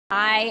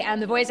I am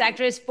the voice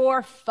actress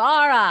for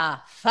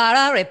Pharah.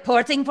 Pharah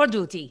reporting for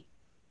duty.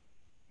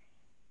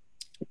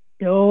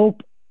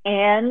 Dope.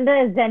 And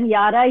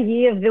Zenyatta,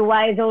 ye of the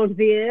wise old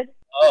beard.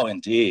 Oh,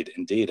 indeed,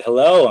 indeed.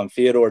 Hello, I'm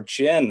Feodor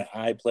Chin.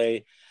 I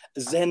play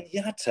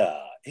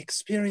Zenyatta.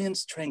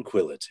 Experience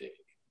tranquility.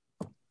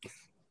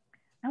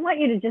 I want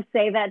you to just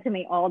say that to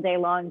me all day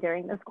long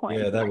during this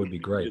quarantine. Yeah, that would be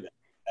great.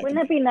 Wouldn't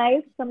that be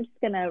nice? I'm just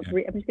gonna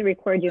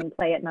record you and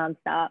play it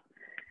nonstop.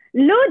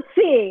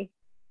 Lucie.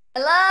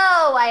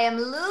 Hello, I am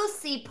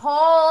Lucie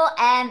Pohl,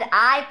 and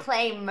I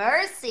play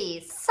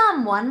Mercy.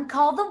 Someone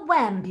call the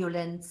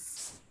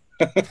wambulance.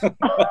 Do you really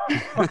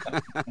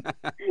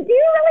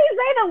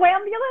say the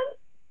wambulance?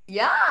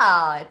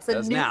 Yeah, it's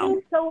a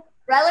new,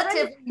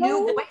 relatively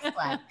new voice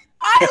line.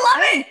 I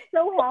love it.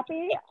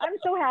 I'm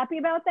so happy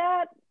about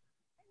that.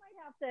 I might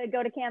have to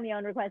go to Cameo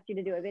and request you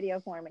to do a video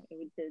for me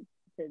to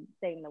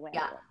sing the wambulance.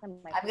 Yeah, I'm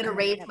gonna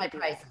raise my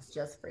prices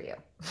just for you.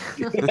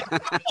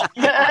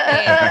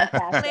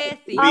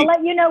 I'll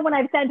let you know when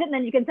I've sent it, and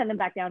then you can send them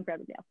back down for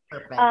everybody else.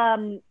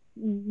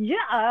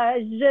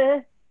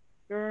 Josh.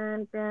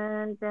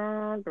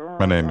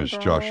 My name is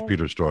Josh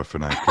Petersdorf,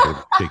 and I play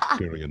the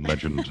Shakespearean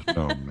legend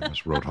known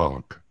as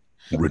Roadhog.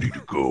 Ready to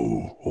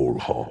go, whole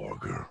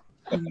hog.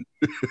 You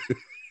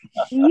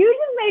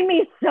just made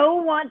me so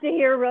want to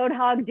hear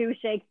Roadhog do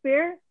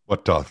Shakespeare.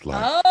 What doth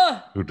light?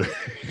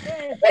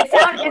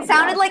 It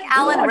sounded like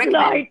Alan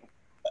Rickman.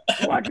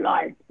 What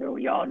light through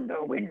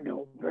yonder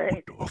window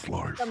break? Doth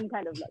life. Some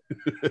kind of like.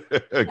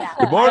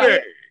 Good morning.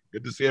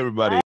 Good to see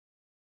everybody.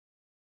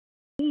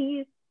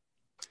 Good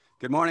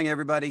morning,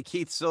 everybody.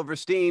 Keith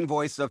Silverstein,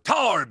 voice of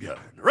Torbjörn.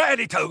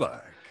 Ready to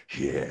work.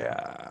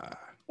 Yeah.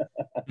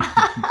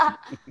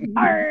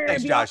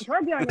 Thanks, Josh.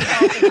 I'm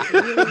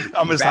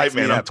his hype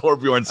man. I'm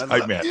Torbjörn's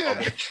hype man.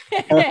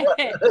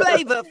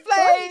 Flavor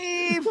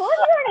Flav.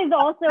 Torbjörn is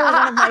also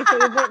one of my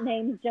favorite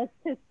names just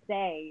to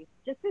say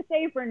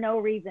for no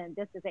reason,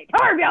 just to say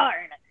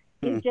Torbjörn.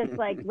 He's just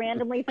like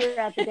randomly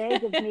throughout the day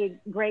gives me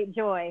great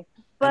joy.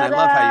 But and I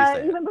love how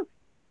you say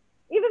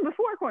even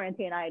before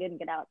quarantine, I didn't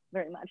get out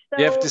very much. So,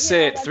 you have to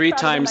say it 3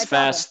 times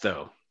fast,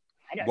 though.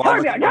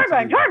 Torbjörn.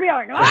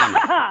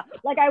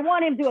 Like I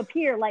want him to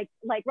appear like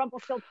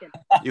Rumpelstiltskin.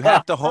 You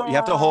have to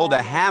hold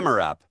a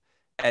hammer up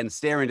and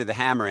stare into the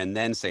hammer and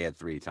then say it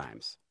 3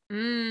 times.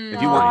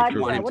 If you want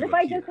him what to if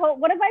I just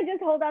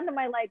hold on to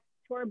my like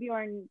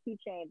Torbjörn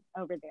keychain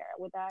over there?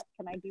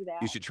 Can I do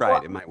that? You should try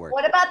it. It might work.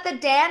 What about the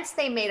dance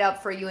they made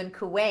up for you in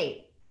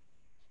Kuwait,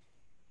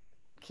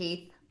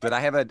 Keith? Did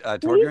I have a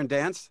Torbjörn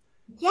dance?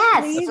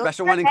 Yes. A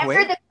special one in Kuwait?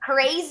 Remember the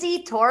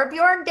crazy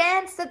Torbjörn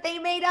dance that they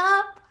made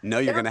up? No,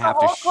 you're going to have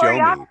to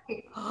show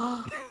me.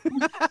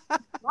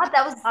 What?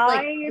 That was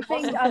like... I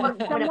think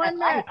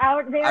someone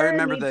out there... I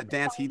remember the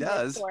dance he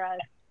does.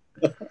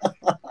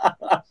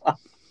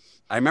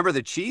 I remember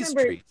the cheese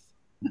treats.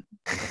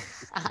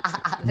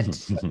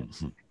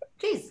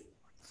 Cheese.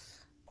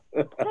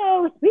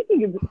 So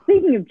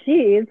speaking of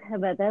cheese, how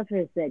about that for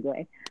a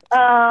segue?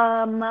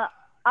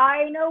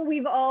 I know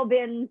we've all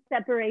been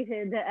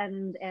separated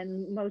and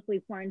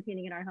mostly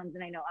quarantining in our homes,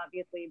 and I know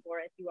obviously,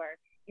 Boris, you are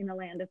in the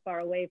land of far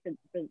away for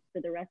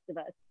the rest of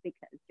us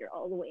because you're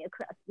all the way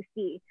across the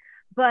sea.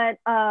 But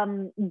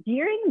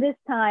during this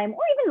time,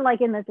 or even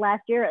like in this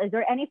last year, is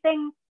there any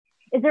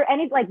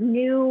like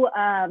new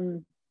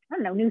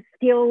new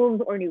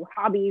skills or new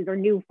hobbies or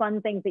new fun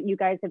things that you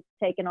guys have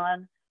taken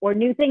on, or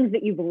new things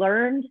that you've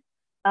learned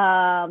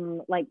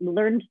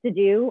to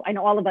do? I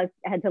know all of us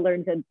had to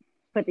learn to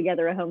put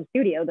together a home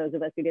studio, those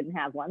of us who didn't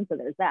have one, so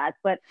there's that.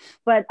 But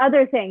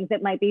other things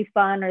that might be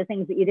fun, or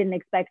things that you didn't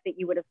expect that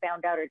you would have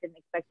found out or didn't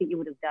expect that you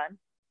would have done.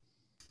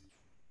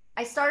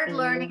 I started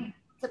learning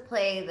to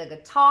play the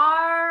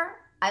guitar.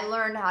 I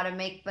learned how to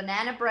make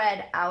banana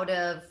bread out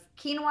of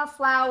quinoa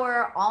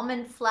flour,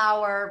 almond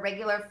flour,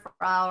 regular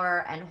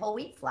flour, and whole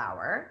wheat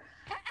flour.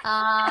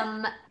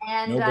 And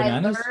no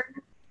bananas?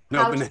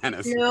 No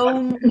bananas.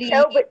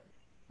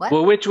 What?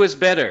 Well, which was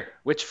better?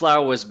 Which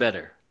flour was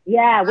better?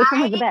 Yeah, which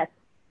one was the best?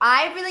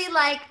 I really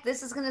like,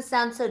 this is going to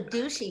sound so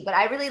douchey, but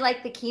I really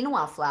like the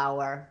quinoa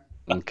flour.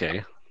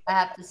 Okay. I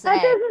have to say.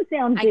 That doesn't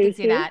sound douchey. I can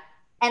see that.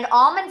 And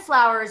almond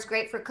flour is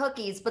great for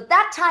cookies, but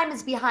that time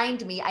is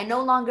behind me. I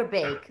no longer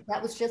bake.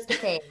 That was just a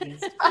phase.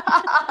 Okay.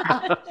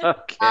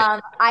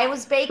 I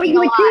was baking But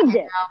you a lot. achieved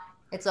it. Now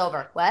it's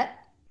over. What?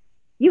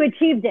 You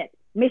achieved it.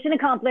 Mission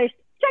accomplished.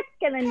 Check.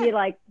 And then you're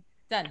like,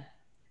 Done.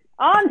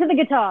 On to the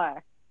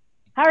guitar.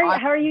 How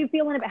are you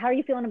feeling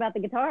about the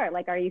guitar?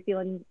 Like, are you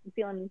feeling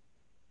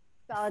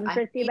solid and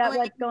crispy about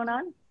what's going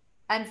on?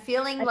 I'm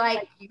feeling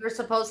like you're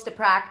supposed to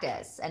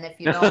practice, and if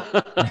you don't,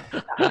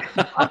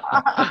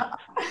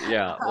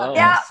 Yeah. Well,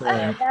 yeah.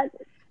 That's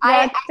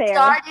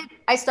fair.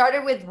 I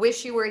started with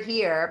 "Wish You Were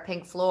Here,"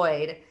 Pink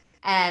Floyd,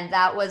 and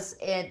that was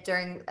it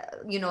during,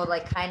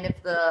 like kind of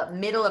the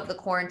middle of the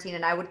quarantine.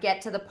 And I would get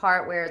to the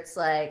part where it's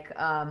like,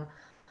 how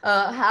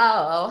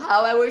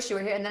I wish you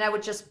were here, and then I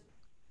would just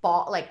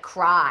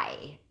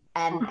cry,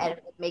 and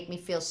it would make me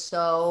feel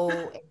so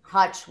in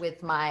touch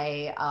with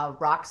my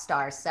rock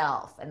star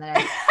self. And then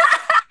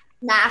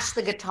smash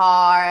the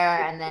guitar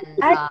and then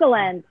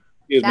Excellent.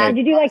 Excuse me. Did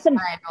you do like some?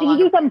 Sorry, Did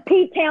you do some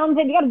Pete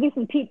Townsend? You got to do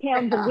some Pete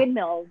Townsend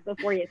windmills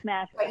before you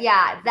smash it. But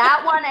yeah,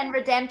 that one and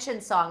Redemption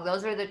Song.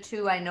 Those are the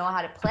two I know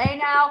how to play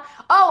now.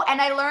 Oh,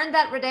 and I learned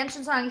that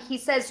Redemption Song, he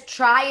says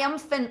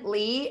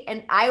triumphantly,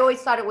 and I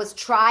always thought it was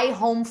try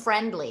home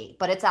friendly,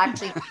 but it's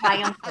actually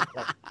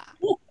triumphantly.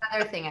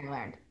 Another thing I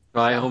learned.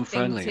 Try home Thing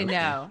friendly. to okay.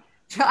 know.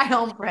 Try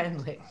home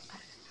friendly.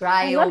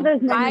 I love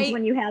those moments Right.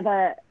 when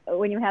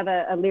you have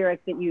a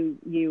lyric that you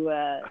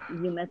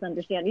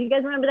misunderstand. You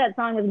guys remember that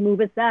song is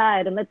 "Move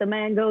Aside and Let the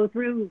Man Go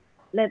Through"?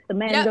 Let the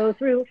man Yep. go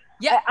through.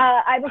 Yep.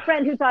 I have a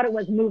friend who thought it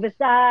was "Move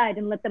Aside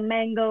and Let the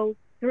Man Go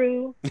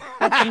Through."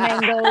 Let the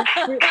man go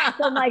through.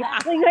 So I'm like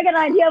an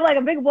idea of like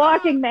a big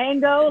walking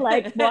mango,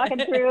 like walking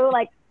through,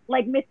 like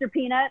Mr.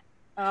 Peanut.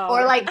 Oh.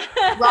 Or like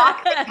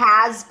rock the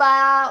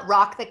Casbah,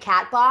 rock the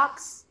cat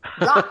box,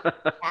 rock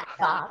the cat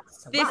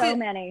box. This so is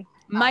many.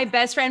 my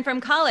best friend from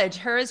college.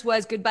 Hers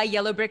was Goodbye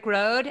Yellow Brick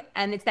Road.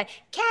 And it's that,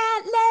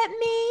 can't let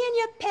me in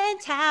your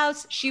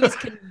penthouse. She was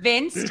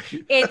convinced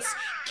it's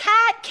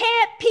cat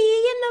can't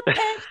pee in the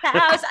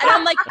penthouse. And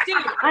I'm like,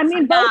 dude, I mean,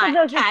 it's both of not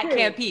those are cat true.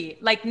 can't pee.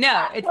 Like,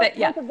 no, it's that,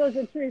 yeah. Both of those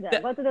are true,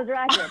 though. Both of those are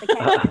accurate. The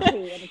cat can't pee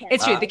in the penthouse.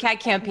 It's true. The cat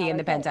can't pee in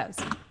the penthouse.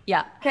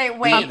 Yeah. Okay,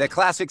 wait. The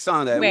classic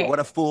song that Wait. What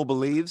a Fool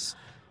Believes.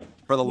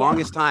 For the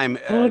longest time,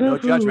 no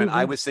judgment,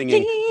 I was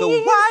singing, the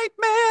white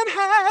man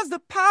has the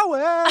power.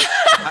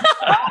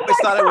 I always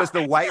thought it was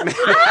the white man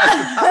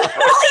has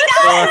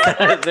the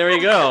power. There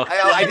you go.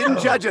 I didn't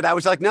judge it. I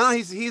was like, no,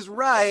 he's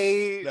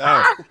right.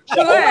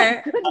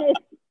 Sure. Goodness.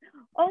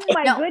 Oh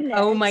my No. goodness.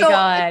 Oh my So,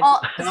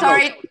 God.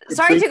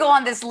 sorry to go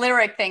on this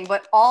lyric thing,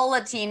 but all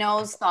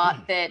Latinos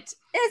thought that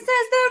this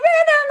is the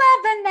rhythm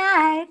of the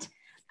night.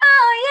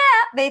 Oh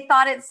yeah. They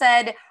thought it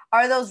said,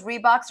 are those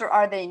Reeboks or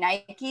are they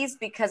Nikes?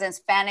 Because in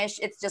Spanish,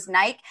 it's just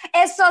Nike.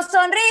 Esos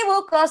son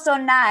Reeboks or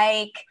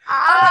Nike.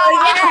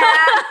 Oh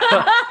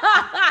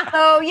yeah.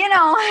 So, you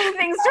know,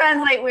 things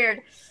translate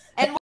weird.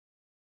 And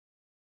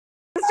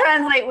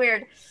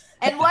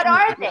what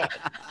are they?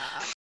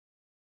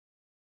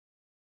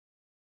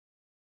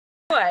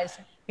 Was.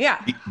 Yeah.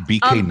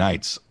 BK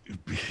Nights.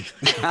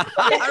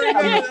 I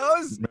remember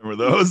those. Remember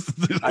those?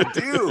 I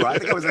do. I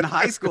think I was in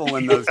high school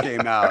when those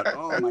came out.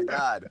 Oh my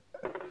God.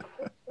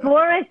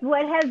 Boris,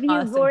 what have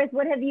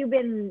you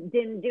been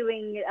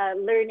doing,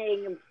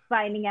 learning,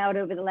 finding out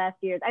over the last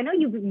years? I know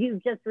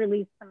you've just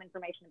released some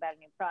information about a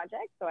new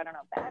project, so I don't know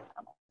if that's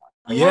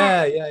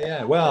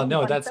Yeah. Well,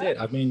 no, that's it.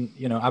 I mean,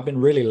 I've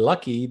been really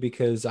lucky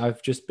because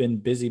I've just been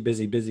busy.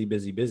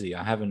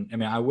 I haven't,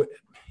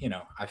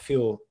 I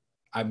feel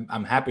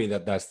I'm happy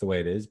that that's the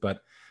way it is,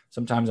 but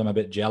sometimes I'm a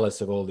bit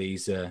jealous of all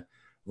these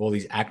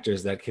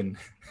actors that can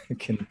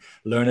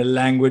learn a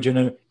language and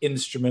an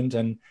instrument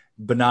and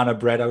banana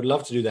bread. I would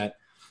love to do that,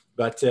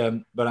 but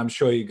I'm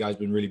sure you guys have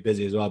been really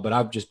busy as well. But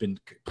I've just been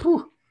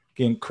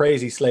getting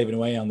crazy slaving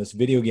away on this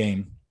video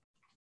game.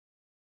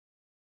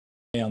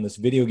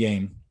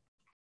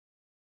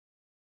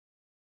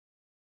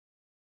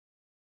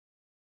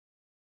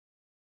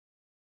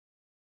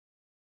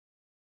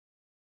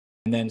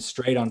 And then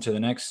straight on to the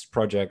next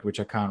project, which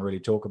I can't really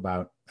talk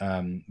about.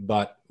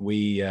 But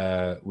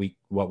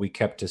what we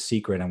kept a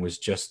secret and was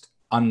just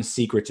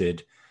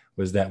unsecreted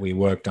was that we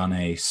worked on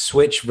a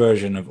Switch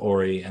version of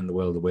Ori and the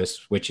Will of the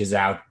Wisps, which is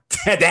out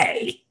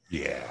today.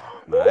 Yeah.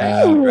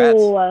 Nice. Congrats.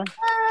 Ooh.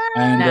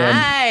 And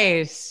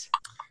Nice.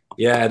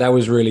 yeah, that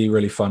was really,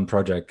 really fun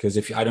project because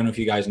I don't know if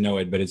you guys know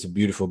it, but it's a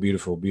beautiful,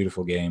 beautiful,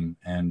 beautiful game.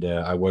 And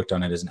I worked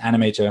on it as an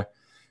animator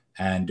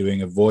and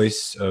doing a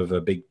voice of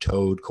a big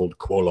toad called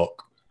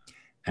Quolok.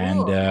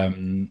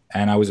 And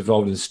I was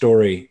involved in the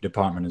story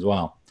department as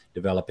well,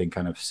 developing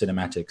kind of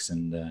cinematics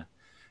and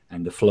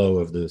the flow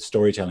of the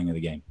storytelling of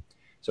the game.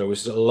 So it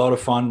was a lot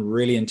of fun,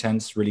 really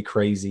intense, really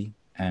crazy.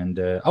 And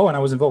and I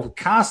was involved with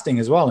casting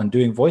as well and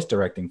doing voice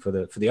directing for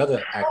the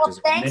other actors.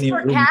 Well, thanks Many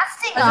for of whom-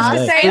 casting I was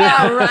us. gonna say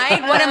that,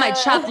 right? What am I,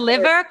 chopped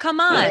liver? Come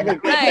on.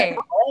 Right.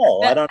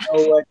 Oh, I don't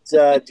know what.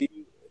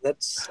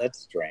 That's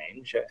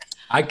strange.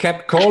 I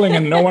kept calling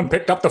and no one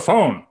picked up the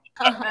phone.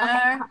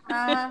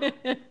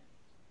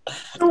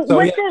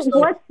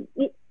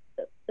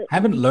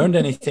 Haven't learned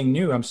anything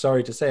new. I'm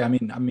sorry to say. I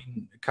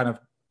mean, kind of,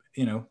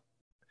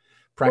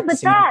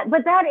 practicing.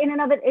 But that in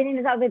and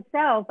of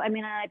itself, I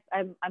mean,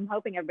 I'm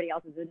hoping everybody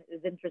else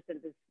is interested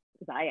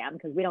as I am,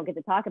 because we don't get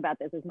to talk about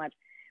this as much.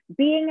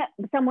 Being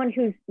someone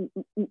who's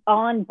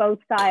on both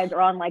sides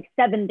or on like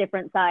 7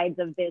 different sides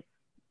of this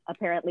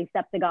apparently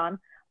septagon,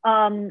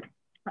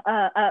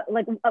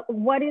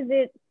 what is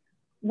it?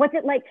 What's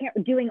it like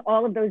doing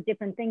all of those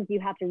different things? Do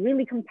you have to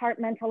really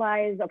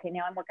compartmentalize? Okay,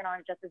 now I'm working on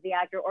it just as the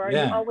actor, or are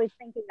you always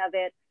thinking of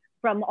it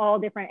from all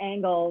different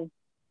angles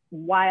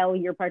while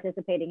you're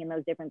participating in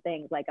those different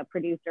things, like a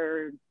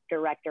producer,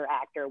 director,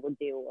 actor would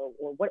do,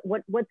 or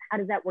what? How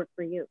does that work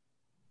for you?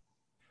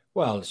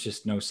 Well, it's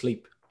just no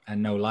sleep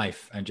and no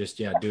life, and just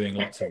doing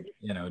lots of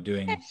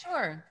doing. Yeah,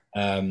 sure.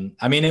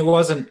 I mean, it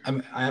wasn't.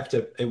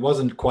 It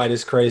wasn't quite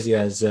as crazy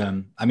as.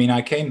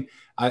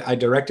 I I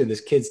directed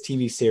this kids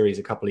TV series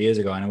a couple of years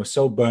ago, and I was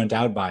so burnt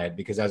out by it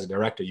because as a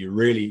director, you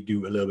really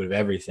do a little bit of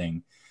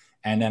everything.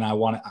 And then I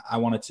wanted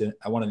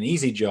an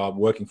easy job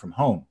working from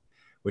home,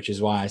 which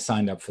is why I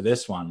signed up for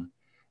this one.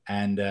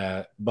 And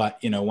but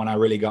when I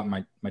really got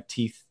my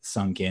teeth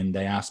sunk in,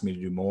 they asked me to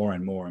do more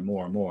and more and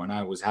more and more, and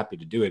I was happy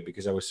to do it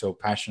because I was so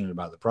passionate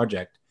about the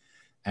project.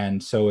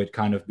 And so it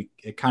kind of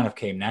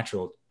came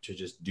natural to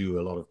just do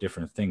a lot of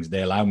different things.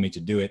 They allowed me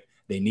to do it.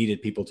 They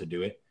needed people to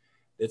do it.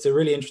 It's a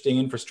really interesting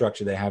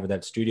infrastructure they have at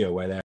that studio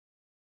where they're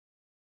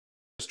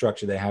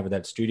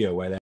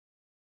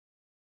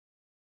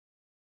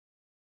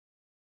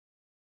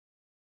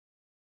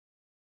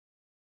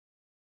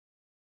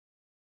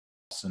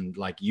and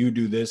like you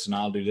do this and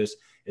I'll do this.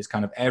 It's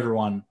kind of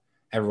everyone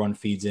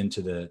feeds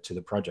into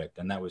the project.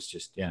 And that was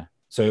just, yeah.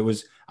 So it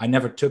was, I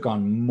never took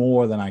on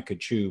more than I could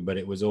chew, but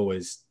it was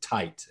always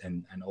tight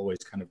and always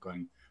kind of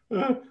going,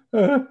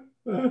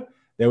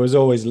 there was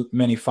always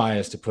many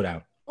fires to put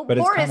out. Well, but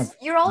Boris, it's kind of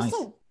you're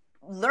also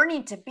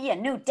learning to be a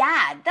new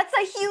dad. That's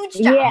a huge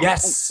job. Yeah.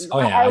 Yes. Oh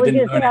yeah. I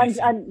didn't learn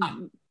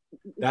anything.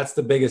 That's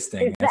the biggest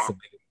thing. That's the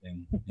biggest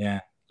thing.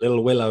 Yeah.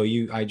 Little Willow,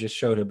 I just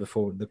showed her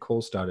before the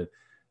call started.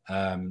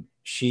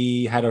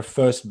 She had her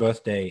first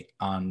birthday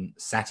on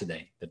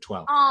Saturday, the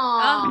 12th.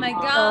 Oh my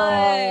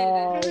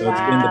God. So it's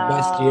been the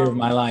best year of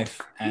my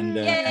life and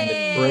the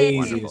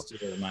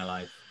craziest year of my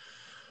life.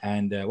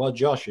 And well,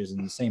 Josh is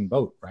in the same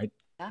boat, right?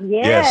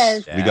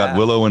 Yes. We got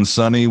Willow and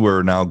Sunny.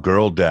 We're now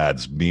girl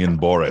dads. Me and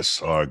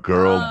Boris are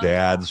girl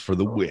dads for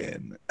the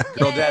win.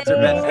 Girl dads are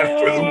best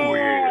for the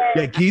win.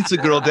 Yeah, Keith's a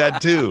girl dad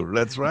too.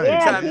 That's right.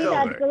 Yeah, Keith,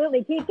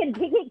 absolutely. Keith can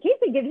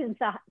give you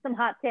some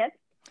hot tips.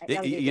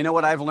 You know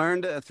what I've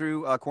learned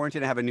through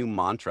quarantine? I have a new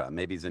mantra.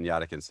 Maybe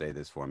Zenyatta can say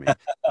this for me.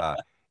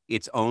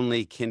 It's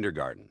only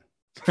kindergarten.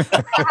 and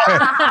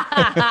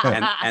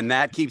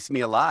that keeps me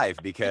alive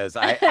because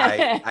I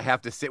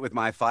have to sit with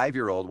my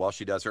 5-year-old while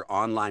she does her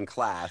online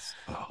class,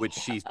 which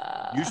she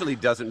usually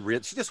doesn't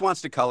she just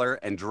wants to color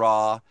and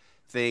draw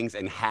things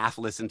and half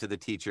listen to the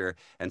teacher.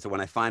 And so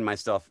when I find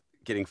myself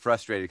getting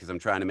frustrated because I'm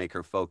trying to make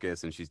her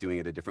focus and she's doing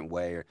it a different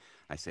way, or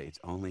I say it's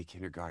only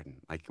kindergarten,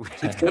 like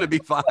it's gonna be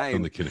fine.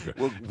 Only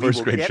kindergarten. We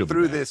will get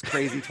through this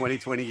crazy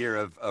 2020 year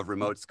of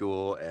remote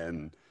school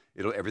and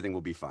everything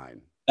will be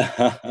fine.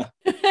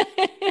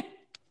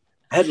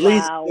 At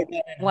least.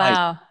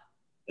 Wow.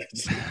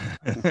 Say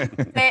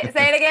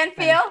it again,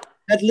 Phil.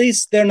 At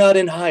least they're not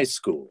in high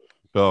school.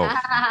 Oh.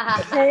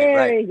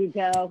 There you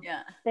go.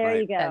 Yeah.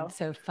 There you go. That's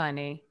so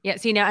funny. Yeah.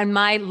 So, and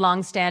my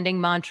longstanding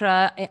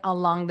mantra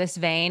along this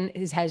vein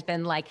has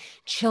been like,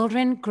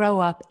 children grow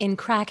up in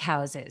crack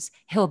houses.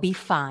 He'll be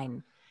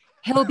fine.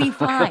 He'll be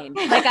fine.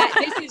 Like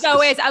this is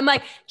always, I'm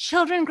like,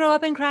 children grow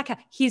up in crack house.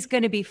 He's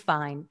going to be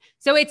fine.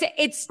 So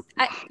it's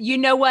you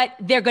know what?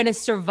 They're going to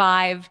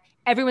survive.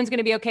 Everyone's going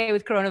to be okay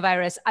with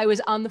coronavirus. I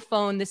was on the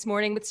phone this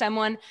morning with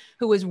someone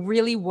who was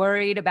really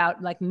worried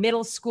about like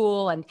middle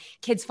school and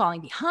kids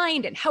falling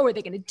behind and how are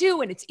they going to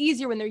do? And it's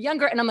easier when they're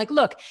younger. And I'm like,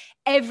 look,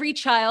 every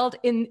child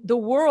in the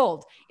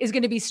world is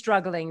going to be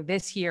struggling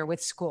this year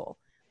with school.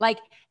 Like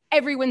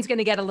everyone's going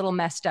to get a little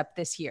messed up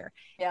this year.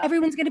 Yeah.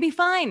 Everyone's going to be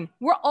fine.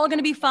 We're all going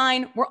to be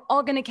fine. We're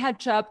all going to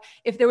catch up.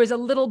 If there was a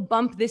little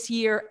bump this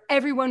year,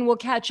 everyone will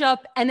catch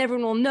up and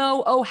everyone will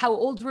know, oh, how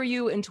old were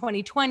you in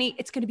 2020?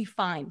 It's going to be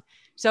fine.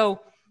 So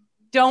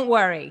don't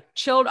worry,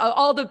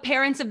 all the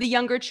parents of the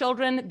younger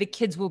children, the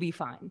kids will be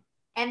fine.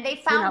 And they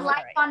found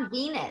life on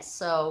Venus,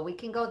 so we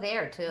can go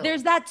there too.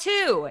 There's that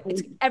too.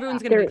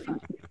 Everyone's going to be fine.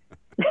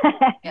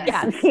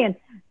 Yeah,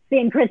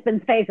 seeing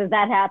Crispin's face as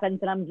that happens,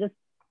 and I'm just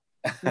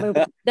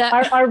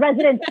our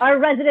resident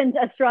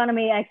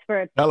astronomy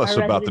expert. Tell us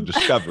about the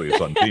discoveries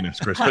on Venus,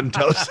 Crispin.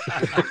 Tell us.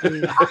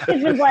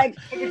 It was like,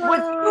 it was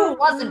you,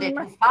 wasn't it?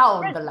 You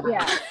found the life.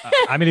 Yeah.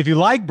 I mean, if you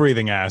like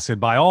breathing acid,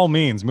 by all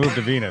means, move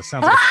to Venus.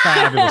 Sounds like a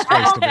fabulous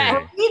place to be.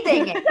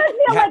 Breathing it.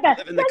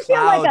 Does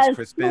feel like a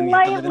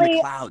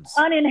slightly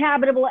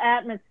uninhabitable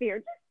atmosphere,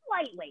 just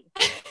slightly.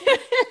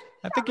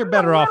 I think you're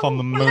better off on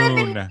the We live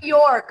in moon. New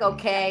York,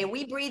 okay?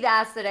 We breathe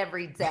acid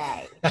every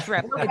day. True.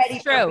 We're ready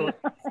It's true.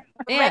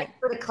 ready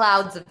for the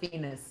clouds of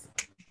Venus.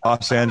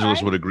 Los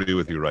Angeles would agree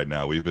with you right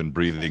now. We've been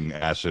breathing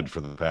acid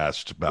for the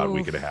past about a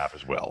week and a half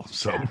as well.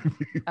 So,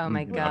 oh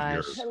my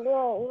gosh, a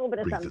little bit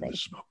of breathing something. the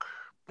smoke.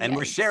 And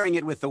we're sharing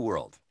it with the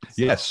world.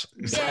 Yes.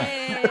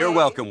 Yay. You're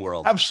welcome,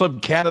 world. Have some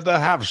Canada,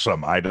 have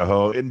some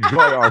Idaho. Enjoy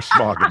our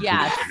smog and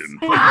Yes.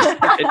 pollution.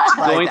 It's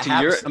going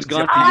to Europe. It's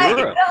gone to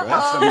Europe,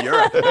 right? Some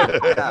Europe.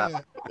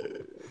 Yeah.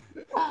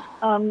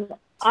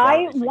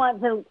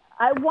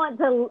 I want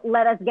to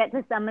let us get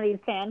to some of these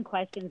fan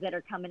questions that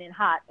are coming in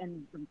hot. I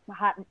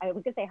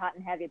was gonna say hot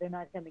and heavy. They're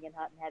not coming in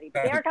hot and heavy,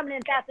 but they are coming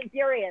in fast and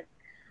furious.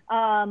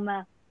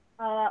 This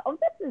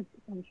is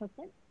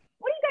interesting.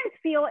 What do you guys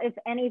feel, if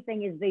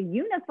anything, is the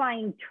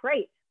unifying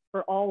trait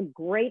for all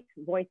great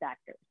voice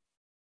actors?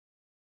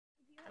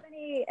 Do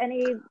you have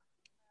any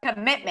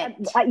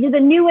commitment? You're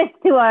the newest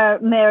to our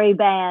merry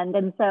band,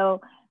 and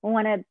so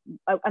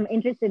I'm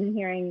interested in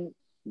hearing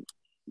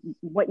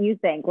what you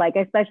think, like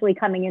especially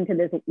coming into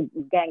this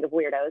gang of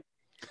weirdos.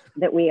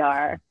 that we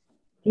are.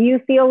 Do you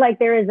feel like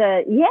there is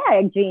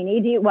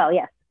Jeannie,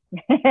 yes.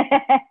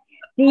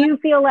 Do you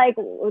feel like,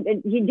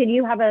 did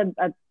you have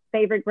a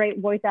favorite great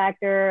voice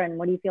actor, and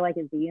what do you feel like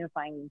is the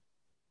unifying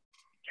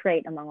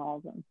trait among all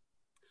of them?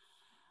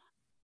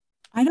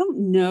 I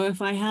don't know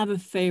if I have a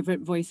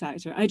favorite voice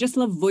actor. I just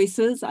love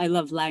voices. I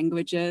love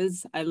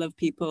languages. I love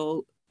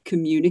people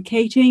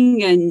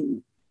communicating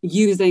and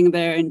using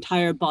their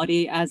entire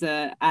body as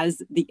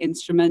the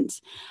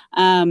instrument.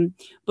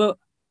 But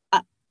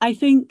I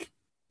think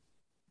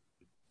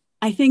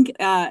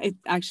it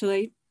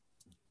actually,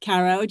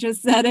 Caro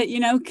just said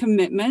it,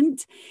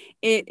 commitment.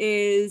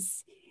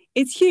 It's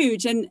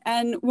huge.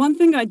 And one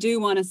thing I do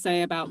want to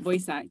say about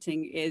voice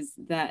acting is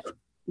that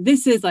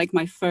this is like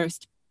my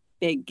first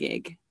big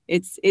gig.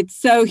 It's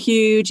so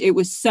huge. It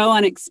was so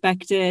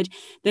unexpected.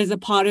 There's a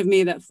part of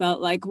me that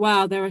felt like,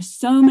 wow, there are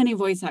so many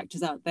voice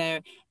actors out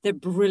there. They're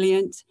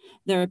brilliant.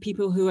 There are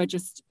people who are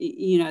just,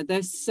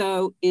 they're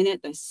so in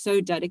it. They're so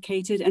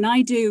dedicated. And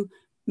I do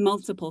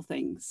multiple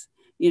things,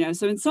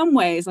 so in some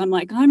ways I'm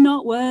like, I'm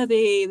not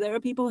worthy. There are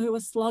people who are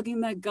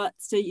slogging their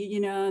guts to,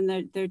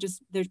 and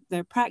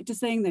they're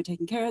practicing, they're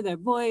taking care of their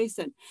voice.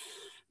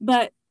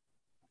 But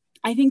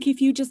I think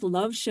if you just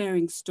love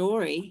sharing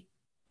story,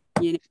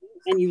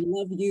 and you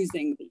love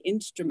using the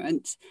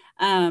instrument,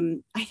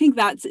 I think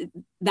that's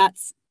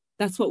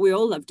what we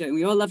all love doing.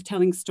 We all love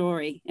telling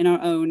story in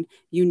our own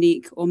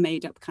unique or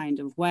made up kind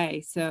of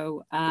way.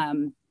 So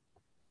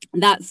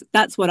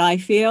that's what I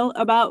feel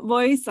about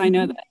voice. I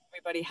know that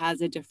everybody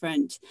has a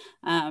different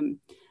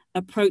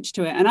approach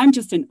to it, and I'm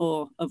just in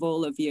awe of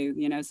all of you,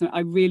 so I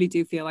really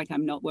do feel like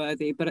I'm not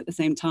worthy, but at the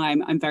same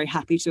time I'm very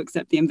happy to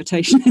accept the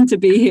invitation and to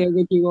be here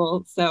with you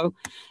all. So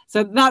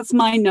that's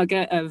my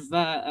nugget of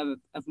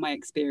my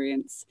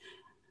experience.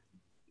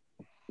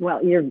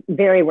 Well, you're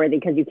very worthy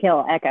because you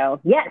kill Echo.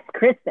 Yes,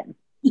 Crispin.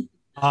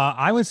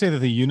 I would say that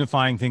the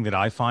unifying thing that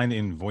I find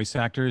in voice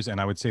actors,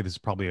 and I would say this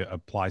probably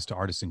applies to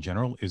artists in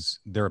general, is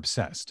they're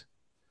obsessed.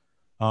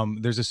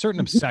 There's a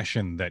certain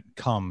obsession that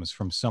comes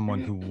from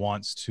someone who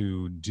wants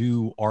to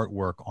do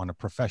artwork on a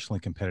professionally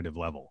competitive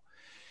level.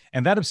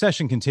 And that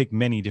obsession can take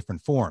many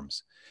different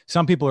forms.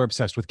 Some people are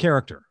obsessed with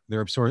character. They're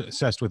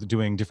obsessed with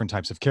doing different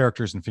types of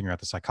characters and figuring out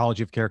the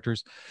psychology of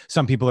characters.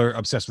 Some people are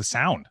obsessed with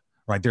sound,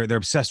 right? They're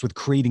obsessed with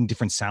creating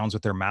different sounds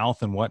with their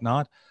mouth and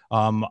whatnot.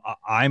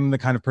 I'm the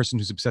kind of person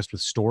who's obsessed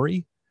with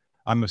story.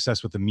 I'm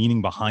obsessed with the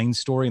meaning behind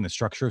story and the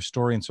structure of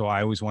story. And so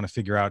I always want to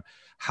figure out,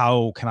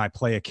 how can I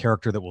play a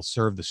character that will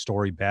serve the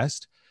story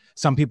best?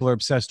 Some people are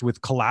obsessed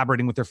with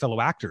collaborating with their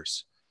fellow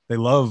actors. They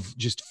love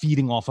just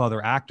feeding off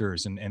other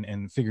actors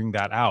and figuring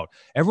that out.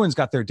 Everyone's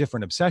got their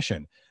different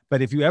obsession.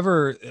 But if you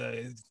ever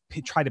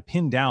try to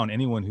pin down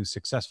anyone who's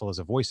successful as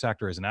a voice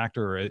actor, as an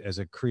actor, or as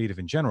a creative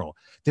in general,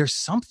 there's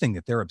something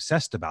that they're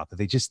obsessed about that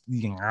they just,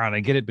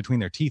 they get it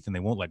between their teeth and they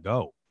won't let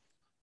go.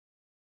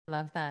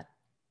 Love that.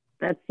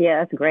 That's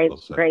a great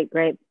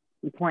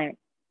point.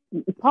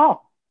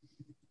 Paul.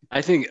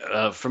 I think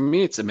for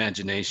me, it's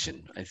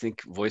imagination. I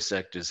think voice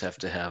actors have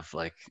to have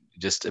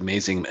just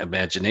amazing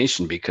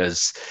imagination,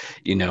 because,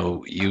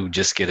 you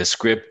just get a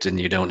script and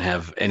you don't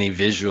have any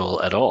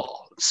visual at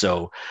all.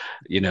 So,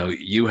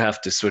 you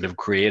have to sort of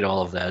create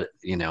all of that,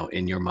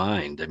 in your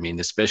mind. I mean,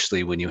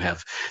 especially when you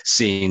have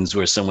scenes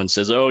where someone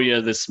says, oh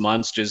yeah, this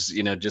monster's,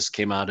 just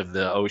came out of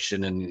the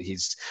ocean and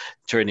he's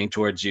turning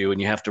towards you,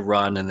 and you have to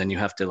run, and then you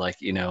have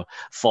to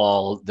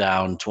fall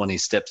down 20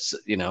 steps,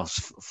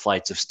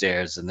 flights of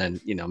stairs, and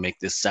then, make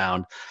this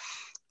sound.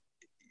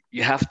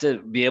 You have to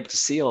be able to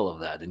see all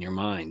of that in your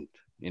mind,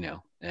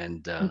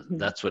 and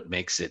that's what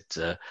makes it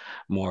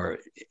more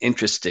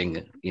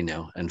interesting,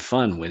 and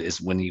fun,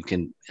 is when you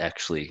can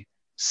actually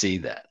see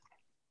that.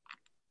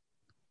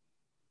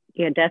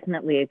 Yeah,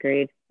 definitely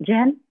agreed.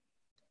 Jen?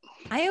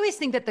 I always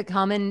think that the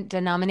common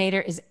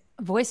denominator is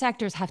voice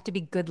actors have to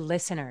be good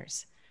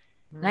listeners.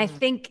 And I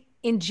think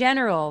in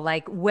general,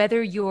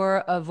 whether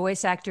you're a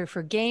voice actor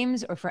for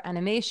games or for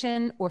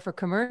animation or for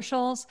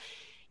commercials,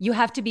 you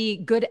have to be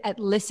good at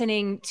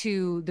listening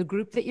to the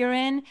group that you're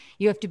in.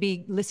 You have to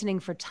be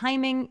listening for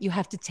timing. You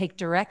have to take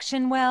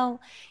direction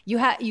well. You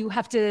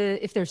have to,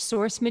 if there's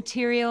source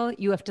material,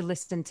 you have to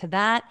listen to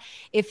that.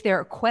 If there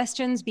are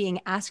questions being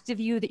asked of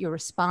you that you're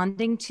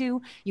responding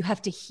to, you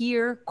have to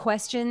hear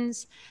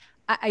questions.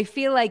 I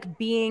feel like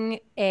being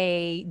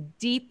a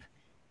deep,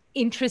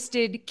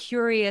 interested,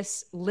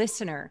 curious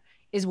listener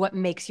is what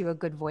makes you a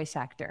good voice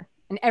actor.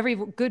 And every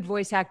good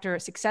voice actor, a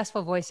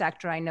successful voice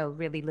actor I know,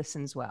 really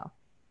listens well.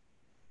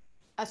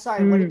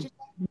 Sorry, what did you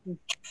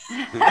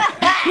say?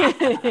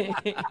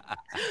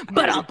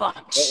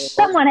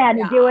 Someone had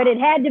to do it. It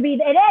had to be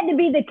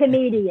the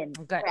comedian.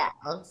 Okay.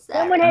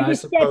 Someone had to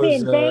step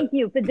in. Thank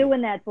you for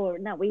doing that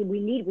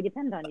we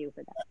depend on you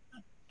for that.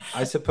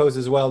 I suppose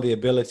as well, the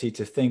ability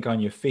to think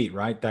on your feet,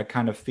 right? That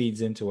kind of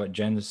feeds into what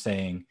Jen's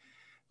saying,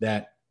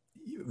 that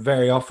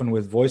very often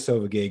with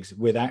voiceover gigs,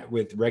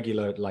 with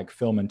regular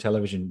film and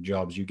television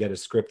jobs, you get a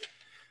script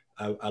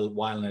a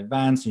while in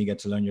advance, and you get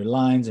to learn your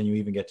lines, and you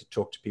even get to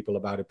talk to people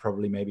about it,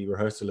 probably maybe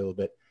rehearse a little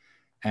bit.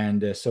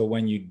 And so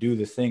when you do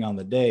the thing on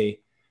the day,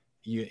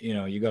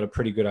 you got a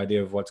pretty good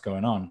idea of what's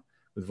going on.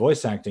 With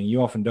voice acting,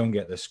 you often don't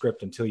get the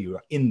script until you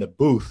are in the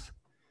booth.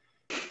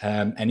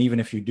 And even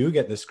if you do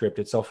get the script,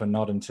 it's often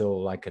not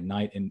until like a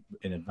night in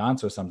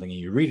advance or something, and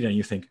you read it and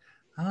you think,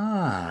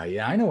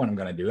 yeah, I know what I'm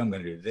going to do. I'm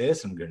going to do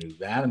this. I'm going to do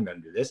that. I'm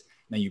going to do this.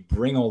 And then you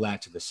bring all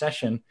that to the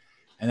session.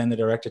 And then the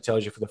director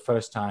tells you for the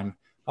first time,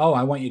 oh,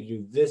 I want you to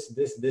do this,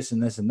 this, this,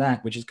 and this, and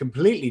that, which is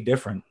completely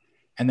different.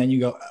 And then you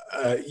go,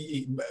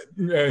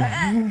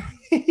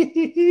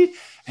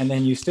 and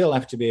then you still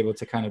have to be able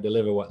to kind of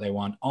deliver what they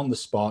want on the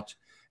spot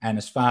and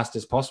as fast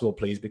as possible,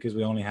 please, because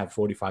we only have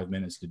 45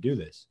 minutes to do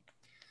this.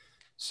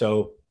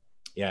 So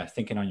yeah,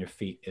 thinking on your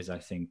feet is, I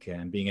think,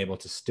 and being able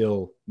to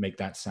still make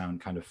that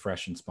sound kind of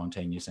fresh and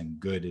spontaneous and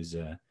good is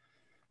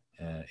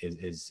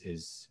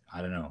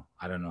I don't know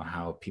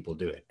how people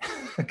do it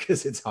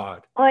because it's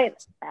hard. Well,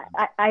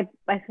 I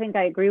think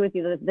I agree with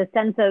you. The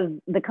sense of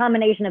the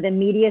combination of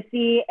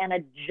immediacy and a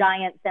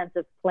giant sense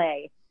of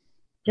play,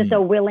 just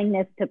a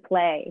willingness to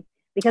play,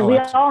 because we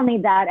all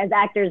need that as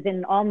actors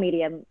in all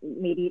media.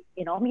 But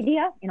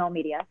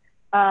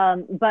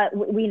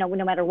we know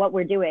no matter what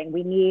we're doing,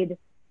 we need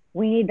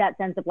that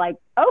sense of like,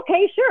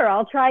 okay, sure,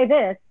 I'll try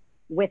this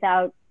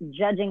without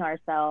judging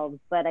ourselves.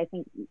 But I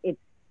think it's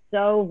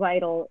so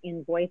vital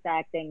in voice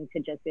acting to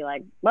just be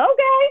like,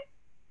 okay,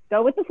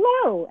 go with the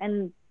flow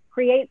and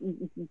create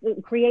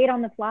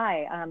on the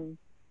fly.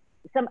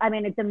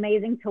 It's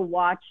amazing to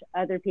watch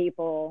other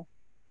people.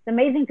 It's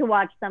amazing to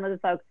watch some of the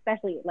folks,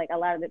 especially like a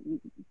lot of the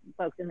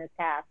folks in this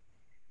cast,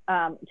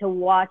 to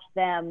watch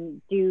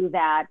them do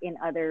that in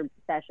other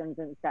sessions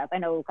and stuff. I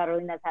know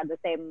Carolina's had the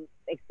same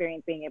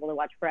experience being able to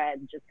watch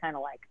Fred just kind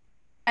of like,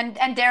 and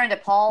Darren to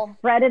Paul.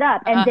 Spread it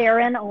up. And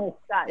Darren, oh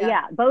God,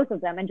 yeah, both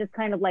of them. And just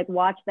kind of like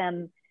watch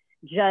them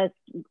just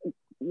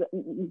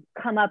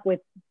come up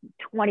with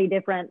 20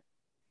 different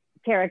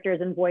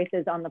characters and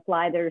voices on the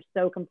fly. They're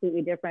so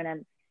completely different.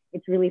 And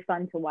it's really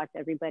fun to watch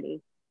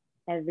everybody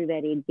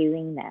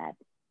doing that.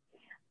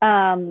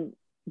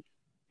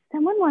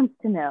 Someone wants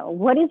to know,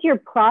 what is your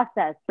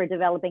process for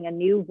developing a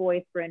new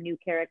voice for a new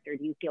character?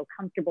 Do you feel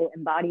comfortable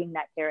embodying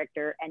that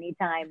character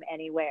anytime,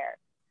 anywhere?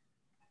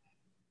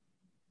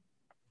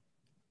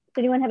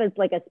 Does anyone have a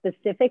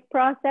specific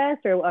process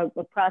or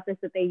a process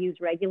that they use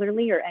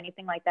regularly or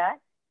anything like that?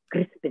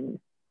 Crispin.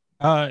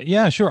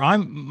 Yeah, sure.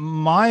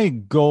 My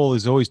goal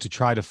is always to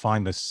try to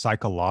find the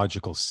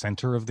psychological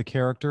center of the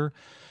character.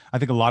 I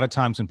think a lot of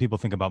times when people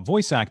think about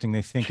voice acting,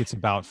 they think it's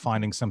about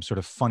finding some sort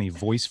of funny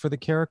voice for the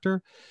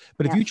character.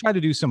 But if you try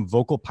to do some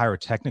vocal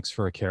pyrotechnics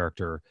for a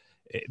character,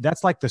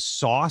 that's like the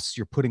sauce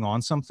you're putting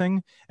on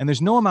something. And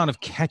there's no amount of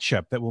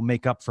ketchup that will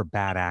make up for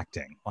bad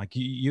acting. Like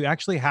you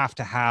actually have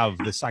to have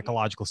the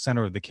psychological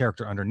center of the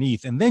character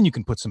underneath, and then you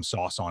can put some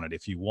sauce on it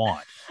if you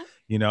want.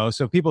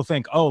 So people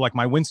think, oh, like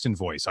my Winston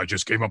voice, I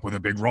just came up with a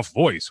big rough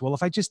voice. Well,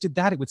 if I just did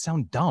that, it would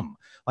sound dumb.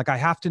 Like I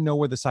have to know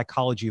where the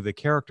psychology of the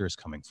character is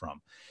coming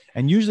from.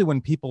 And usually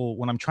when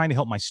I'm trying to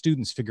help my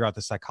students figure out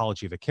the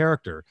psychology of a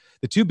character,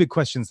 the two big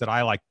questions that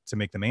I like to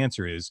make them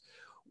answer is,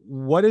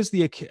 what is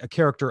a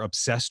character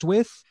obsessed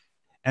with?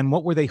 And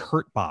what were they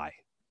hurt by?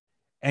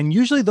 And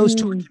usually those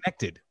two are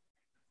connected.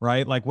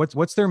 Right? Like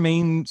what's their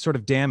main sort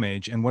of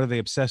damage and what are they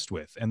obsessed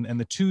with? And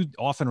the two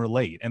often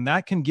relate. And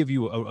that can give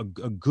you a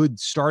good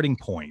starting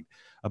point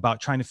about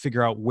trying to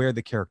figure out where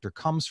the character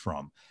comes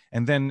from.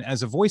 And then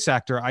as a voice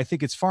actor, I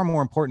think it's far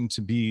more important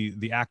to be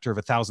the actor of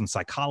 1,000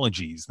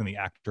 psychologies than the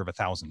actor of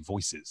 1,000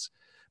 voices.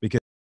 Because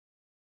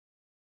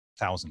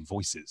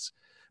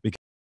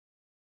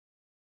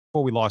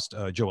before we lost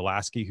Joe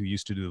Alasky, who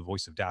used to do the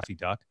voice of Daffy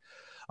Duck,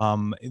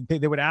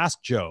 they would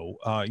ask Joe,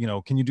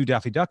 can you do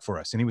Daffy Duck for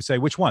us? And he would say,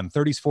 which one,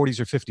 30s, 40s,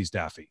 or 50s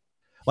Daffy?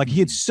 Like he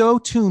had so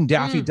tuned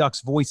Daffy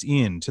Duck's voice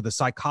in to the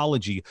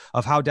psychology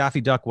of how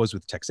Daffy Duck was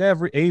with Tex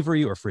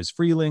Avery or Friz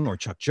Freeling or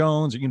Chuck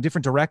Jones or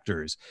different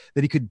directors,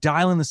 that he could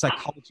dial in the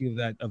psychology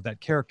of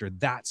that character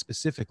that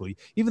specifically,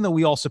 even though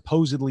we all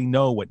supposedly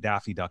know what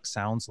Daffy Duck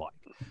sounds like.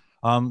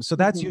 So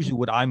that's usually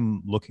what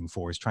I'm looking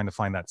for, is trying to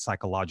find that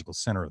psychological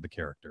center of the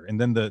character. And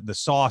then the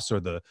sauce or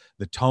the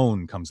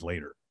tone comes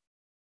later.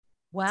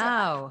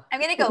 Wow. I'm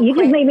going to go you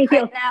just made me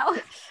feel now.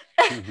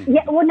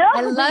 Yeah, well, no,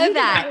 I love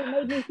that. It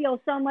made me feel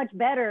so much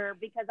better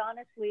because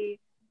honestly,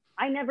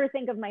 I never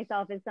think of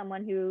myself as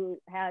someone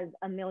who has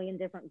a million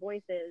different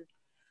voices.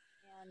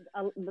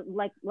 And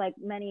like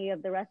many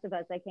of the rest of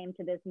us, I came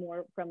to this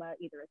more from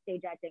either a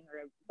stage acting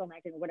or a film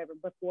acting or whatever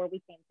before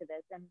we came to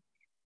this. And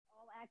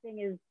all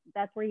acting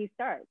that's where you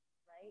start,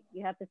 right?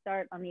 You have to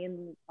start on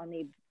the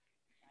side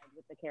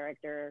with the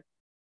character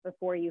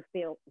before you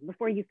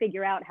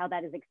figure out how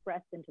that is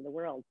expressed into the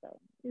world. So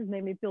it just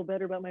made me feel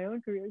better about my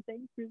own career.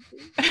 Thanks,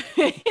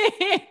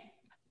 Crispin.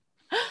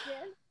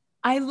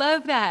 I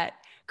love that.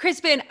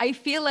 Crispin, I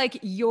feel like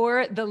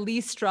you're the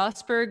Lee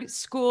Strasberg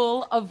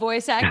school of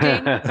voice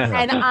acting,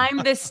 and I'm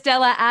the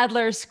Stella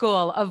Adler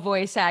school of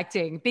voice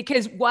acting,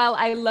 because while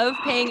I love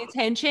paying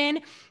attention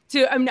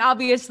to,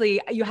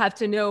 obviously you have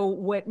to know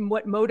what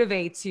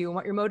motivates you and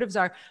what your motives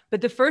are.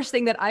 But the first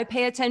thing that I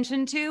pay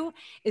attention to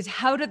is,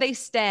 how do they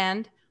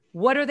stand?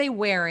 What are they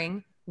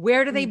wearing?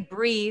 Where do they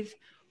breathe?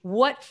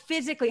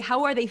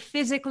 How are they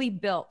physically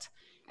built?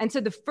 And so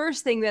the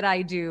first thing that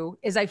I do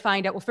is I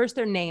find out, well, first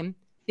their name,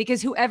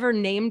 because whoever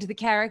named the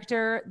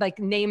character, like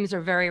names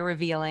are very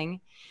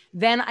revealing.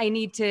 Then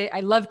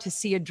I love to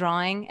see a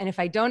drawing. And if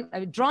I don't,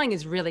 a drawing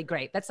is really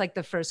great. That's like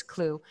the first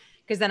clue,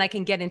 because then I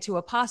can get into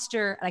a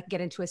posture, I can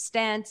get into a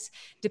stance,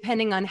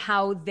 depending on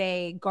how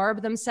they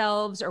garb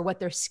themselves or what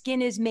their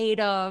skin is made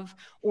of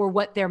or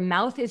what their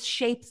mouth is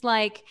shaped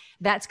like.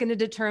 That's going to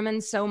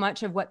determine so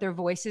much of what their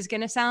voice is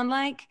going to sound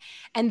like.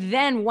 And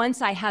then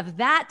once I have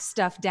that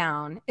stuff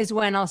down is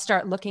when I'll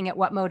start looking at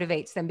what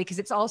motivates them, because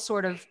it's all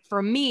sort of,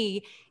 for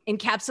me,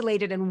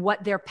 encapsulated in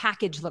what their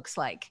package looks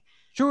like.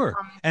 Sure.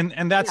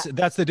 And that's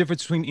the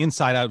difference between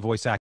inside out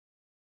voice acting.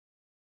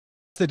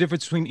 The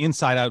difference between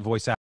inside out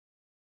voice acting.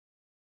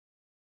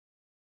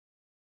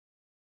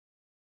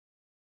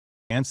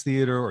 Dance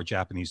theater or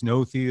Japanese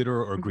no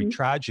theater or Greek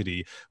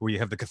tragedy, where you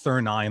have the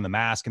Cathern eye and the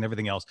mask and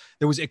everything else.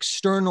 There was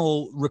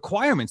external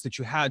requirements that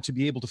you had to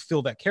be able to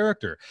fill that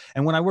character.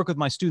 And when I work with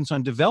my students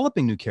on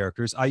developing new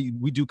characters,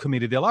 we do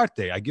commedia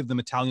dell'arte. I give them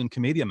Italian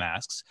commedia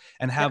masks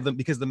and have them,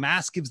 because the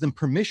mask gives them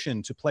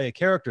permission to play a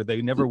character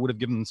they never would have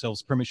given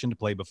themselves permission to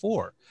play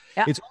before.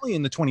 It's only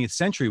in the 20th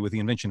century, with the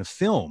invention of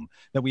film,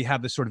 that we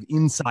have this sort of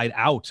inside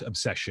out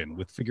obsession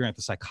with figuring out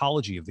the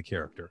psychology of the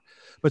character.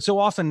 But so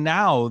often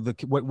now,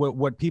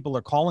 what people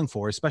are calling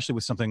for, especially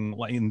with something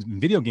like in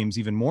video games,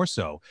 even more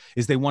so,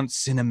 is they want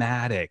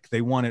cinematic, they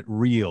want it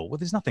real. Well,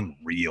 there's nothing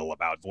real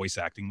about voice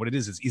acting. What it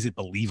is it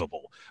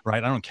believable,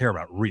 right? I don't care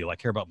about real, I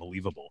care about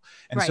believable.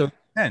 And so it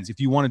depends. If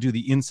you want to do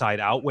the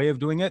inside out way of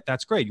doing it,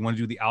 that's great. You want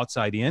to do the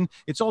outside in,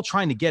 it's all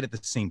trying to get at the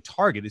same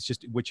target. It's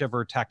just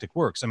whichever tactic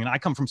works. I mean, I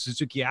come from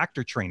Suzuki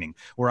actor training,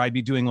 where I'd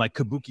be doing like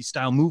kabuki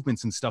style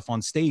movements and stuff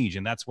on stage,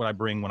 and that's what I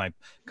bring when I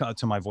come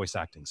to my voice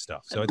acting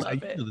stuff. So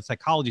the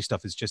psychology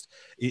stuff is just,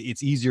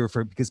 it's easier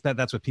because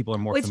that's what people are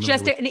more familiar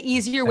with. It's just an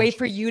easier way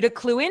for you to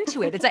clue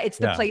into it. It's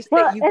the place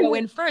that you go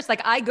in first.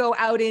 Like I go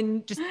out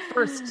in just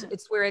first.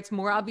 It's where it's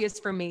more obvious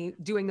for me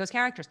doing those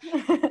characters. I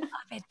love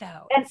it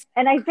though.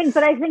 And I think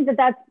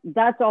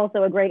that's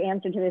also a great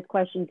answer to this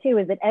question too,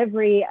 is that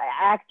every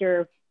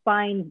actor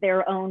finds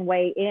their own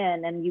way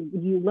in, and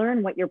you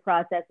learn what your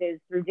process is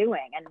through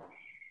doing. And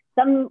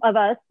some of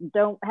us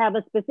don't have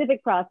a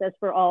specific process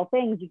for all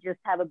things. You just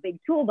have a big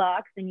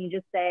toolbox and you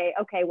just say,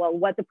 okay, well,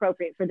 what's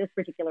appropriate for this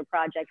particular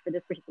project, for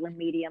this particular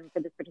medium,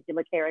 for this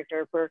particular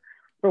character, for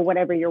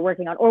whatever you're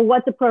working on, or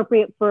what's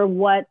appropriate for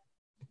where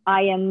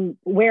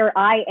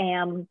I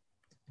am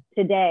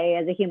today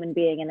as a human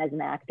being and as an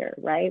actor,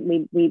 right?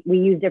 We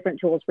use different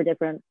tools for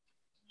different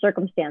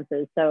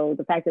circumstances. So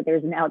the fact that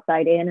there's an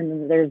outside in, and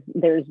then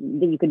there's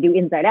you could do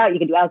inside out, you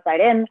could do outside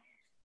in,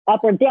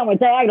 upward, downward,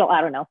 diagonal,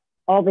 I don't know,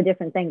 all the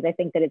different things. I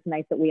think that it's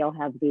nice that we all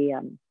have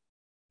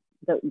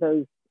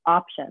those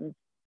options.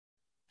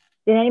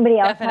 Did anybody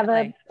else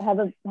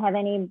have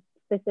any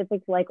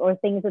specifics, like, or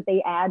things that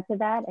they add to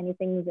that? Any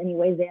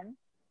ways in?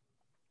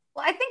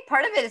 Well, I think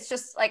part of it is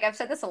just, like I've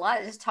said this a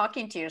lot, just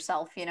talking to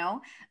yourself, you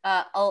know?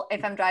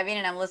 If I'm driving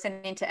and I'm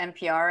listening to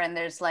NPR and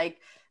there's like,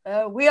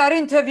 we are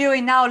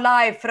interviewing now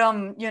live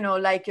from,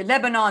 like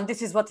Lebanon,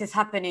 this is what is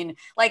happening.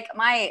 Like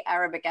my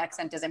Arabic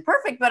accent isn't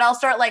perfect, but I'll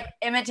start like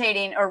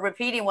imitating or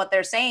repeating what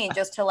they're saying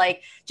just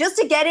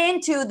to get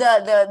into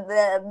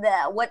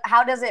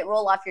how does it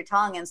roll off your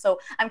tongue? And so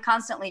I'm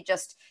constantly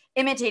just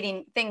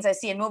imitating things I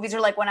see in movies, or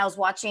like when I was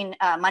watching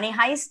Money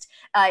Heist,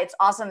 it's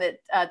awesome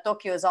that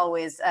Tokyo is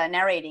always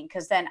narrating,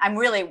 because then I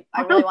really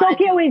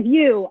Tokyo is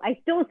you. I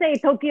still say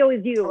Tokyo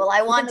is you. Well,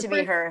 I want to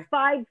be her.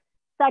 5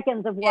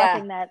 seconds of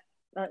watching that.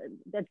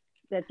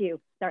 That's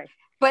you. Sorry.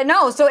 But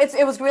no, so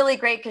it was really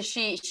great because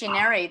she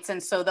narrates,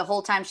 and so the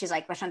whole time she's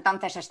like, pues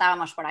entonces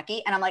estábamos por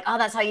aquí, and I'm like, oh,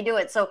 that's how you do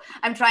it. So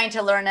I'm trying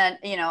to learn a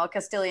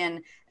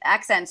Castilian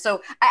accent.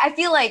 So I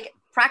feel like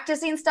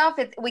practicing stuff,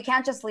 we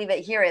can't just leave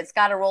it here. It's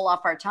got to roll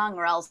off our tongue,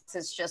 or else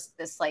it's just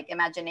this like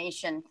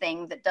imagination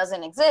thing that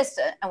doesn't exist,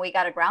 and we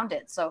got to ground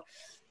it. So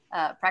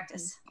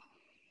practice.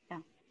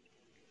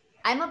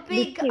 I'm a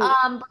big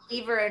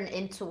believer in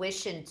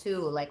intuition too,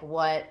 like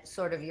what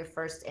sort of your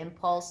first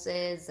impulse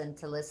is, and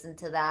to listen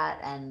to that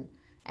and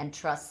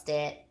trust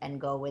it and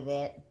go with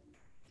it,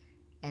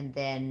 and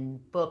then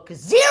book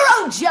 0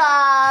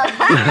 job.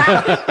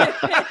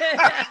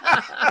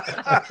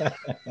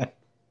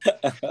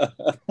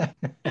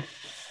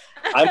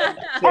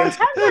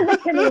 I'm a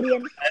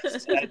comedian.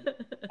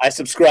 I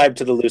subscribe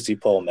to the Lucie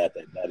Pohl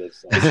method. That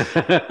is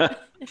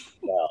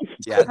well.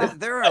 Yeah,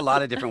 there are a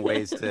lot of different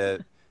ways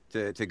to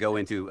go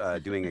into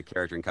doing a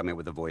character and coming up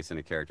with a voice and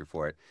a character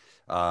for it.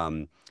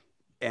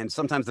 And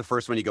sometimes the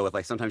first one you go with,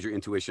 like sometimes your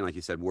intuition, like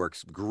you said,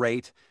 works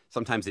great.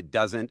 Sometimes it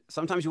doesn't.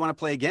 Sometimes you want to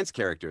play against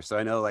characters. So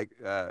I know like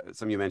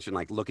some of you mentioned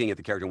like looking at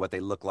the character and what they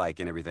look like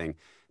and everything.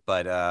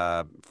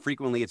 But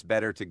frequently it's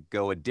better to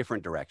go a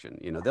different direction.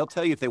 They'll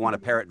tell you if they want a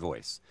parrot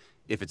voice.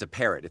 If it's a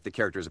parrot, if the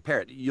character is a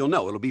parrot, you'll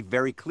know. It'll be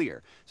very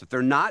clear. So if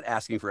they're not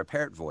asking for a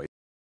parrot voice,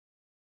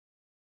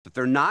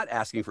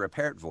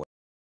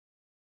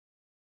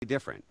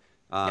 different.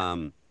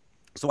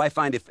 So I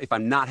find if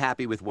I'm not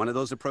happy with one of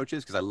those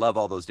approaches, because I love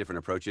all those different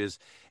approaches,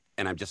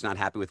 and I'm just not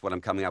happy with what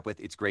I'm coming up with,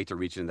 it's great to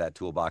reach into that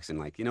toolbox and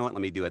like, you know what,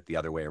 let me do it the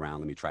other way around.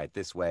 Let me try it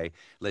this way.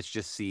 Let's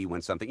just see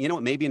when something, you know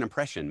what, maybe an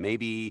impression,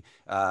 maybe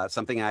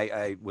something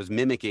I was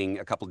mimicking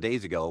a couple of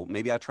days ago,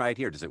 maybe I'll try it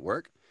here. Does it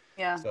work?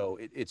 Yeah. So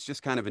it's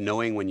just kind of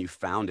knowing when you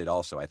found it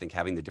also. I think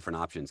having the different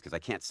options, because I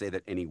can't say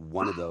that any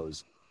one of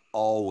those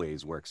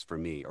always works for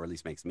me, or at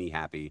least makes me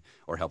happy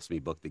or helps me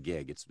book the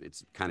gig.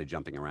 It's kind of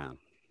jumping around.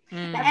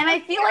 And I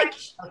feel like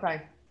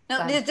Okay.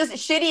 no, there's just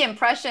shitty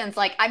impressions.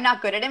 Like I'm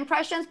not good at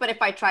impressions, but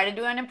if I try to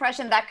do an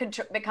impression, that could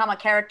become a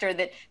character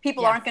that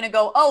people aren't going to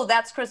go, oh,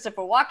 that's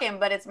Christopher Walken,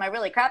 but it's my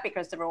really crappy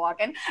Christopher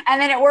Walken.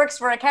 And then it works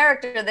for a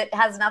character that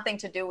has nothing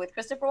to do with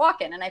Christopher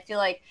Walken. And I feel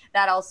like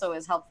that also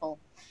is helpful.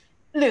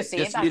 Lucie,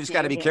 you just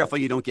got to be careful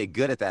you don't get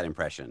good at that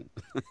impression.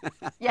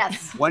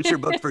 Yes. Once you're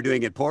booked for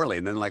doing it poorly,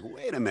 and then like,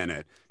 wait a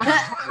minute,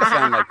 I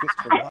sound like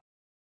Christopher Walken.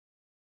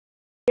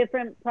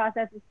 Different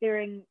processes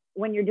during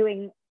when you're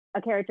doing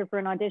a character for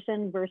an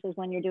audition versus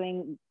when you're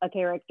doing a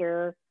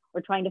character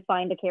or trying to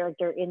find a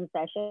character in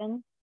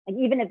session. And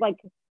even if like,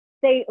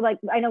 say, like,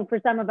 I know for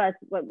some of us,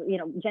 you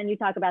know, Jen, you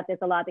talk about this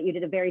a lot, that you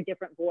did a very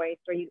different voice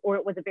or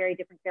it was a very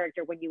different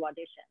character when you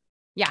auditioned.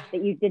 Yeah.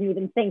 That you didn't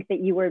even think that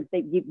you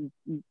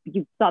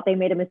thought they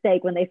made a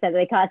mistake when they said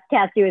they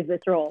cast you as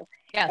this role.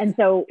 Yes. And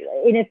so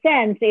in a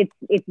sense,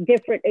 it's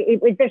different.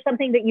 Is there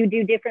something that you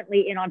do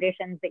differently in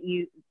auditions that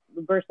you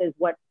versus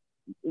what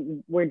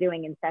we're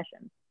doing in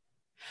sessions?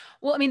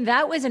 Well, I mean,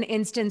 that was an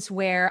instance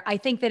where I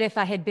think that if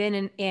I had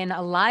been in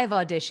a live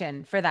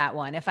audition for that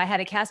one, if I had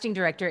a casting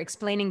director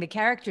explaining the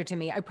character to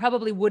me, I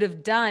probably would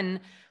have done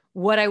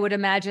what I would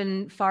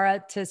imagine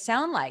Pharah to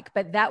sound like.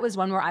 But that was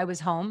one where I was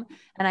home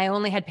and I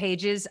only had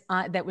pages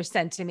that were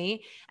sent to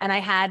me. And I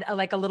had a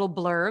little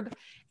blurb.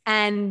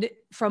 And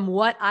from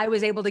what I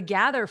was able to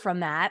gather from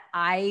that,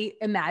 I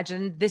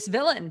imagined this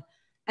villain.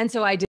 And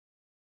so I did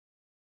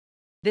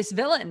this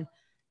villain.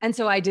 And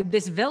so I did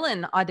this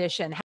villain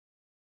audition.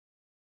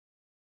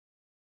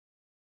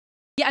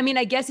 Yeah, I mean,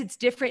 I guess it's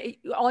different.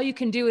 All you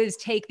can do is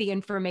take the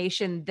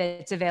information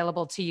that's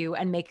available to you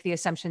and make the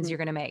assumptions you're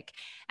going to make.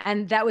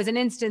 And that was an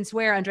instance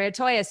where Andrea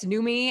Toyas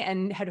knew me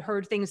and had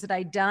heard things that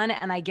I'd done.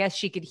 And I guess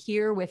she could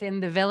hear within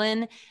the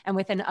villain and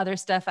within other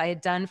stuff I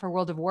had done for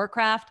World of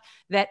Warcraft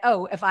that,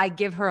 oh, if I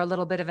give her a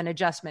little bit of an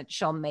adjustment,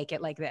 she'll make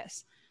it like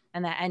this.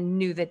 And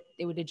knew that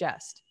it would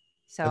adjust.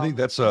 So I think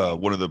that's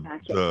one of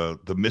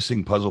the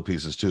missing puzzle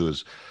pieces too,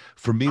 is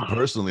for me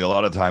personally, a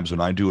lot of times when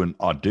I do an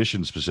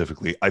audition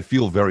specifically, I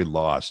feel very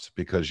lost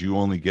because you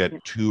only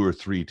get 2 or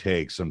 3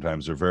 takes.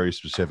 Sometimes they're very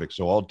specific.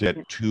 So I'll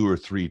get 2 or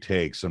 3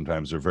 takes.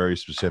 Sometimes they're very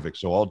specific.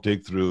 So I'll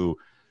dig through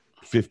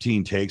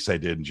 15 takes I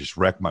did and just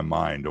wreck my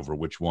mind over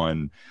which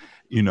one,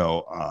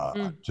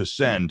 to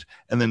send.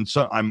 And then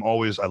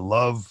I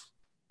love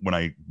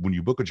when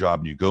you book a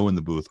job and you go in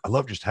the booth, I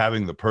love just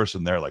having the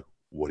person there like,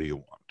 what do you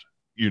want?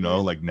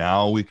 Like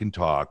now we can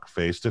talk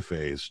face to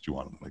face. Do you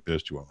want it like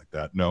this? Do you want it like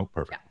that? No,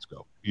 perfect. Let's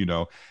go.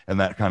 And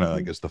that kind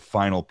of is the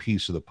final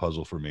piece of the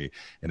puzzle for me.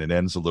 And it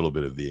ends a little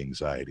bit of the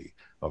anxiety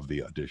of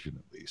the audition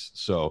at least.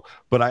 So,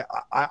 but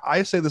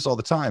I say this all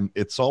the time.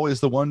 It's always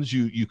the ones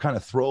you kind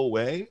of throw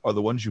away are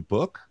the ones you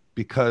book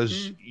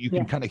because you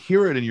can kind of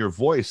hear it in your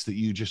voice that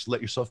you just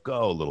let yourself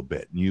go a little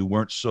bit and you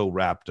weren't so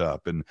wrapped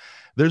up. And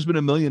there's been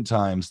a million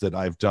times that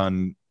I've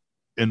done,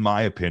 in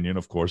my opinion,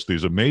 of course,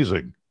 these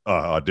amazing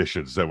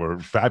auditions that were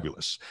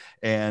fabulous,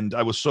 and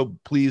I was so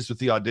pleased with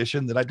the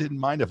audition that I didn't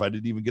mind if I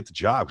didn't even get the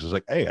job, because I was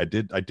like, hey,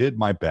 I did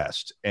my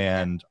best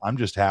and I'm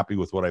just happy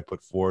with what I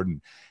put forward,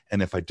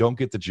 and if I don't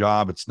get the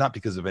job, it's not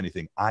because of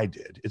anything I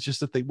did, it's just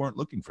that they weren't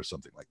looking for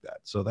something like that,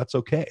 so that's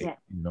okay.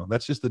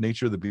 That's just the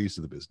nature of the beast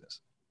of the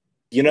business.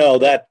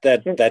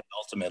 That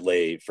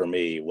ultimately for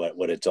me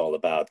what it's all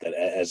about, that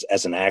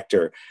as an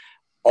actor,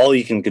 all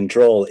you can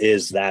control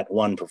is that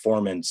one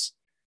performance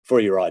for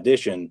your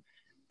audition.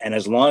 And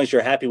as long as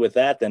you're happy with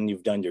that, then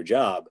you've done your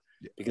job.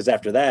 Because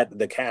after that,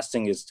 the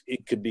casting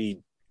it could be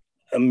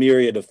a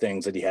myriad of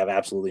things that you have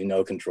absolutely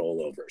no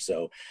control over.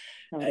 So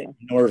in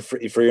order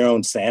for your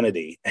own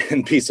sanity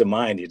and peace of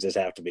mind, you just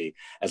have to be,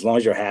 as long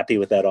as you're happy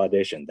with that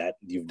audition, that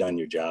you've done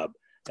your job.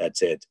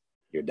 That's it.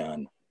 You're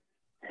done.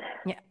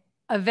 Yeah.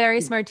 A very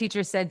smart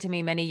teacher said to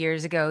me many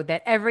years ago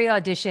that every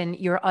audition,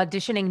 you're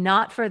auditioning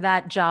not for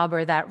that job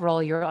or that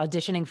role, you're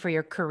auditioning for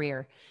your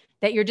career.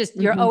 That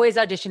you're always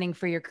auditioning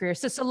for your career.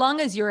 So long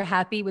as you're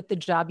happy with the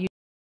job you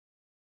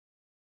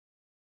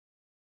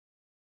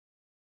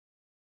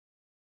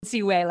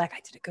see way, like, I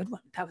did a good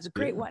one. That was a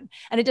great one.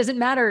 And it doesn't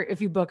matter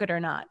if you book it or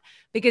not,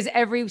 because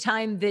every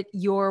time that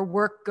your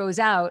work goes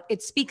out,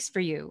 it speaks for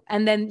you.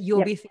 And then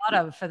you'll be thought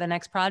of for the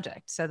next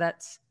project. So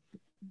that's.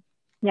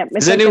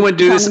 Does anyone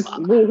do this?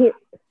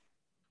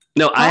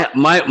 No,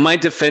 my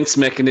defense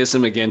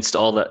mechanism against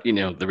all that,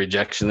 the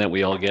rejection that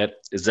we all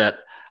get is that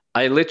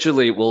I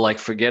literally will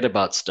forget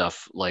about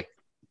stuff like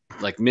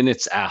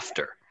minutes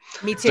after.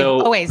 Me too.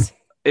 So always.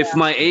 If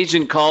my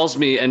agent calls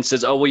me and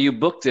says, "Oh, well, you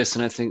booked this,"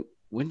 and I think,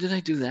 when did I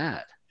do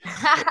that?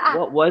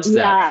 What was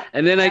that?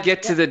 And then I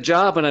get to the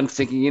job and I'm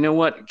thinking, you know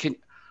what?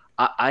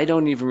 I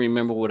don't even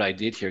remember what I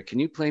did here. Can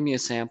you play me a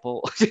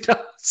sample?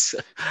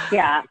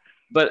 Yeah.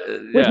 But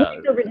with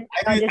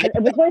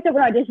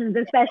voiceover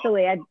auditions,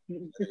 especially,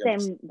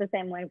 the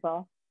same way,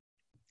 Paul.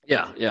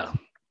 Yeah.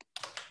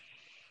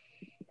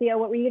 Theo,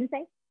 what were you going to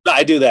say?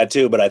 I do that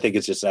too, but I think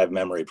it's just I have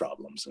memory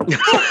problems. Theo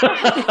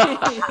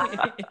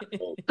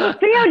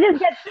just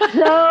gets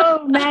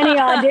so many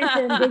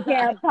auditions he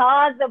can't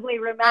possibly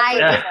remember.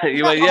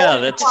 Yeah,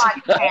 that's.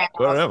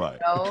 Where am I?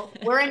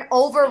 We're in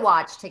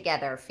Overwatch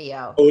together,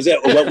 Theo. Oh, is that?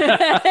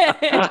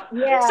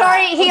 Yeah.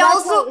 Sorry,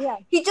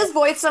 he just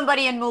voiced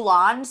somebody in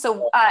Mulan.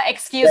 So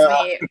excuse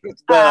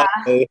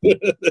me.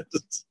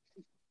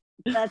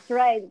 That's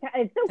right.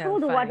 It's so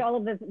cool to watch all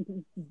of the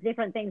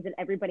different things that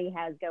everybody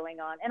has going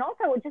on. And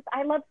also just,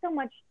 I love so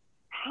much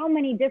how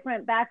many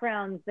different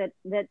backgrounds that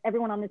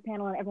everyone on this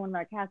panel and everyone in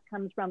our cast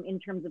comes from in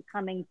terms of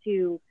coming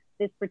to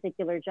this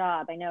particular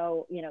job. I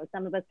know,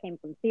 some of us came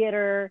from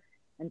theater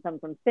and some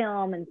from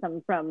film and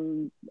some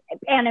from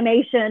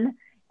animation.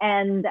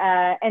 And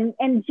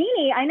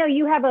Jeannie, I know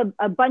you have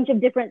a bunch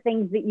of different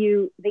things that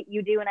you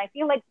do. And I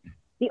feel like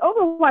the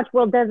Overwatch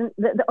world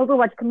the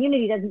Overwatch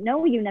community doesn't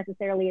know you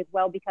necessarily as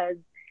well because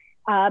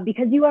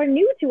you are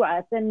new to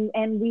us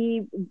and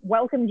we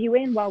welcomed you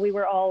in while we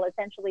were all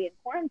essentially in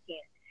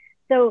quarantine.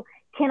 So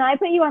can I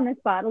put you on the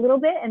spot a little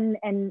bit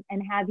and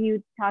have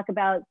you talk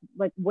about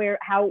like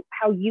how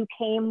you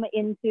came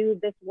into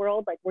this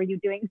world? Like, were you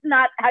doing,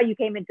 not how you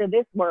came into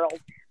this world?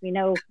 We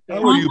know. How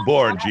were you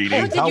born,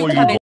 Jeannie? How were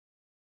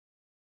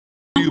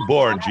you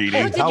born,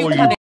 Jeannie? How were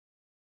you?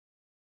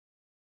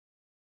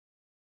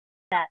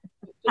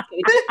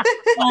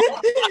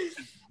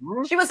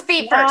 She was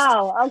feet first.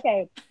 Wow.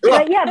 Okay.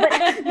 But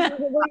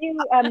were you?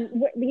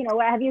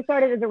 Have you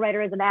started as a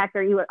writer, as an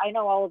actor? I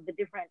know all of the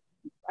different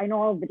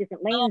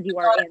lanes you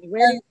are in.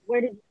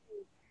 Where did?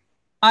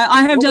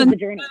 I have done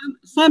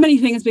so many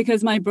things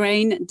because my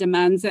brain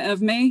demands it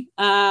of me.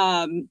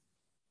 I've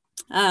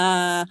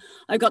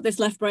got this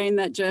left brain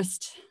that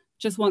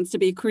just wants to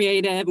be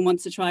creative and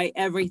wants to try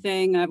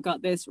everything. I've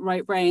got this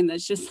right brain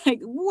that's just like,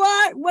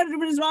 what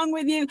is wrong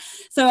with you?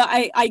 So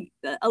I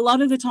a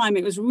lot of the time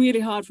it was really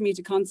hard for me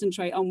to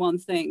concentrate on one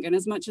thing. And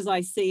as much as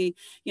I see,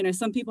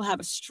 some people have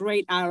a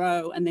straight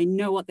arrow and they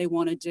know what they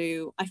want to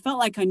do, I felt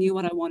like I knew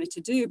what I wanted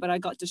to do, but I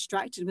got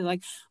distracted with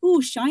like,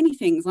 oh, shiny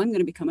things, I'm going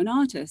to become an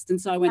artist. And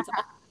so I went to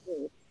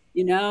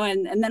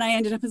and then I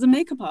ended up as a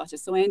makeup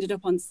artist. So I ended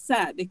up on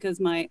set because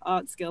my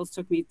art skills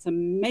took me to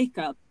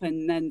makeup,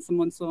 and then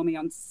someone saw me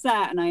on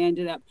set and I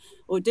ended up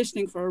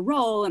auditioning for a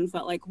role and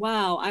felt like,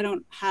 wow, I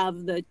don't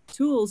have the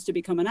tools to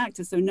become an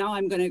actor. So now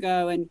I'm going to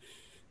go and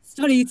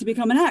study to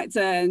become an actor.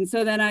 And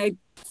so then I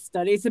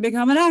studied to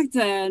become an actor.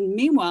 And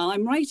meanwhile,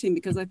 I'm writing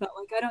because I felt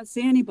like I don't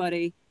see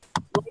anybody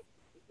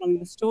telling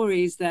the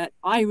stories that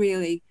I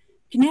really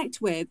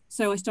connect with.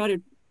 So I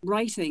started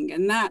writing,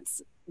 and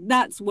that's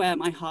where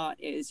my heart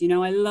is.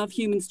 I love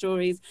human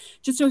stories.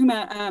 Just talking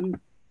about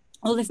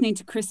or listening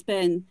to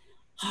Crispin,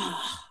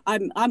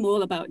 I'm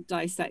all about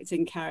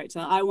dissecting character.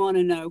 I want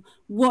to know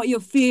what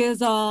your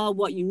fears are,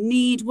 what you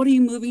need, what are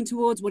you moving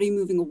towards, what are you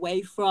moving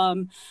away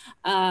from,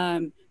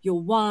 your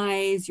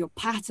whys, your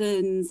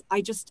patterns.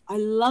 I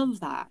love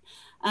that.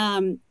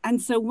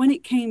 And so when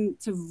it came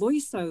to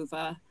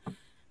voiceover,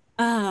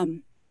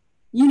 I'm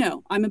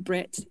a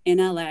Brit in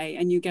LA,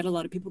 and you get a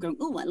lot of people going,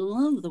 oh, I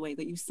love the way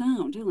that you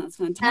sound. Oh, that's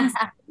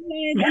fantastic.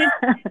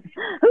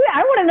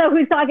 I want to know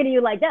who's talking to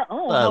you like that.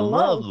 Oh, I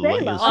love the way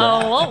you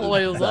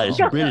sound. Nice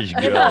British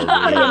girl.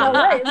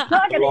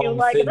 Talking to you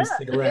like that.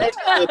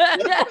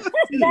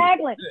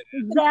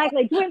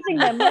 Exactly. Twisting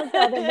them.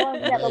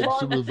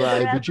 Some of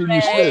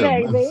Virginia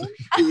Slim.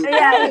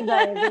 Yeah,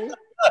 baby.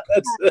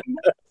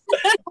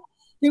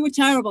 They were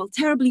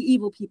terribly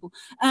evil people.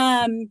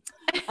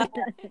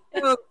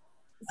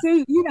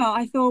 So,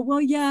 I thought, well,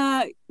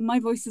 yeah,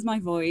 my voice is my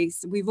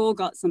voice. We've all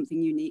got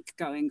something unique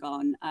going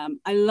on.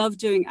 I love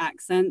doing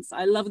accents.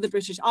 I love the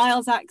British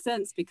Isles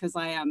accents because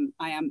I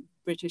am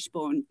British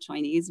born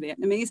Chinese,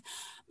 Vietnamese.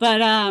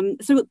 But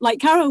so like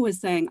Carol was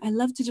saying, I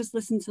love to just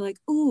listen to like,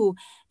 oh,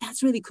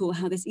 that's really cool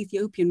how this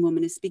Ethiopian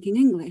woman is speaking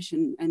English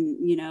and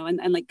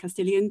like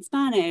Castilian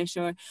Spanish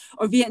or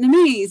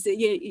Vietnamese,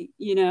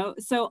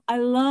 So I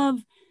love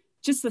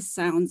just the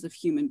sounds of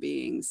human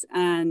beings.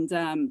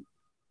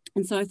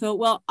 And so I thought,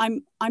 well,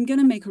 I'm going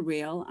to make a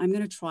reel. I'm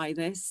going to try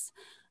this.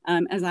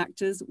 As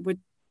actors,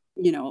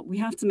 we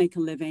have to make a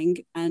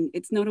living, and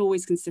it's not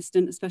always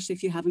consistent, especially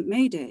if you haven't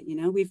made it.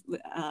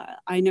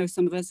 I know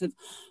some of us have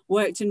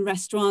worked in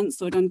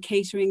restaurants or done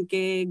catering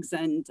gigs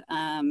and,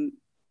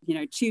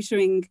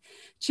 tutoring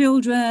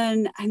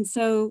children. And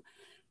so,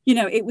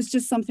 it was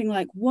just something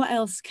like, what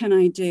else can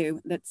I do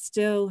that's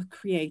still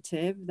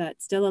creative,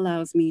 that still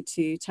allows me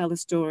to tell a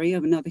story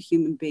of another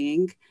human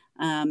being,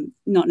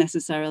 not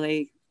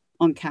necessarily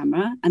on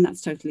camera, and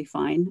that's totally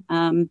fine.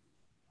 And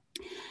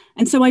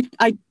so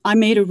I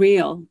made a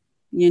reel.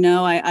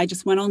 I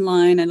just went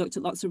online, I looked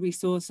at lots of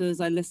resources,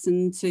 I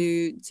listened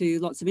to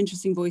lots of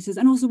interesting voices,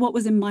 and also what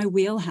was in my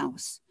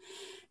wheelhouse.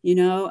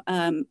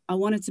 I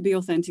wanted to be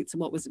authentic to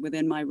what was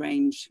within my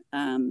range.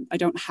 I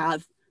don't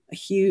have a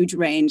huge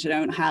range. I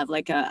don't have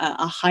like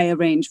a higher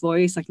range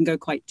voice. I can go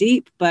quite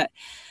deep, but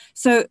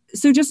so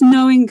just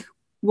knowing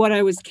what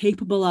I was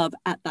capable of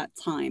at that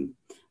time,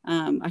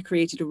 I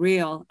created a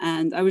reel,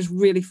 and I was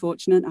really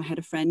fortunate. I had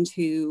a friend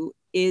who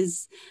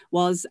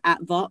was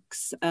at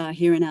Vox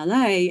here in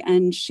LA,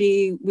 and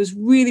she was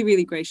really,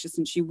 really gracious,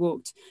 and she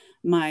walked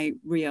my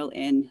reel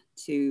in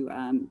to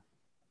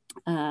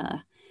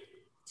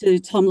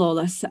Tom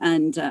Lawless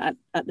and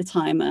at the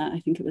time I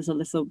think it was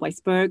Alyssa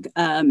Weisberg,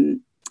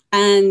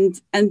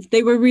 and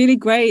they were really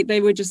great.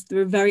 They were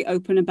very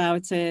open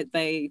about it.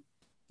 They,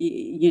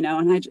 you know,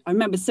 and I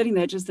remember sitting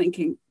there just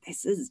thinking,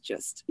 this is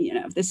just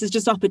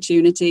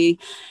opportunity,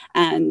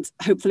 and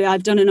hopefully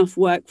I've done enough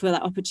work for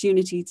that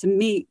opportunity to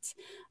meet.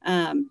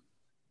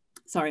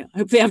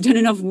 Hopefully I've done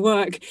enough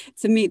work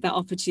to meet that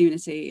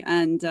opportunity,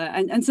 and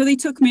so they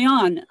took me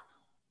on.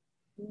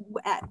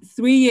 At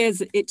 3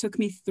 years, it took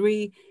me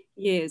 3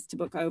 years to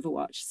book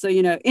Overwatch. So,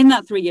 you know, in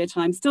that 3 year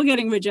time, still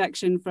getting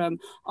rejection from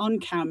on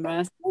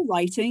camera, still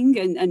writing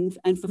and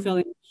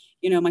fulfilling,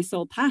 you know, my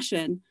sole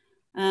passion.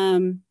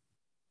 And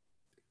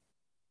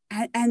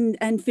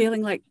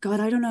feeling like, God,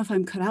 I don't know if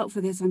I'm cut out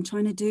for this. I'm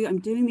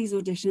doing these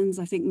auditions.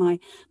 I think my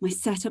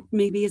setup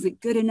maybe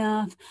isn't good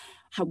enough.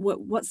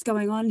 What's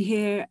going on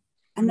here?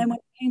 And then when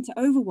it came to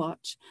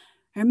Overwatch,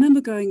 I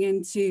remember going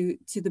into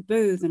the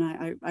booth, and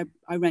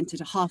I rented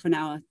a half an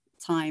hour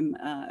time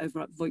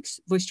over at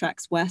Voice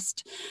Tracks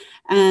West,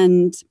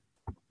 and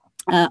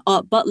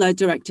Art Butler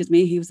directed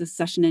me. He was a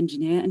session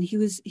engineer, and he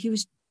was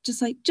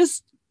just like,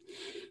 just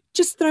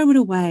throw it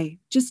away.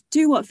 Just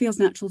do what feels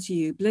natural to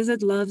you.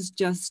 Blizzard loves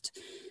just,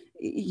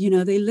 you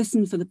know, they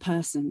listen for the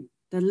person.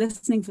 They're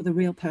listening for the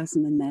real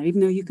person in there,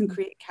 even though you can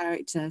create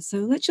character. So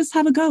let's just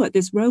have a go at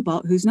this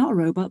robot who's not a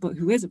robot, but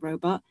who is a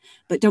robot,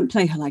 but don't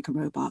play her like a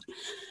robot,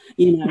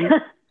 you know.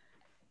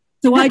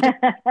 So I,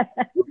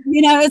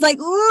 you know, it's like,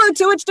 ooh,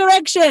 to which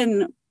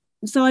direction?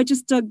 So I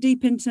just dug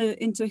deep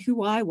into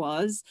who I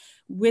was,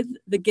 with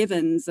the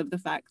givens of the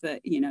fact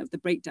that, you know, the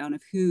breakdown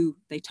of who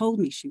they told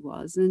me she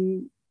was.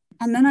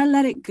 And then I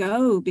let it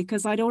go,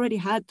 because I'd already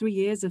had 3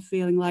 years of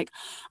feeling like,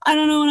 I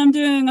don't know what I'm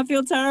doing. I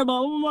feel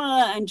terrible,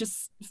 and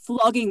just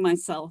flogging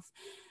myself.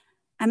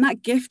 And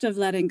that gift of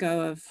letting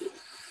go of,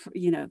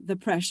 you know, the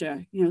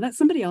pressure, you know, let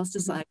somebody else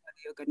decide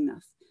whether you're good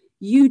enough.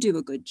 You do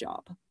a good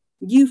job.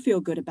 You feel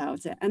good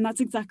about it. And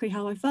that's exactly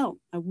how I felt.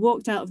 I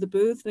walked out of the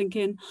booth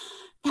thinking,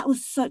 that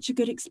was such a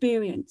good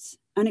experience,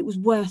 and it was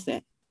worth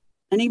it.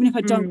 And even if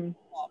I don't,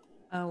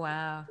 oh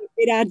wow,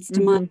 it adds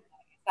to my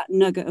that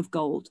nugget of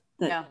gold.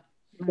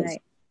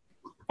 Right.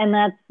 And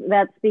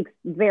that speaks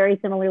very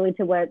similarly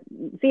to what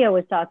Theo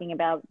was talking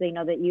about, you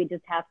know, that you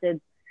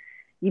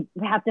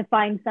have to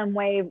find some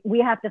way, we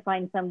have to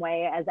find some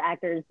way as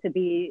actors to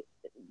be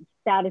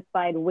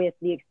satisfied with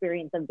the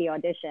experience of the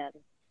audition,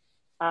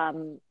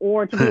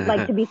 or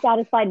to be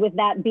satisfied with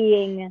that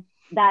being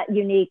that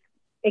unique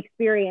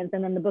experience,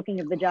 and then the booking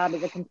of the job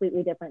is a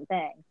completely different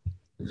thing.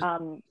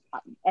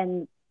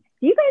 And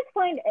do you guys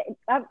find,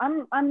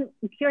 I'm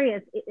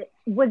curious,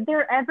 was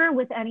there ever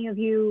with any of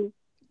you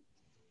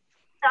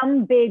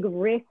some big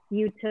risk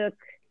you took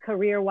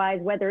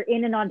career-wise, whether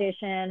in an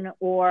audition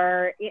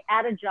or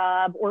at a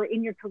job or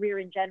in your career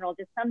in general,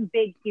 just some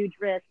big, huge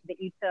risk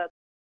that you took,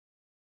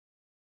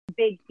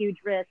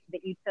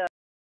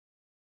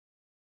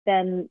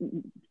 then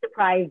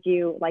surprised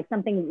you, like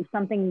something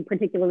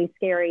particularly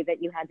scary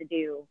that you had to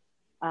do,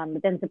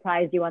 but then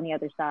surprised you on the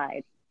other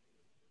side?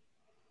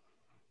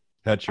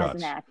 Headshots.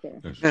 As an actor.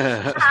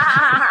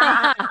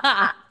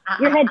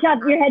 Your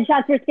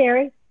headshots were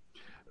scary?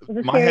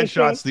 My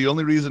headshots, the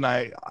only reason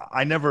I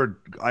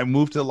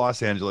moved to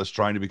Los Angeles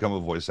trying to become a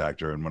voice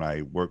actor, and when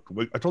I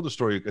told the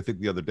story I think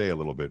the other day a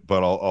little bit,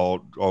 but I'll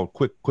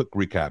quick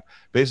recap.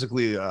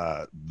 Basically,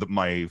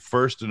 my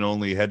first and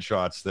only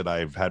headshots that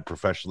I've had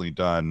professionally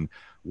done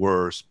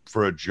were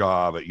for a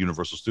job at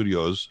Universal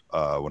Studios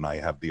when I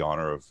have the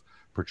honor of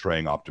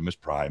portraying Optimus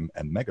Prime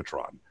and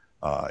Megatron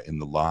in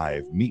the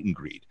live meet and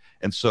greet,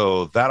 and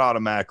so that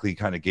automatically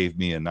kind of gave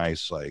me a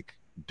nice like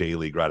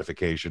daily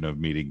gratification of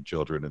meeting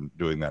children and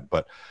doing that.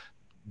 But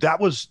that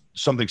was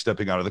something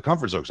stepping out of the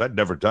comfort zone, because I'd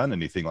never done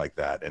anything like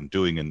that, and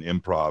doing an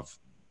improv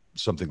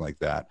something like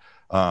that,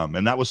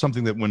 and that was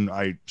something that when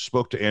I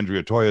spoke to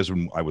Andrea Toyas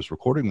when I was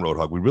recording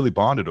Roadhog, we really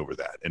bonded over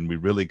that, and we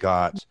really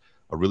got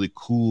a really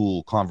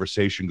cool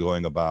conversation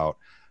going about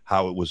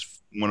how it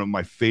was one of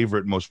my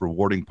favorite, most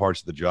rewarding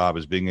parts of the job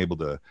is being able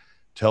to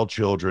tell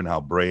children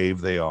how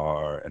brave they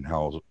are and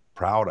how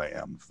proud I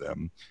am of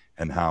them,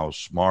 and how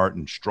smart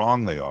and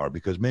strong they are,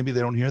 because maybe they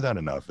don't hear that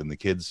enough. And the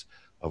kids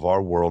of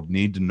our world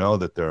need to know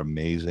that they're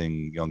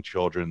amazing young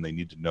children. They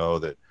need to know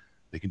that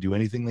they can do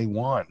anything they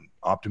want.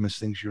 Optimus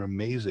thinks you're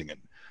amazing.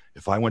 And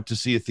if I went to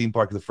see a theme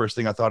park, the first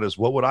thing I thought is,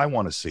 what would I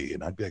want to see?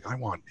 And I'd be like, I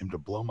want him to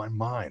blow my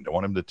mind. I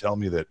want him to tell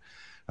me that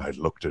I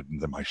looked at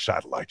my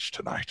satellites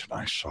tonight and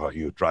I saw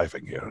you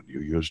driving here and you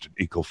used an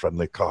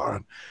eco-friendly car,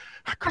 and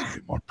I couldn't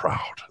be more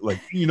proud.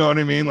 Like, you know what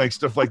I mean? Like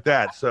stuff like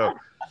that. So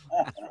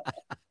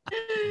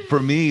for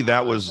me,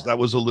 that was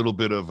a little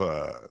bit of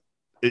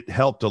it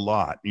helped a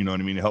lot. You know what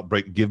I mean? It helped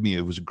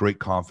it was a great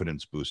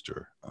confidence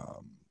booster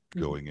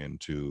going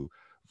into,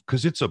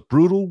 because it's a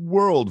brutal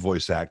world,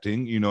 voice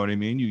acting. You know what I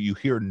mean? You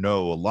hear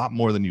no a lot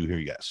more than you hear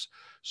yes.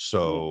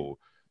 So,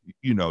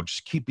 you know,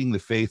 just keeping the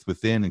faith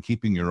within and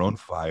keeping your own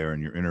fire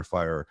and your inner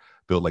fire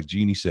built, like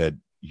Jeannie said,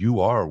 you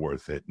are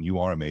worth it and you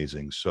are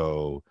amazing.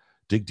 So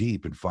dig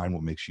deep and find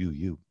what makes you,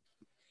 you.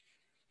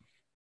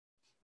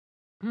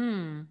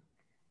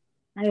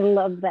 I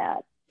love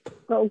that.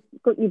 Go,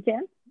 you,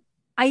 Jen.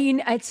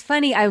 It's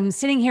funny. I'm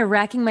sitting here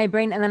racking my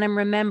brain, and then I'm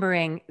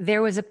remembering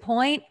there was a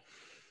point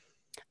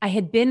I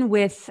had been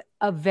with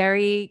a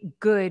very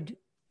good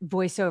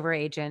voiceover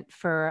agent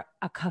for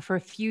a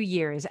few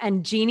years.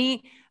 And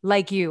Jeannie,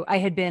 like you, I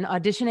had been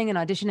auditioning.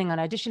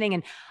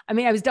 And I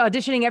mean, I was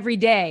auditioning every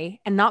day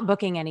and not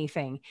booking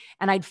anything.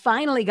 And I'd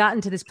finally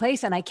gotten to this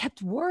place, and I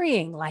kept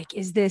worrying, like,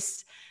 is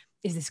this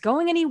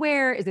going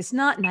anywhere? Is this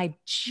not? And I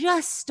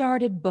just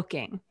started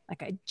booking.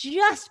 Like, I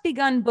just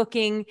begun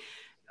booking.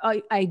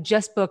 I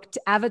just booked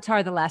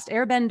Avatar: The Last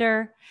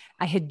Airbender.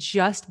 I had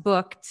just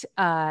booked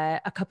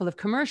a couple of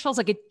commercials.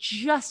 Like, it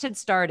just had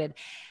started.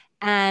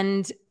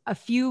 And a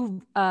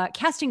few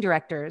casting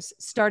directors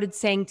started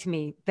saying to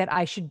me that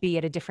I should be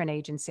at a different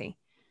agency.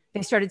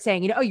 They started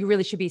saying, you know, oh, you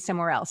really should be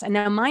somewhere else. And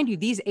now, mind you,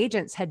 these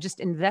agents had just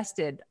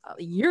invested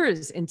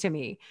years into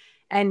me.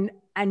 And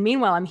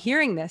meanwhile, I'm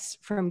hearing this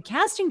from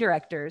casting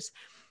directors.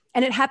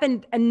 And it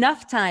happened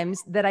enough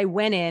times that I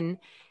went in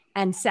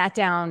and sat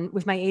down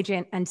with my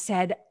agent and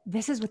said,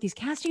 this is what these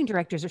casting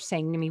directors are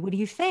saying to me. What do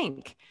you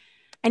think?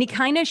 And he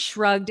kind of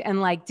shrugged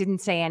and like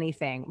didn't say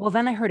anything. Well,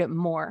 then I heard it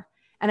more.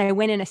 And I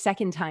went in a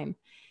second time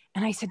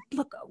and I said,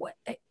 look,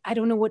 I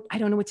don't know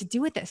what to do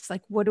with this.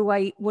 Like, what do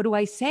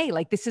I say?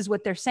 Like, this is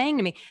what they're saying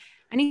to me.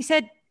 And he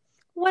said,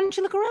 why don't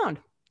you look around?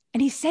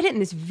 And he said it in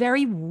this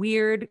very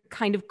weird,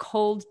 kind of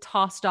cold,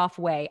 tossed off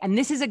way. And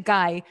this is a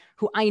guy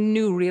who I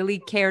knew really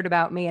cared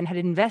about me and had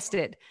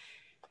invested.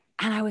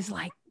 And I was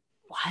like,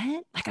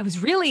 what? Like, I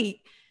was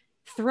really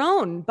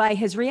thrown by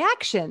his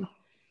reaction.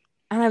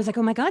 And I was like,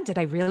 oh my God, did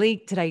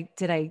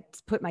I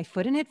put my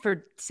foot in it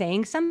for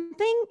saying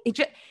something?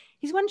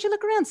 He's, why don't you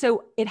look around?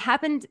 So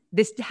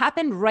this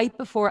happened right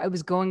before I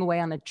was going away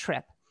on a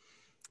trip.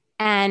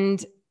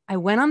 And I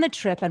went on the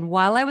trip, and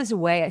while I was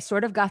away, I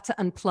sort of got to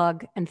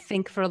unplug and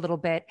think for a little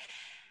bit.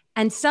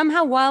 And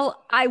somehow,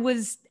 while I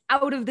was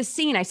out of the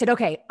scene, I said,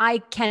 okay, I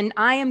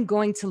am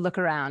going to look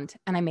around.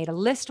 And I made a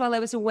list while I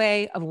was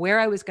away of where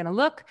I was going to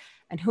look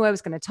and who I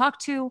was going to talk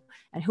to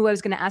and who I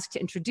was going to ask to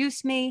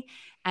introduce me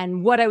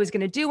and what I was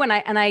going to do. And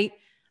I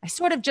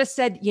sort of just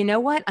said, you know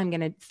what? I'm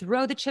going to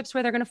throw the chips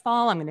where they're going to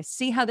fall. I'm going to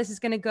see how this is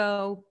going to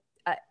go.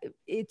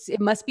 It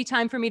must be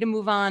time for me to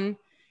move on.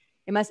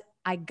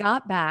 I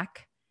got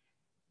back.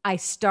 I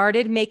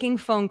started making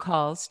phone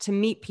calls to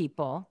meet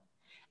people.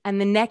 And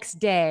the next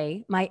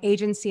day, my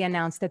agency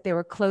announced that they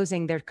were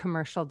closing their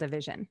commercial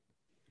division.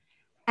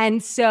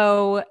 And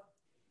so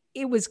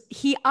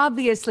he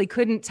obviously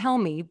couldn't tell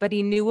me, but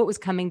he knew what was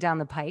coming down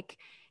the pike.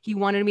 He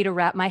wanted me to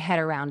wrap my head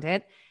around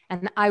it.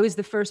 And I was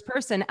the first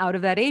person out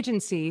of that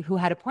agency who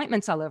had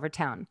appointments all over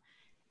town.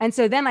 And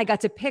so then I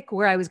got to pick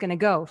where I was going to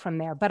go from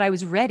there, but I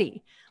was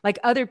ready. Like,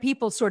 other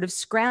people sort of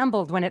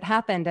scrambled when it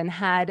happened and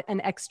had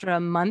an extra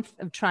month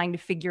of trying to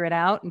figure it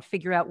out and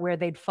figure out where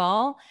they'd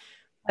fall.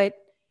 But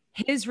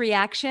his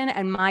reaction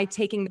and my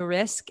taking the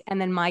risk and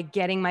then my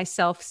getting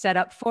myself set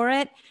up for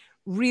it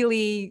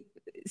really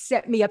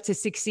set me up to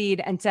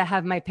succeed and to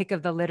have my pick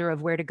of the litter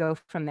of where to go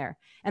from there.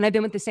 And I've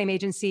been with the same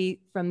agency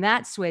from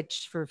that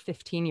switch for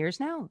 15 years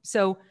now.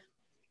 So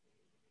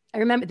I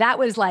remember that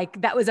was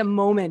a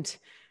moment.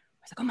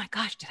 I was like, oh my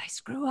gosh, did I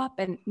screw up?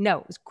 And no,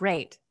 it was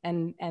great.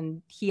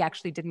 And he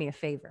actually did me a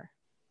favor.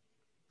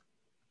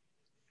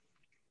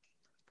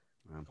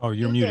 Oh,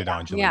 you're muted,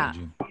 Anjali. Yeah.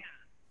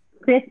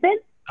 Crispin?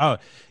 Oh,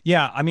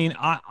 yeah. I mean,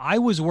 I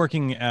was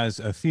working as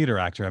a theater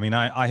actor. I mean,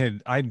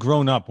 I'd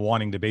grown up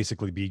wanting to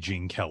basically be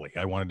Gene Kelly.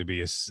 I wanted to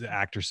be an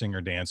actor, singer,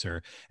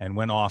 dancer, and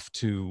went off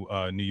to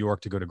New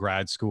York to go to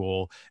grad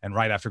school. And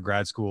right after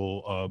grad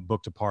school,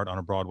 booked a part on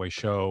a Broadway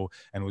show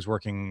and was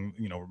working,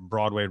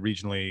 Broadway,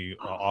 regionally,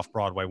 off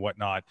Broadway,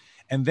 whatnot.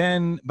 And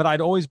then, but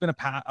I'd always been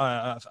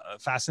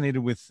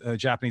fascinated with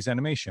Japanese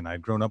animation.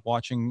 I'd grown up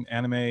watching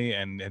anime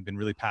and had been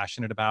really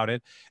passionate about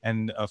it.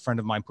 And a friend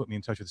of mine put me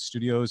in touch with the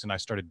studios, and I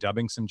started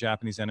dubbing some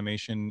Japanese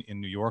animation in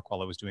New York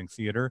while I was doing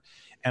theater.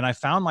 And I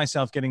found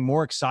myself getting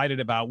more excited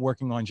about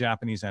working on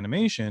Japanese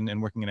animation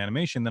and working in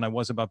animation than I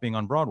was about being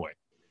on Broadway.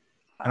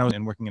 And I was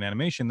working in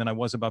animation than I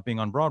was about being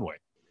on Broadway.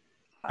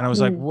 And I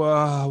was like,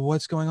 whoa,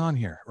 what's going on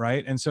here?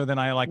 Right. And so then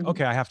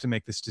okay, I have to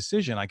make this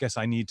decision. I guess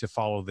I need to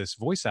follow this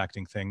voice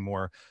acting thing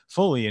more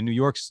fully. And New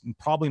York's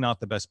probably not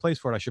the best place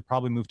for it. I should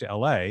probably move to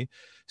LA.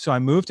 So I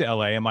moved to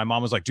LA, and my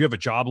mom was like, do you have a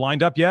job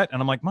lined up yet?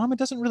 And I'm like, Mom, it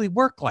doesn't really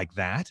work like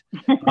that.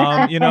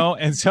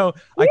 And so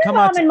I come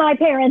out. Mom and my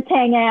parents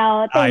hang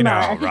out. I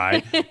know,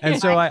 right? And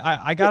so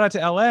I got out to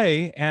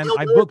LA, and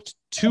I booked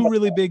two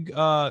really big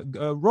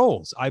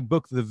roles. I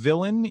booked the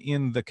villain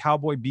in the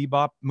Cowboy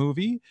Bebop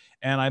movie,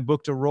 and I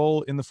booked a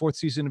role in the 4th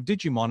season of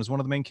Digimon as one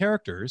of the main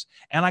characters,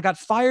 and I got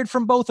fired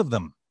from both of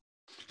them.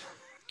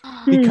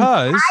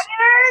 Because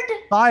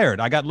fired.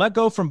 I got let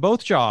go from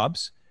both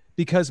jobs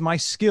because my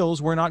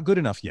skills were not good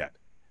enough yet.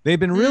 They've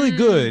been really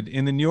good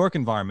in the New York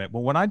environment,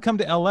 but when I'd come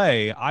to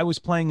LA, I was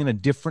playing in a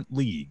different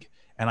league,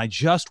 and I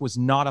just was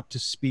not up to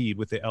speed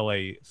with the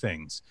LA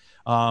things.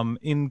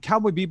 In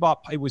Cowboy Bebop,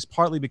 it was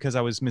partly because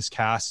I was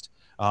miscast.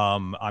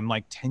 I'm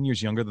like 10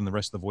 years younger than the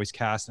rest of the voice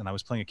cast, and I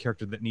was playing a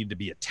character that needed to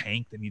be a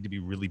tank, that needed to be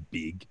really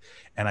big,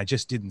 and I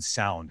just didn't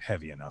sound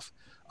heavy enough.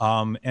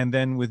 And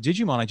then with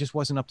Digimon, I just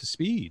wasn't up to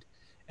speed.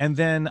 And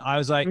then I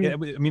was like, I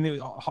mean,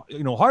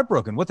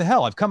 heartbroken. What the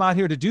hell? I've come out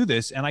here to do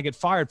this, and I get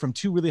fired from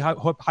two really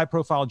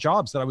high-profile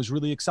jobs that I was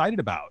really excited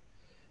about.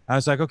 I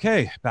was like,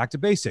 okay, back to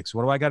basics.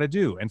 What do I got to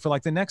do? And for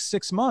like the next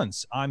 6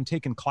 months, I'm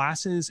taking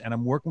classes and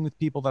I'm working with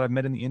people that I've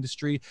met in the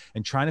industry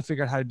and trying to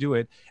figure out how to do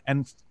it.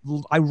 And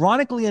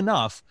ironically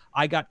enough,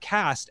 I got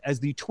cast as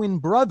the twin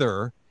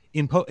brother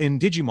in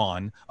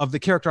Digimon of the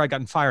character I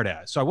gotten fired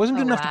as. So I wasn't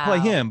good enough to play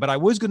him, but I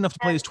was good enough to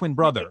play his twin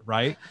brother,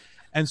 right?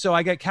 And so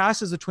I get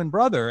cast as a twin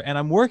brother, and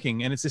I'm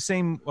working, and it's the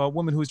same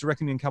woman who was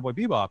directing me in Cowboy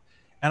Bebop.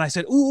 And I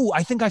said, ooh,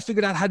 I think I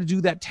figured out how to do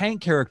that tank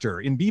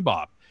character in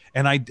Bebop.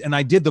 And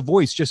I did the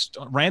voice just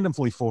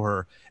randomly for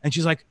her. And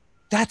she's like,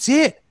 that's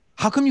it.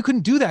 How come you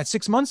couldn't do that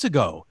 6 months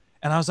ago?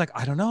 And I was like,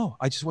 I don't know.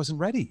 I just wasn't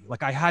ready.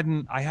 Like I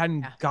hadn't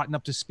gotten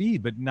up to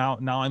speed, but now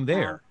I'm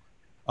there.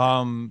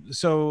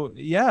 So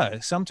yeah,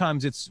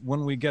 sometimes it's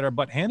when we get our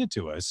butt handed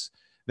to us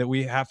that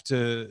we have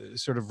to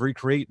sort of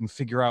recreate and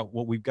figure out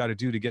what we've got to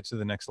do to get to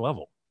the next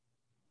level.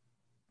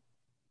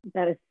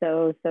 That is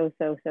so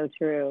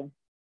true.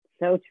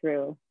 So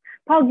true.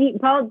 Paul,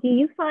 do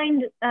you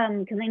find,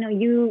 because I know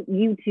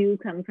you too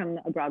come from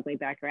a Broadway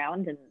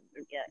background and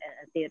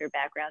a theater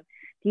background,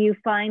 do you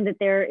find that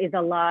there is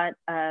a lot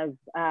of,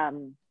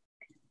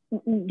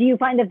 do you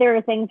find that there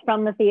are things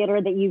from the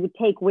theater that you would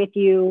take with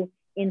you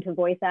into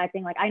voice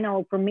acting? Like I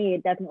know for me,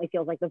 it definitely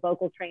feels like the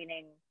vocal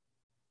training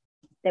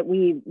that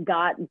we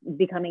got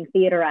becoming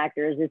theater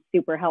actors is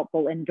super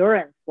helpful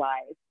endurance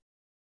wise.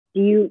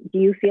 Do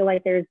you feel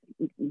like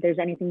there's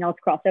anything else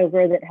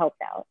crossover that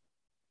helped out?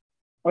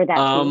 Or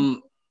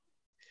that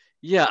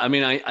yeah, I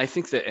mean, I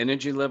think the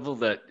energy level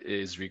that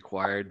is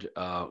required,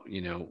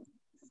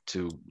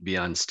 to be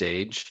on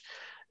stage,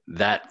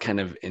 that kind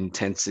of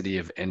intensity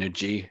of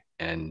energy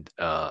and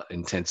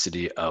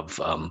intensity of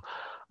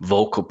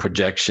vocal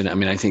projection, I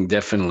mean, I think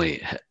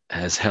definitely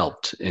has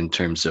helped in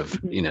terms of,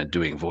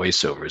 doing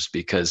voiceovers,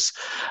 because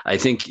I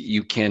think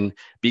you can,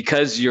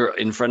 because you're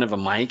in front of a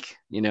mic,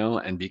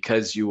 and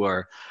because you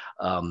are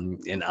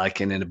in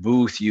a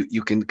booth,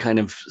 you can kind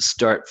of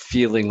start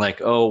feeling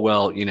like, oh,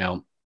 well,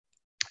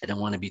 I don't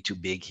want to be too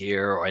big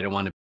here, or I don't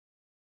want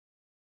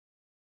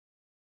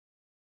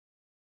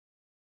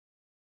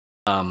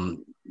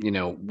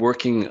to,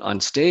 working on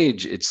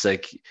stage, it's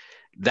like,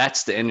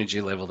 that's the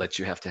energy level that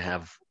you have to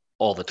have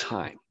all the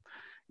time,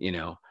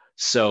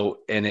 so,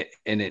 and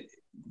it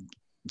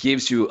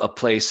gives you a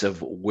place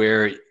of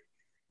where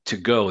to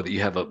go, that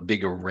you have a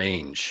bigger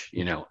range,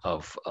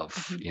 of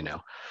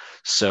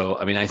so,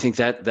 I mean, I think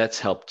that's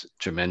helped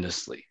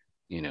tremendously,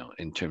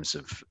 in terms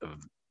of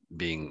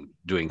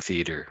doing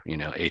theater,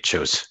 8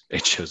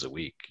 shows a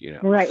week,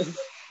 Right.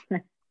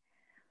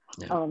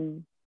 Yeah.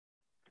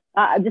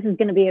 This is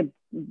going to be a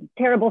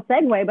terrible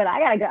segue, but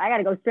I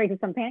gotta go straight to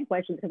some fan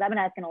questions, because I've been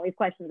asking all these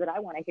questions that I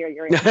want to hear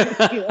your answers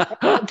to.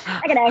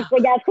 I can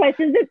actually ask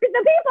questions that the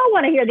people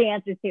want to hear the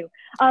answers to.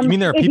 You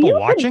mean there are people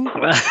watching? There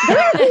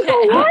are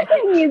people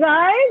watching, you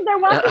guys. They're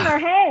watching our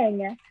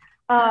hang.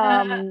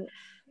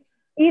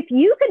 If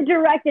you could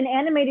direct an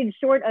animated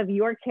short of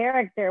your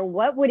character,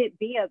 what would it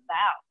be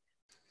about?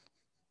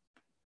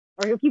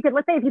 Or if you could,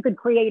 let's say if you could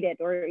create it,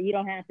 or you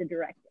don't have to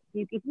direct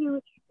it.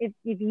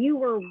 If you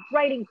were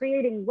writing,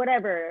 creating,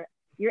 whatever,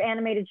 your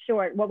animated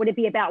short, what would it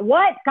be about?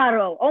 What,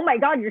 Caro? Oh my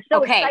God, you're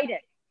so excited.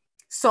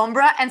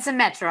 Sombra and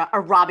Symmetra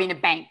are robbing a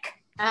bank.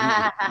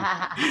 That's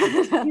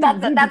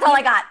all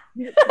I got.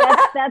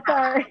 That's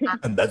our.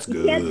 And that's good.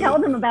 You can't tell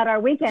them about our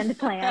weekend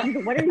plans.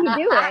 What are you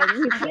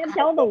doing? You can't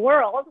tell the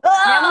world.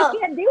 Now you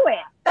can't do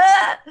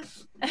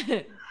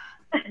it.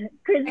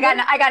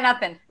 I got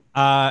nothing.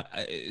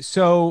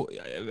 So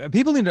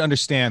people need to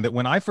understand that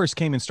when I first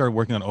came and started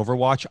working on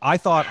Overwatch, I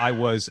thought I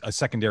was a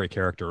secondary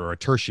character or a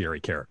tertiary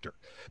character,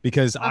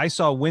 because I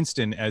saw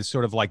Winston as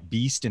sort of like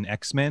Beast in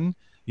X-Men.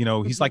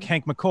 He's like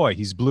Hank McCoy.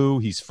 He's blue,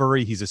 he's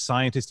furry, he's a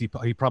scientist. He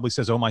probably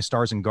says, oh, my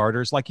stars and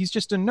garters. Like, he's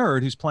just a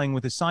nerd who's playing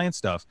with his science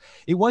stuff.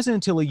 It wasn't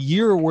until a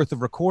year worth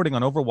of recording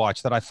on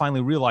Overwatch that I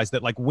finally realized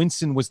that, like,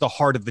 Winston was the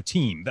heart of the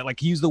team, that,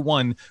 like, he's the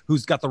one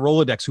who's got the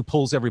Rolodex who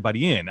pulls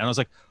everybody in. And I was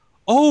like,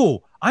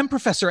 oh, I'm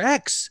Professor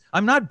X.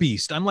 I'm not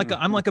Beast. I'm like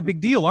a big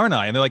deal, aren't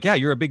I? And they're like, yeah,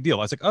 you're a big deal.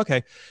 I was like,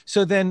 okay.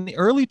 So then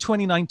early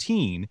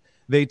 2019,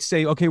 they'd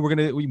say, okay,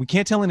 we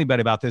can't tell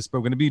anybody about this, but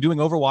we're going to be doing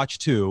Overwatch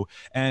 2,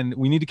 and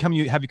we need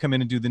to have you come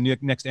in and do the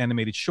next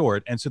animated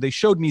short. And so they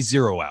showed me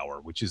 0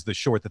 Hour, which is the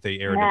short that they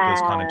aired at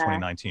BlizzCon in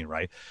 2019,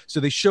 right? So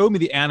they showed me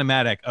the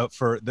animatic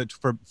for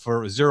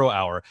 0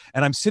 Hour,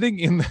 and I'm sitting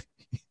in the,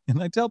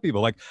 and I tell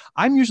people, like,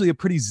 I'm usually a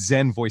pretty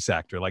zen voice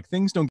actor. Like,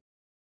 things don't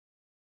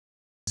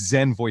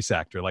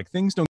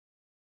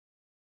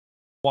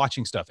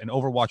watching stuff, and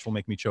Overwatch will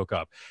make me choke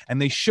up.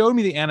 And they showed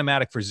me the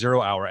animatic for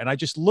 0 Hour, and I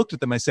just looked at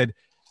them and I said,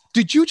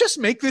 did you just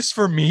make this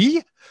for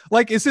me?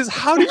 Like, is this,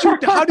 how did you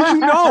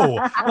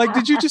know? Like,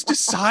 did you just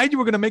decide you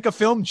were going to make a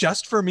film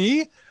just for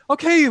me?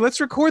 Okay, let's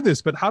record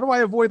this, but how do I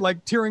avoid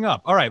like tearing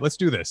up? All right, let's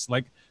do this.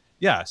 Like,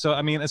 yeah. So,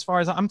 I mean, as far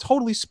as I'm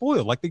totally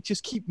spoiled, like they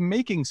just keep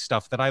making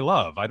stuff that I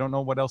love. I don't know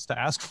what else to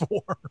ask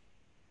for.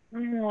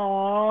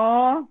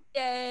 Aww.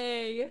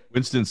 Yay.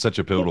 Winston's such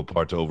a pivotal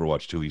part to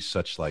Overwatch 2. He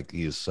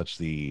is such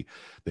the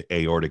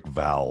aortic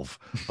valve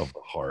of the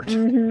heart.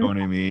 You know what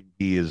I mean?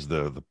 He is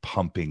the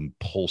pumping,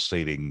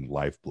 pulsating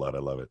lifeblood. I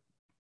love it.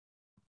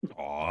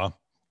 Aw.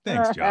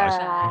 Thanks,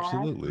 Josh.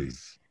 Absolutely.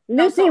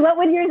 Lucie, what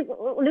would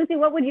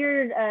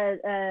your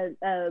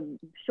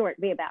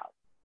short be about?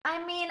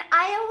 I mean,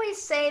 I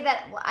always say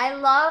that I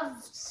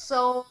love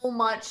so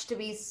much to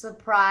be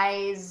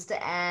surprised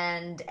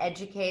and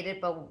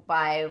educated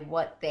by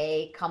what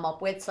they come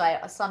up with. So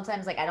I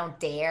sometimes, like, I don't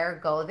dare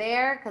go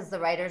there because the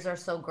writers are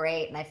so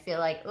great, and I feel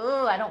like,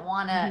 oh, I don't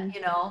want to,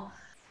 you know.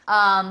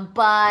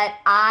 But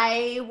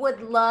I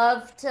would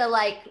love to,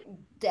 like,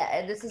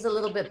 this is a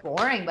little bit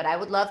boring, but I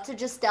would love to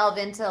just delve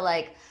into,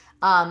 like,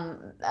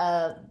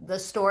 the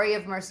story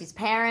of Mercy's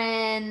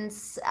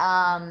parents,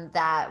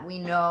 that we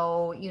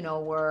know,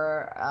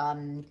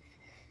 were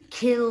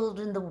killed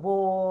in the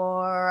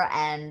war,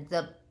 and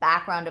the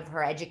background of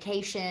her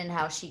education,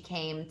 how she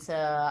came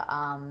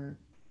to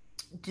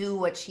do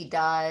what she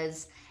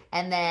does.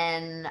 And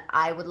then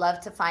I would love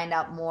to find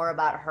out more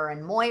about her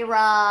and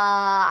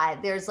Moira.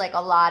 There's like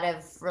a lot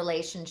of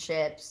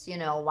relationships,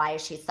 why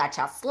is she such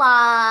a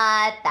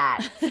slut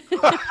that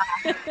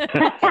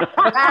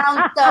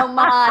around so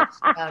much?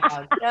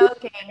 No,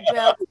 joking.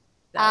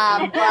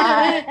 But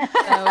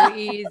so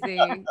easy.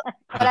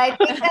 But I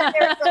think that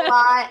there's a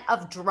lot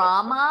of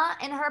drama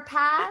in her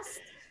past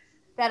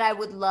that I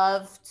would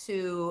love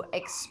to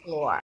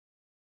explore.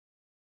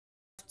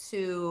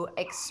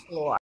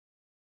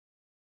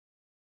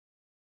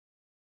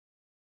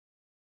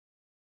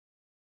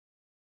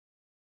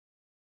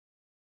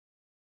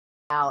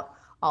 Out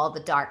all the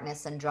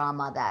darkness and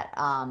drama that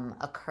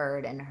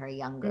occurred in her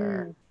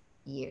younger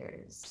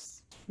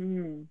years.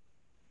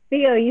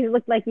 Theo, you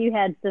look like you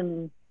had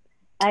some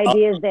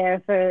ideas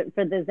there for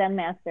the Zen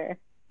Master.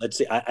 Let's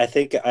see. I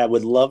think I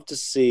would love to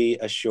see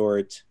a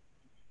short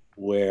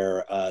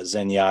where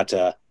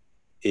Zenyatta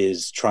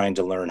is trying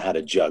to learn how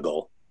to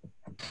juggle.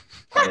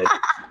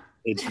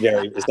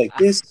 It's like,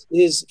 this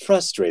is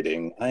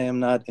frustrating. I am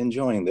not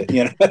enjoying that.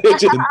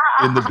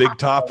 In the big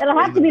top. It'll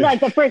have to be like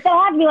the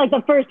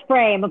first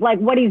frame of like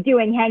what he's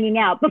doing hanging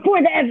out before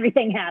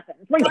everything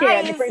happens. Like the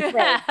first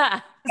frame.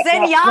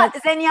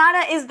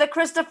 Zenyatta is the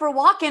Christopher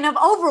Walken of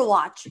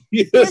Overwatch.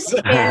 Yes. This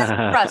is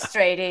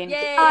frustrating.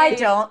 Yay. I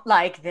don't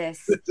like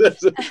this.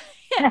 It's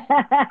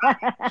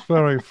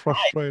very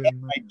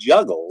frustrating. I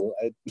juggle.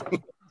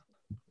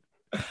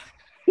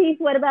 Keith,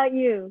 what about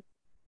you?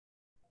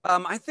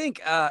 I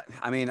think,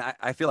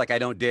 I feel like I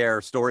don't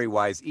dare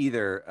story-wise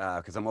either,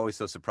 because I'm always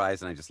so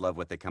surprised and I just love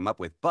what they come up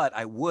with. But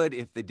I would,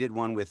 if they did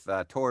one with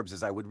Torbs,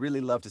 is I would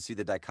really love to see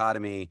the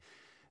dichotomy,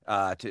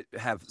 to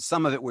have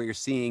some of it where you're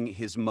seeing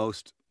his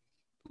most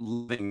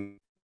loving,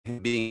 him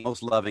being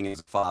most loving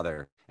as a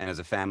father and as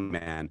a family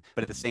man,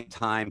 but at the same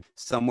time,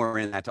 somewhere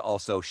in that to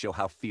also show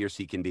how fierce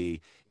he can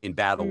be in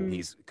battle when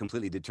he's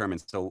completely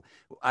determined. So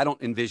I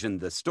don't envision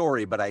the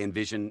story, but I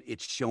envision it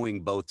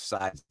showing both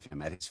sides of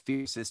him at his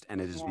fiercest and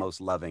at his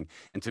most loving.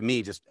 And to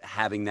me, just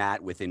having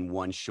that within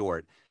one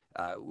short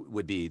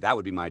would be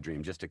my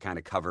dream, just to kind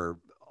of cover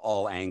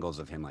all angles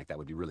of him. Like that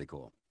would be really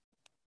cool.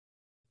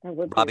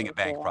 Robbing a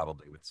bank,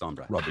 probably, with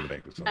Sombra. Robbing a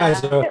bank with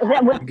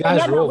Sombra. You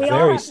guys are all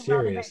very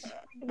serious.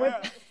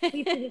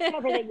 We should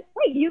discover that.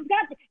 Wait, you've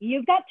got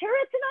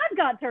turrets and I've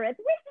got turrets.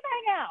 We should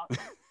hang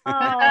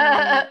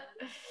out.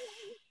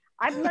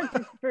 I'd love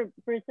to, for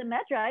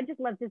Symmetra. I'd just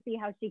love to see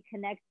how she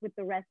connects with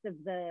the rest of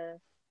the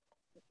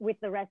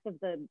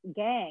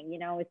gang.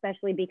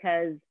 Especially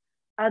because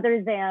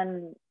other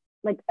than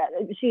like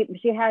she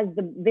has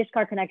the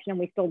Vishkar connection, and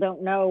we still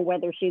don't know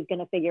whether she's going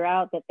to figure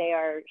out that they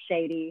are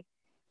shady.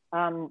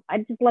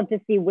 I'd just love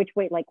to see which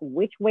way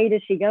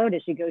does she go?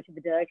 Does she go to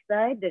the dark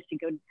side? Does she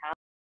go to town?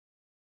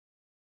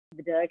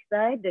 The dark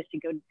side? Does she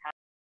go to town?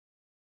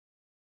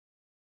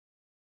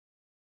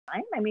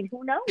 I mean,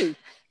 who knows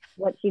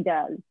what she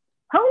does?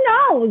 Who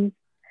knows?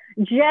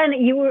 Jen,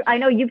 I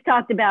know you've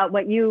talked about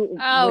what you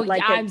would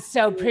like. I'm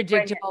so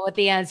predictable with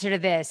the answer to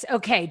this.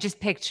 Okay, just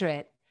picture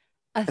it.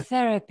 A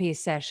therapy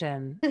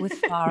session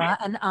with Pharah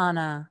and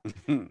Anna.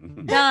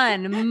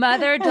 Done.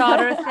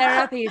 Mother-daughter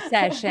therapy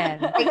session.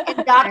 Like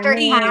in Dr.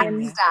 Hack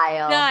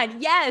style. Done.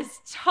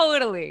 Yes,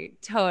 totally.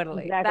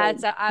 Exactly.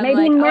 That's I'm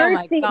maybe like,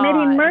 Mercy. oh my God.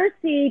 Maybe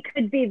Mercy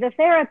could be the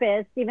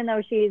therapist, even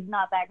though she's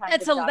not that kind of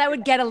doctor. That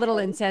would get a little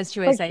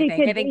incestuous. But I she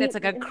think. I could think be- that's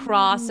like a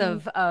cross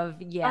of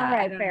yeah. All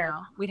right, I don't fair.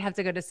 know. We'd have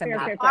to go to some.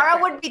 Pharah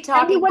would be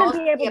talking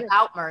mostly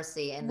about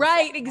Mercy. In the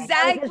Right, second.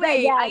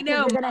 exactly. Yeah, I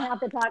know. We're gonna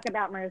have to talk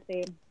about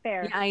Mercy.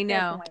 Fair. Yeah, I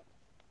know.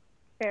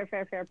 Fair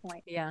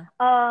point. Yeah.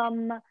 We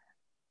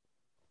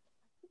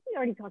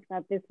already talked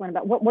about this one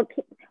about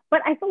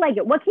but I feel like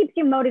it. What keeps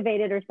you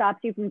motivated or stops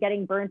you from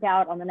getting burnt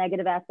out on the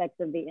negative aspects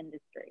of the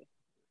industry?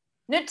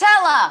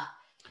 Nutella.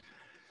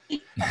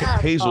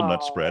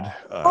 Hazelnut spread.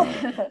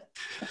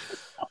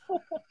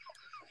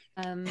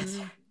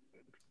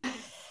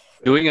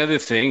 Doing other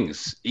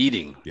things,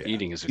 eating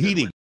is a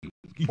good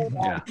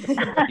one.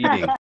 Yeah,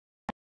 eating.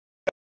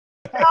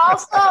 But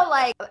also,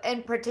 like,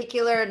 in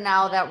particular,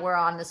 now that we're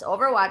on this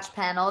Overwatch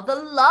panel, the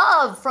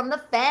love from the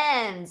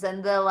fans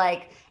and the,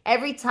 like,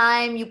 every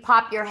time you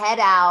pop your head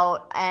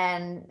out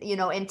and, you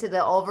know, into the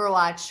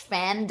Overwatch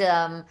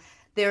fandom,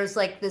 there's,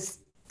 like, this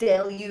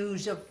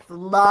deluge of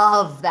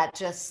love that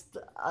just,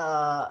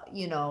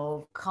 you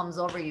know, comes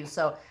over you.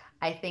 So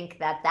I think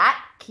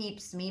that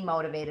keeps me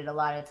motivated a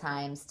lot of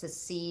times to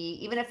see,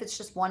 even if it's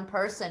just one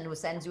person who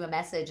sends you a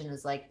message and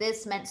is like,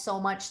 this meant so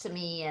much to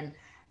me, and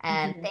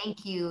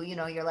thank you, you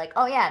know, you're like,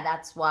 oh yeah,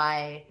 that's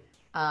why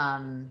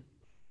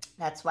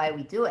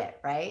we do it,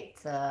 right?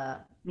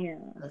 To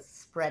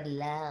spread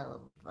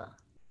love.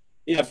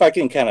 Yeah, if I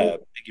can kind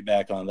of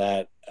piggyback on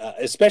that,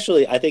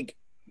 especially I think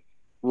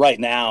right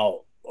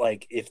now,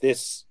 like if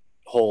this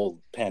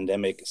whole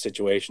pandemic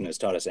situation has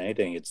taught us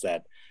anything, it's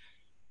that,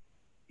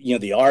 you know,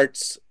 the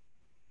arts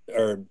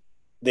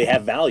they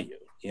have value,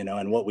 you know,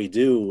 and what we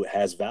do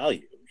has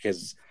value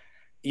because,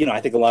 you know,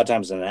 I think a lot of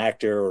times an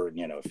actor or,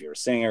 you know, if you're a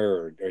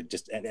singer or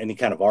just any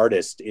kind of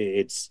artist,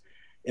 it's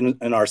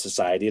in our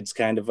society, it's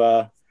kind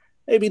of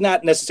maybe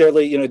not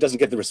necessarily, you know, it doesn't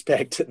get the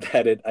respect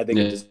that I think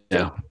it just.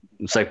 Yeah.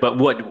 It's like, but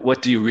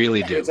what do you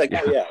really do? It's like,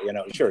 oh yeah, you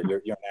know, sure,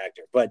 you're an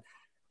actor, but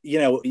you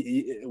know,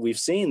 we've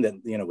seen that,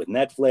 you know, with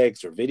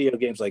Netflix or video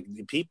games, like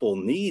people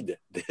need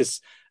this,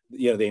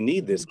 you know, they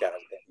need this kind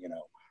of thing, you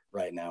know,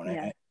 right now. And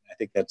I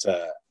think that's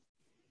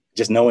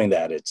just knowing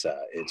that it's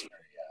very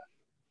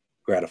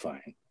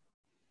gratifying.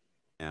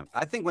 Yeah,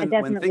 I think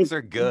when things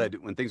are good,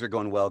 when things are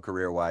going well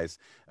career-wise,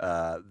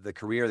 the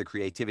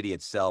creativity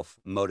itself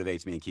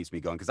motivates me and keeps me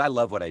going because I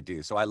love what I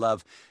do. So I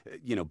love,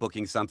 you know,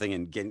 booking something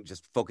and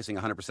just focusing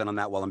 100% on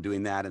that while I'm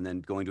doing that, and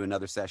then going to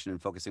another session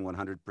and focusing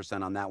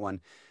 100% on that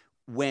one.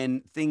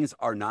 When things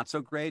are not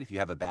so great, if you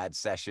have a bad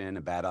session,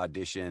 a bad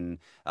audition,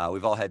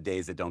 we've all had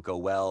days that don't go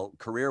well,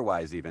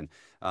 career-wise even.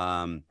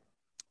 When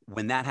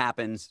that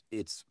happens,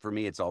 for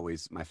me, it's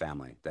always my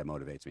family that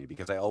motivates me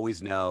because I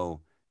always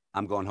know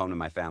I'm going home to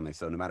my family.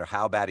 So no matter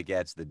how bad it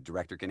gets, the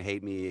director can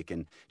hate me. It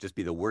can just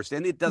be the worst.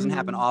 And it doesn't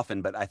happen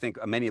often, but I think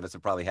many of us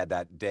have probably had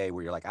that day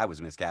where you're like, I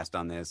was miscast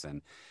on this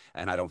and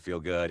I don't feel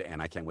good and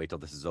I can't wait till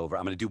this is over.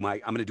 I'm going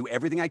to do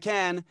everything I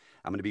can.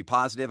 I'm going to be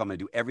positive. I'm going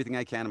to do everything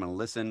I can. I'm going to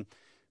listen.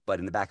 But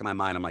in the back of my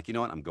mind, I'm like, you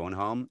know what? I'm going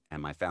home and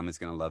my family's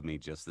going to love me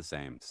just the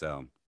same.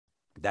 So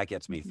that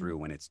gets me through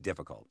when it's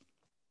difficult.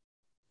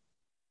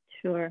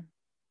 Sure.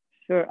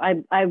 I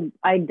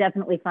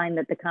definitely find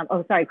that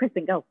oh, sorry,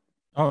 Crispin, go.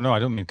 Oh, no, I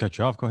don't mean to cut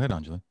you off. Go ahead,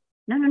 Anjali.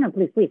 No,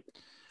 please.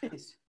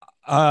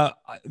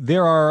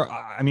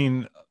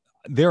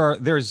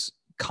 There's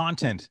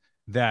content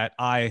that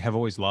I have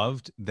always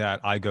loved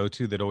that I go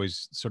to that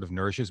always sort of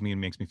nourishes me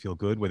and makes me feel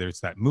good, whether it's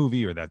that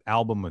movie or that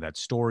album or that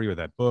story or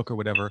that book or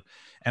whatever.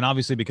 And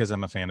obviously, because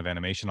I'm a fan of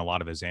animation, a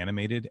lot of it is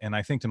animated. And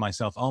I think to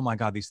myself, oh my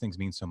God, these things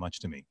mean so much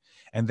to me.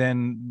 And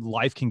then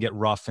life can get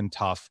rough and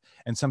tough.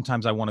 And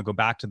sometimes I want to go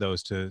back to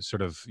those to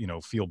sort of, you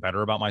know, feel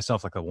better about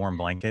myself, like a warm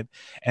blanket.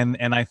 And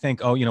I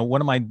think, oh, you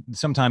know,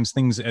 sometimes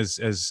things,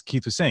 as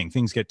Keith was saying,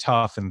 things get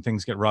tough and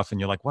things get rough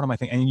and you're like, what am I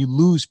thinking? And you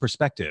lose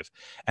perspective.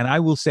 And I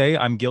will say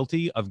I'm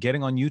guilty of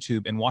getting on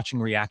YouTube and watching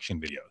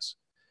reaction videos.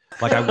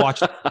 Like I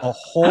watched a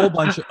whole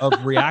bunch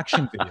of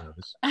reaction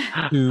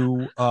videos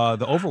to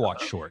the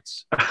Overwatch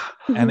shorts.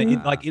 And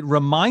it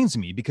reminds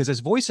me, because as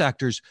voice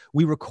actors,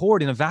 we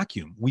record in a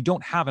vacuum. We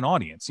don't have an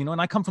audience, you know,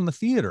 and I come from the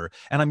theater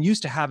and I'm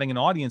used to having an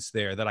audience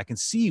there that I can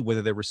see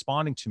whether they're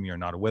responding to me or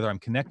not, or whether I'm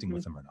connecting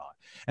with them or not.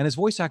 And as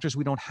voice actors,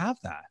 we don't have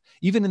that.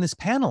 Even in this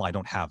panel, I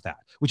don't have that,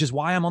 which is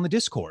why I'm on the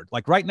Discord.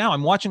 Like right now,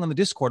 I'm watching on the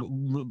Discord,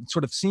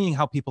 sort of seeing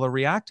how people are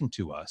reacting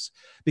to us,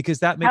 because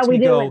that makes me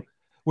go,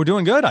 we're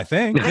doing good, I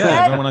think.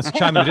 Yeah, everyone wants to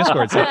chime in the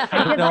Discord. So,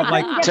 you know,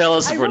 like, tell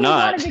us if we're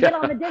not.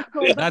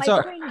 That's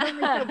all.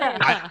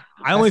 I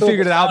only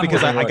figured it out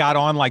because I got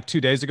on like 2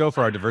 days ago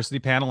for our diversity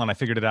panel, and I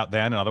figured it out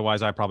then. And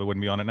otherwise, I probably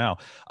wouldn't be on it now.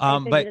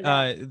 But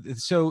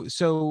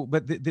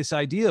this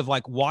idea of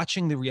like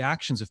watching the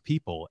reactions of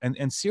people,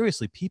 and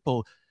seriously,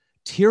 people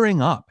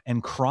tearing up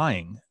and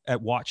crying at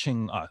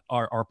watching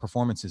our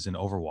performances in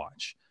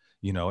Overwatch.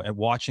 you know, and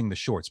watching the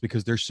shorts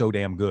because they're so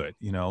damn good,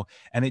 you know.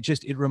 And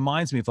it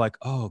reminds me of like,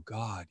 oh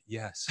God,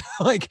 yes.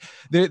 Like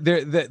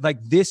they're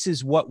like, this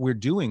is what we're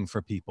doing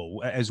for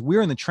people as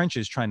we're in the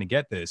trenches trying to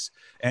get this,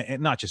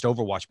 and not just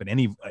Overwatch, but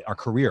our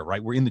career,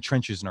 right? We're in the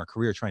trenches in our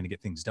career trying to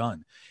get things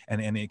done,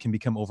 and it can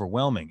become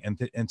overwhelming.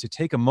 And to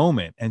take a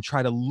moment and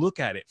try to look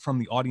at it from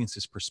the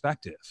audience's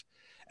perspective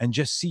and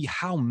just see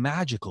how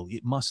magical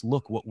it must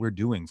look what we're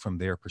doing from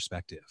their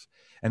perspective,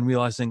 and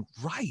realizing,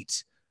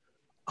 right,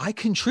 I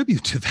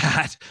contribute to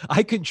that.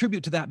 I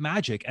contribute to that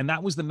magic. And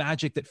that was the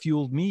magic that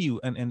fueled me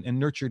and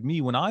nurtured me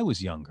when I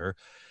was younger.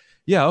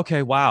 Yeah.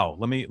 Okay. Wow.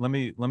 Let me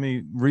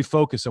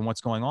refocus on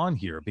what's going on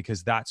here,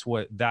 because that's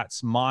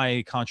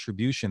my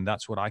contribution.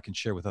 That's what I can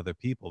share with other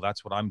people.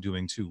 That's what I'm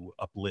doing to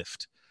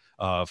uplift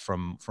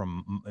from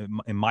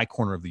in my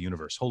corner of the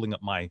universe, holding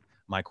up my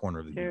corner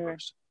of the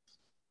universe.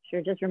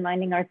 Sure. Just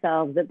reminding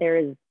ourselves that there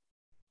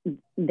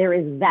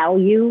is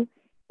value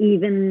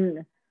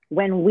even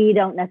when we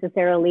don't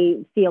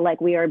necessarily feel like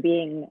we are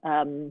being,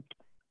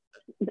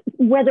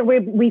 whether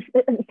we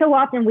so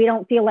often we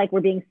don't feel like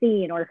we're being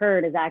seen or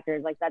heard as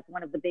actors. Like that's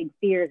one of the big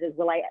fears is,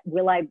 will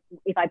I,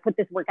 if I put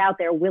this work out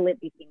there, will it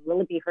be seen?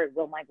 Will it be heard?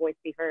 Will my voice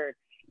be heard?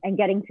 And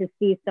getting to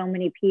see so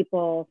many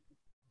people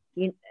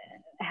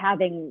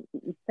having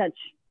such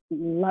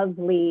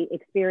lovely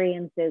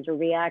experiences or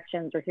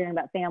reactions, or hearing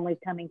about families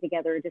coming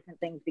together or different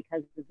things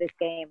because of this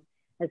game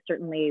has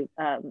certainly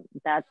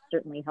that's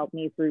certainly helped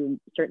me through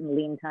certain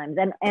lean times.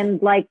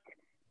 And like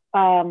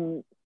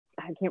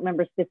I can't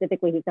remember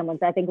specifically who someone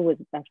said, I think it was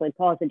actually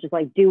Paul, said just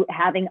like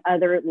having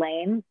other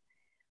lanes.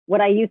 What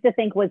I used to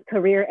think was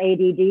career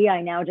ADD,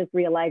 I now just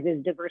realize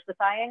is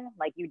diversifying,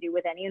 like you do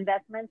with any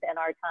investment, and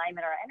our time and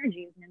our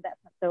energy is an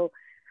investment. So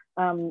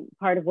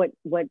part of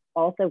what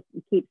also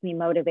keeps me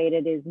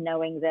motivated is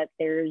knowing that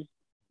there's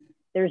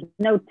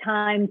no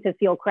time to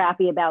feel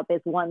crappy about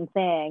this one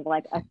thing.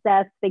 Like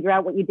assess, figure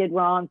out what you did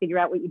wrong, figure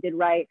out what you did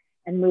right,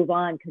 and move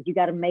on, because you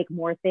got to make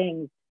more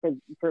things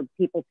for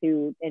people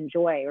to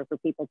enjoy, or for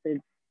people to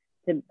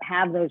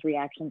have those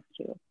reactions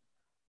to.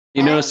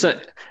 You know, so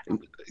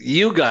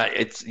you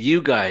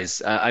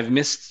guys, I've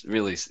missed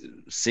really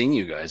seeing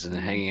you guys and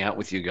hanging out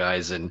with you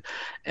guys, and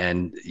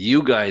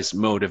you guys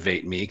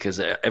motivate me, because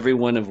every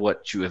one of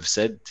what you have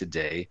said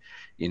today,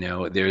 you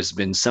know, there's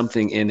been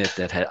something in it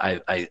that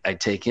I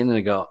take in and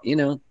I go, you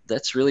know,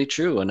 that's really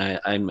true. And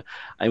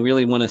I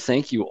really want to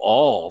thank you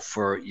all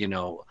for, you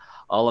know,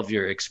 all of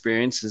your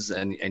experiences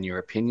and your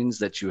opinions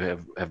that you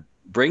have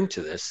bring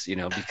to this, you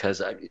know,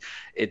 because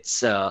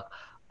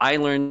I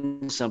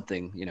learn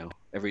something, you know,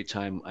 every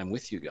time I'm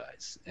with you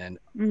guys, and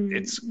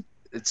it's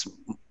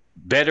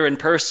better in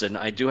person.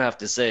 I do have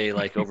to say,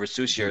 like over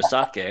sushi or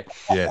sake,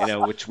 you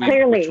know,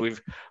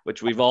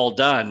 which we've all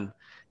done,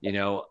 you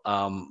know,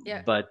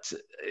 but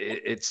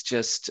it's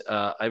just,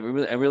 I'm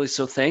really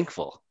so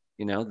thankful,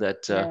 you know,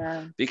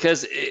 that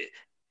because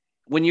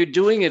when you're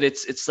doing it,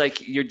 it's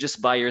like you're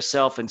just by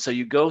yourself, and so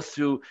you go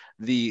through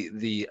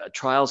the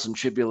trials and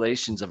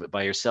tribulations of it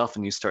by yourself,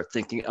 and you start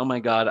thinking, oh my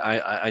God,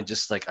 I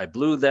just like I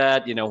blew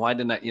that, you know, why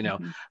didn't I, you know?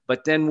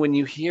 But then when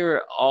you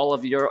hear all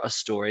of your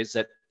stories,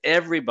 that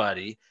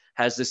everybody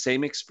has the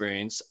same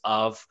experience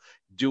of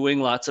doing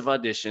lots of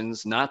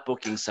auditions, not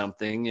booking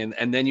something,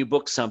 and then you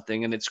book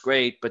something and it's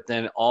great, but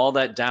then all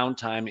that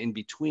downtime in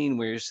between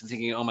where you're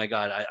thinking, oh my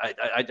God,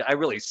 I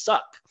really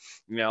suck.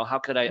 You know, how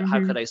could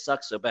I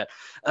suck so bad?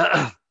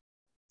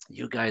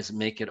 You guys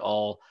make it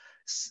all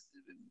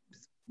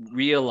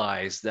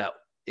realize that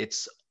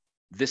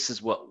this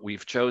is what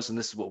we've chosen,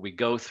 this is what we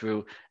go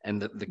through,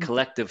 and the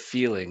collective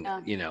feeling,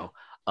 you know,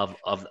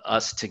 of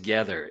us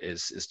together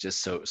is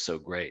just so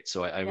great.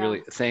 So I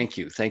really thank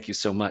you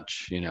so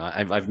much. You know,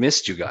 I've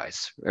missed you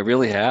guys. I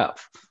really have.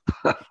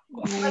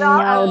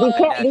 No,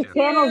 these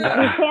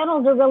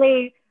panels are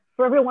really,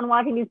 for everyone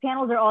watching, these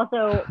panels are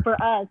also for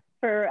us,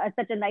 for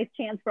such a nice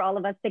chance for all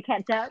of us to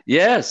catch up.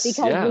 Yes,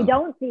 because we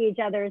don't see each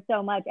other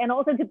so much, and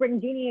also to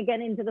bring Jeannie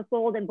again into the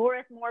fold, and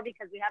Boris more,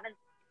 because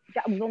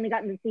we've only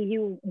gotten to see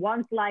you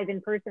once live in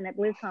person at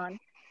BlizzCon.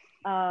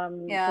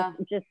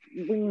 Just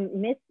we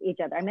miss each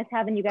other. I miss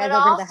having you guys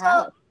over the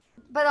house.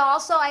 But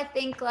also, I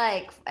think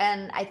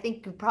and I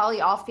think you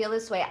probably all feel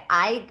this way,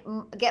 I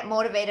get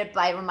motivated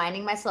by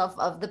reminding myself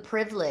of the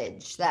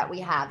privilege that we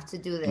have to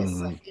do this.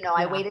 Like, you know,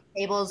 I waited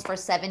tables for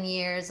 7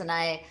 years, and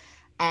I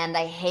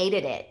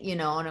hated it, you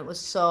know, and it was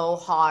so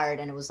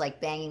hard, and it was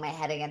like banging my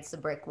head against the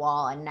brick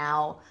wall. And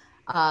now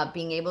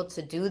being able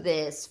to do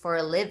this for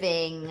a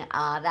living,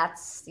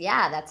 that's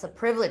a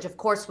privilege. Of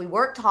course, we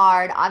worked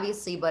hard,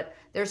 obviously, but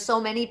there's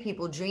so many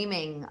people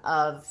dreaming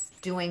of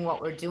doing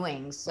what we're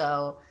doing.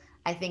 So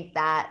I think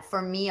that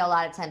for me, a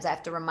lot of times I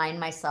have to remind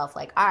myself,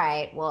 like, all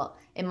right, well,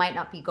 it might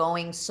not be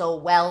going so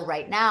well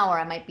right now, or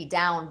I might be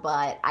down,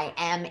 but I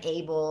am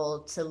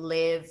able to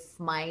live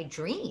my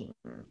dream,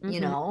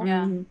 you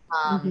know?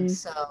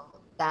 So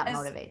that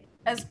motivates.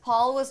 As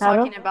Paul was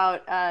talking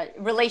about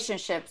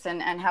relationships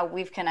and how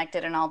we've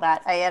connected and all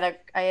that, I had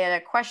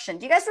a question.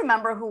 Do you guys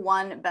remember who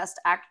won Best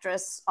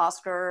Actress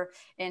Oscar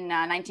in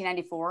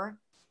 1994?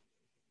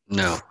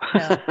 No.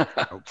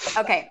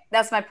 Okay,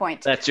 that's my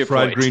point. That's your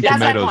Fried point. green That's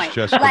my tomatoes, point.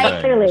 just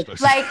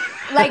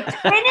Like,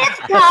 Gwyneth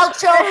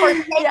Paltrow for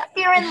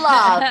Shakespeare in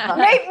Love.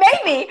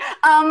 Maybe.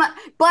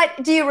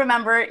 But do you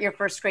remember your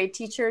first grade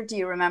teacher? Do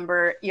you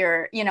remember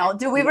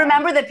do we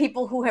remember the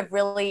people who have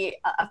really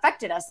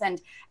affected us?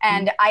 And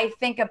I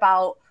think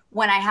about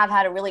when I have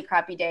had a really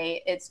crappy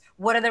day, it's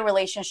what are the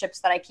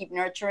relationships that I keep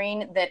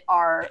nurturing that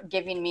are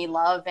giving me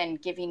love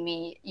and giving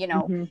me,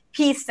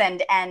 peace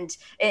and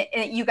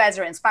you guys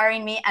are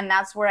inspiring me. And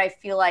that's where I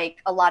feel like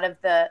a lot of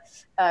the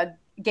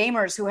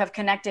gamers who have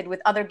connected with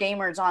other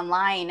gamers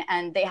online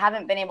and they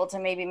haven't been able to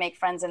maybe make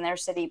friends in their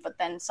city, but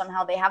then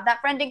somehow they have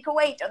that friend in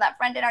Kuwait or that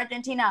friend in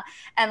Argentina.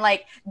 And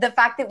like the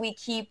fact that we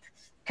keep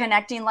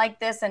connecting like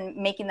this and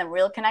making the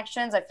real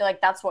connections, I feel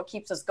like that's what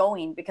keeps us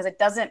going, because it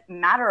doesn't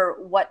matter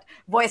what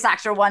voice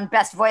actor won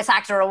Best Voice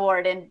Actor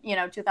Award in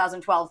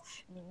 2012,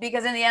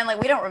 because in the end,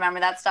 like, we don't remember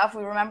that stuff.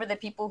 We remember the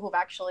people who've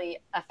actually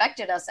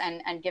affected us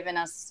and given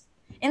us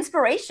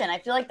inspiration. I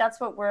feel like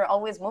that's what we're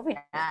always moving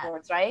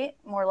towards, right?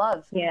 More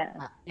love.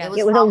 Yeah. It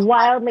was a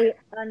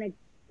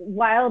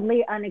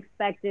wildly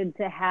unexpected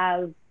to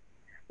have.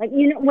 Like,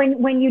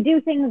 when you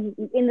do things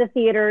in the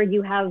theater,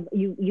 you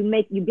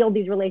build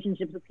these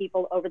relationships with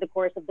people over the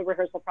course of the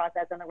rehearsal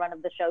process and the run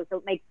of the show. So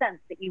it makes sense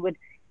that you would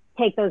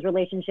take those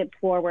relationships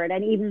forward.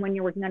 And even when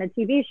you're working on a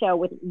TV show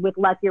with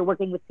Les, you're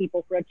working with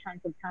people for a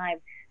chunk of time.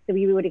 So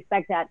you would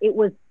expect that. It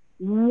was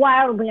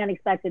wildly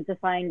unexpected to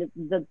find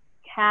the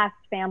cast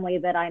family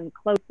that I'm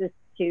closest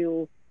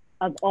to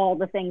of all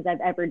the things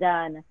I've ever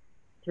done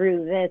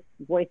through this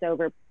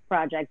voiceover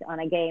project on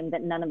a game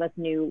that none of us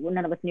knew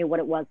what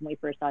it was when we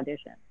first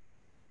auditioned.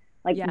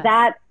 Like, yes.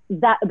 that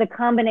the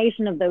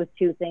combination of those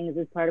two things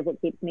is part of what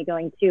keeps me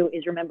going too,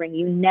 is remembering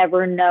you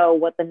never know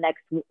what the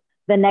next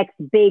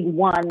big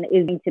one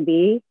is going to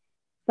be.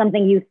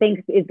 Something you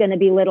think is going to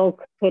be little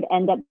could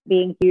end up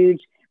being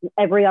huge.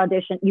 Every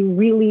audition, you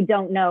really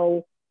don't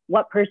know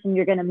what person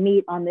you're going to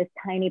meet on this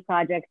tiny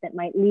project that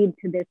might lead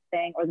to this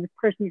thing, or this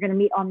person you're going to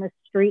meet on the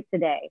street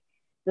today.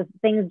 The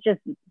things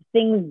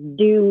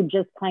do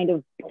just kind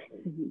of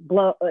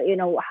blow,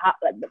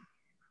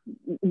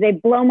 they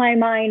blow my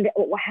mind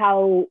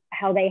how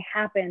they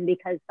happen,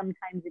 because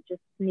sometimes it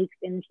just sneaks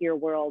into your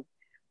world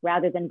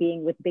rather than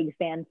being with big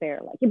fanfare.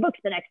 Like, you booked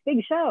the next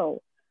big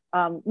show.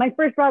 My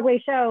first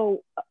Broadway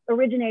show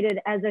originated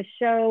as a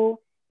show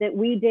that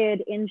we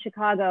did in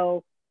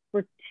Chicago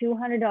for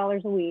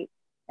 $200 a week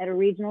at a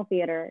regional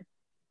theater.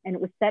 And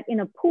it was set in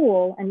a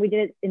pool, and we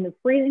did it in the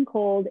freezing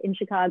cold in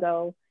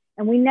Chicago.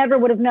 And we never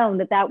would have known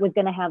that was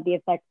going to have the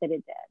effect that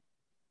it did.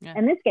 Yeah.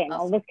 And this game,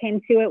 all of us came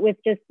to it with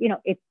just,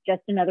 it's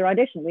just another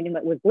audition. We knew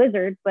it was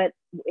Blizzard, but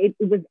it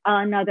was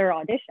another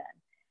audition.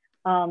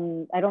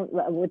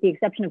 With the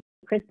exception of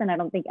Crispin, I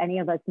don't think any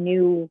of us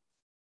knew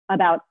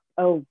about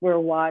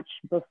Overwatch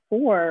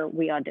before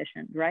we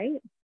auditioned, right?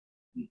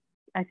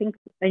 I think,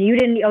 and you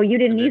didn't either. You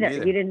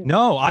didn't.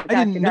 No, I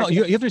didn't know.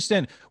 You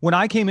understand, when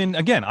I came in,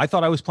 again, I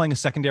thought I was playing a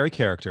secondary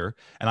character,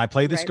 and I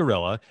played this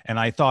gorilla, and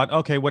I thought,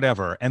 okay,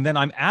 whatever. And then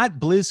I'm at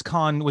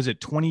BlizzCon, was it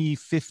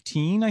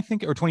 2015, I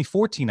think, or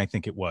 2014, I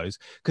think it was,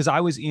 because I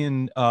was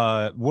in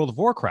World of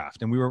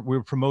Warcraft, and we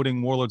were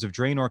promoting Warlords of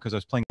Draenor because I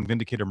was playing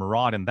Vindicator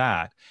Maraud in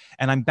that.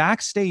 And I'm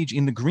backstage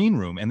in the green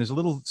room, and there's a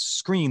little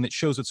screen that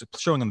shows what's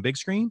showing on the big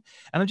screen.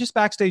 And I'm just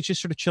backstage,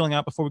 just sort of chilling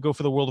out before we go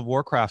for the World of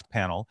Warcraft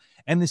panel.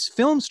 And this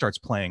film starts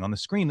playing on the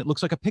screen that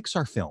looks like a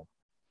Pixar film.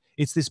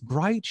 It's this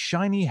bright,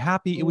 shiny,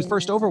 happy. It was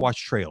first Overwatch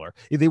trailer.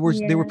 They were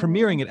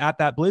premiering it at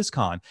that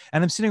BlizzCon,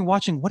 and I'm sitting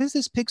watching. What is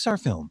this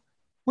Pixar film?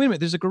 Wait a minute,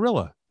 there's a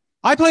gorilla.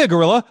 I play a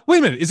gorilla. Wait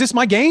a minute, is this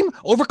my game?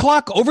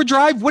 Overclock,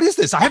 Overdrive. What is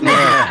this? I have no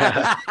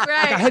idea.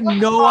 I had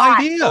no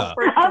idea.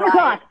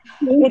 Overclock.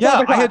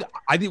 Yeah,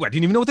 I didn't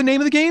even know what the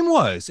name of the game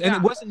was, and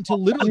it wasn't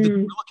until literally the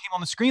gorilla came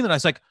on the screen that I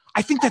was like,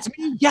 I think that's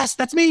me. Yes,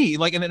 that's me.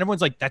 Like, and everyone's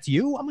like, "That's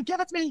you." I'm like, "Yeah,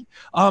 that's me."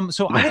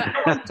 So I had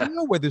no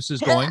idea where this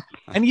is going.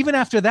 And even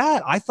after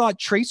that, I thought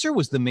Tracer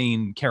was the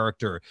main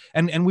character.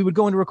 And we would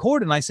go into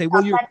record, and I say,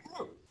 "Well,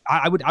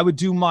 I would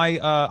do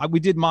my we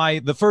did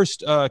the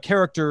first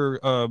character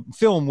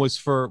film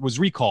was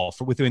Recall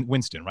with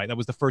Winston, right? That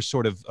was the first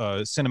sort of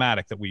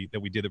cinematic that we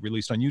did that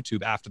released on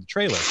YouTube after the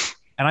trailer."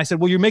 And I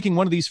said, "Well, you're making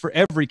one of these for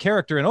every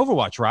character in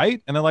Overwatch,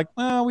 right?" And they're like,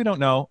 "Well, we don't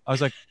know." I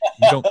was like,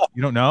 "You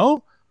don't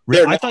know?"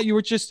 Really? I thought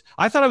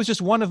I was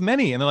just one of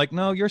many. And they're like,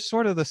 "No, you're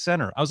sort of the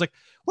center." I was like,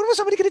 "When was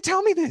somebody going to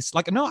tell me this?"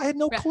 Like, no, I had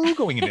no clue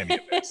going into any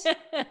of this.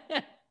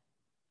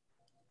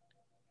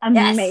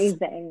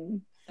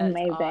 Amazing.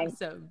 Amazing.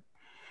 Awesome.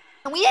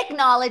 Can we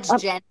acknowledge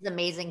Jen's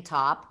amazing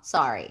top?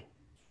 Sorry.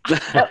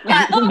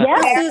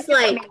 Yes.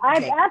 Like,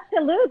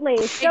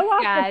 absolutely. Show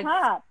off the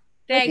top.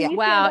 Thanks. You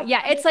Wow. stand up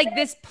Yeah, it's right like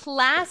this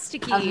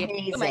plasticky.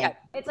 Amazing. Oh my god.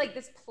 It's like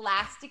this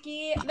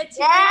plasticky material.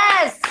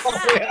 Yes.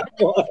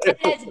 It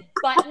has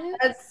buttons.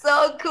 That's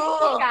so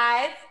cool.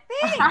 Guys.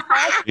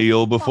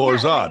 Heel before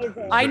Zod.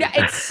 Amazing. I know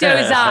it's so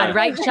Zod,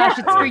 right? Josh,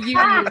 it's for you.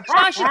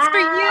 Josh, it's for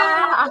you.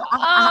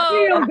 Oh.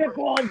 Kneel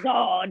before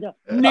Zod.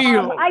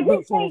 Kneel I did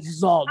before say,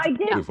 Zod.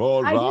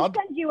 Before I Zod.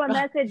 did send you a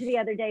message the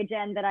other day,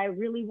 Jen, that I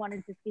really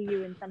wanted to see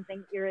you in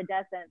something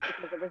iridescent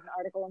because there was an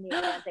article in the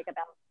Atlantic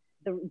about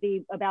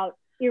about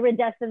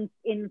iridescence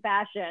in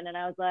fashion, and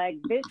I was like,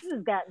 this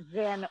has got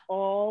Jen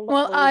all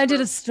Well, over. I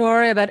did a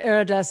story about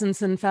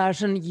iridescence in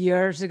fashion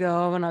years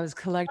ago when I was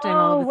collecting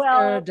all this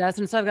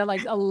iridescence. So I've got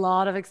like a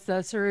lot of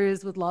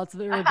accessories with lots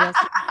of iridescence.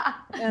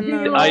 And,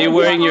 Are you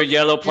wearing your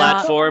yellow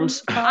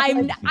platforms?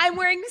 I'm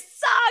wearing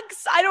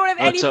socks. I don't have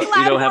any so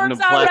platforms, you don't have no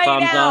on right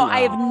platforms now. on? I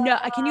have no.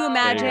 Can you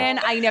imagine?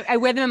 I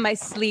wear them in my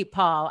sleep,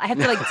 Paul. I have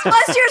to like Show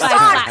us your my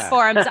socks.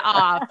 platforms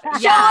off.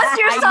 Show us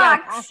your I know.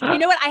 socks. You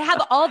know what? I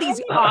have all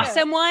these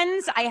awesome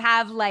ones. I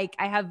have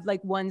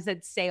like ones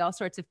that say all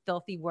sorts of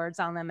filthy words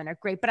on them and are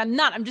great, but I'm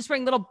not. I'm just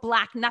wearing little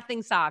black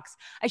nothing socks.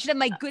 I should have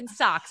my good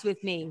socks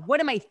with me. What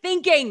am I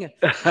thinking?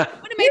 What am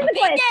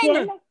I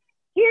thinking?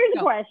 Here's a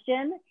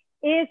question.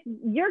 If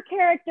your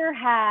character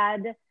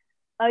had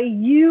a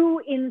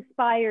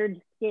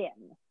you-inspired skin,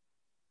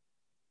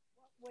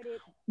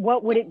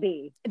 what would it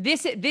be?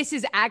 This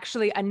is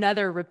actually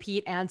another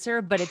repeat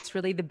answer, but it's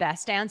really the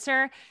best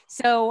answer.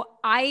 So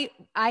I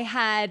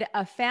had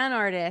a fan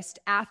artist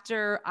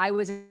after I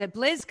was at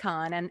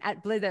BlizzCon, and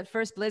at that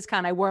first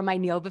BlizzCon, I wore my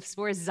Kneel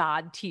Before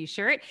Zod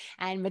t-shirt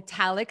and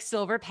metallic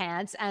silver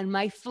pants and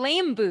my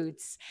flame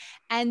boots.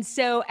 And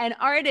so an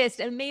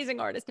amazing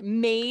artist,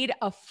 made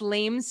a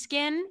flame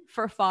skin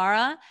for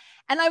Pharah.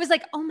 And I was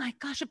like, oh my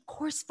gosh, of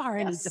course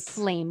Pharah needs a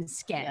flame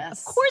skin. Yes.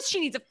 Of course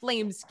she needs a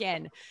flame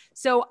skin.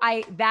 So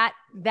that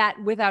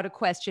without a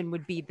question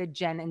would be the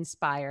Jen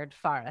inspired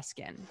Pharah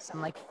skin.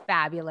 Some like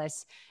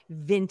fabulous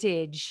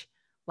vintage,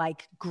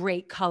 like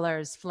great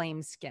colors,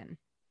 flame skin.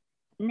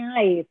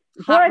 Nice.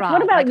 Boris,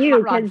 what about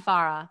you? Hot rod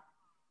Pharah.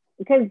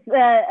 Because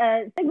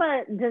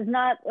Sigma does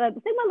not.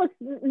 Sigma looks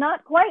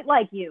not quite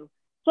like you.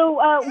 So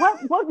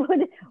what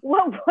would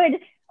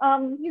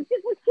you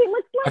just looks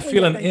I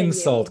feel an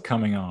insult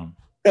coming on.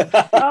 No,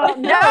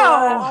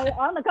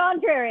 on the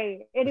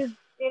contrary, it is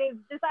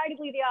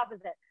decidedly the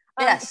opposite.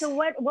 Yes. So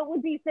what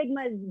would be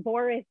Sigma's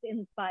Boris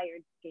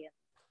inspired skin?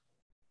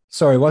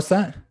 Sorry, what's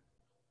that?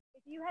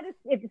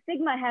 If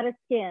Sigma had a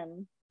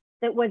skin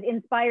that was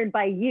inspired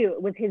by you,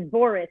 it was his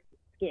Boris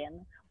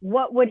skin.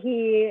 What would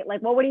he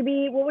like? What would he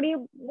be? What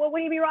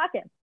would he be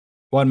rocking?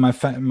 What, my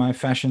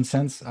fashion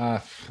sense?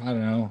 I don't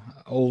know,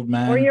 old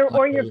man. Or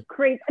your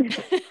crazy.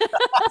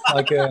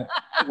 Like a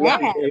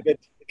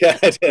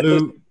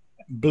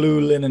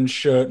blue linen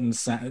shirt and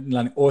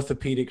like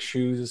orthopedic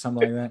shoes or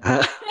something like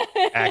that.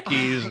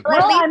 Khakis.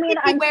 Well, I mean,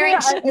 I'm wearing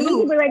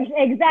shoes.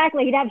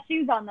 Exactly, he'd have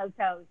shoes on those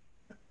toes.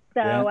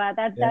 So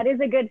that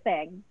is a good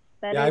thing.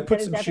 I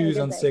put some shoes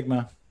on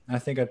Sigma. I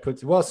think I'd put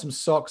some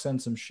socks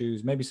and some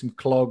shoes, maybe some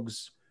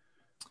clogs.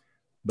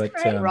 But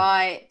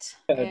right.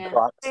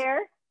 Yeah.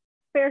 Fair.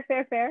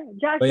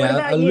 Josh, but what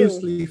about a you?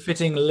 loosely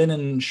fitting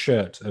linen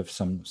shirt of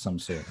some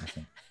sort, I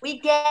think. We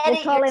get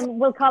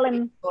We'll call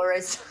him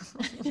Boris.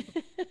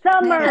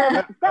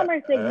 Summer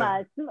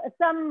Sigma.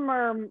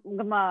 Summer.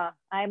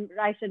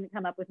 I shouldn't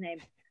come up with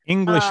names.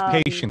 English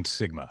patient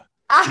Sigma.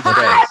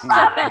 Patient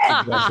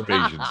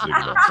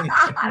Sigma.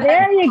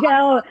 There you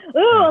go.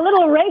 Ooh, a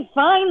little Ray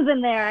Fiennes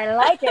in there. I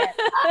like it.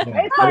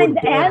 Ray Fiennes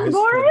and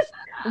Boris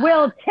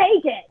will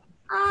take it.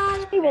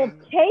 He will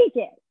take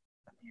it.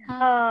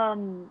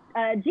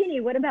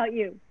 Jeannie, what about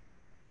you?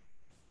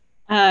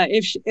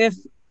 If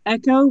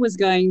Echo was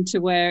going to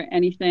wear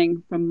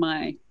anything from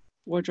my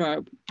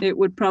wardrobe, it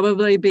would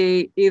probably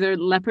be either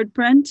leopard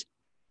print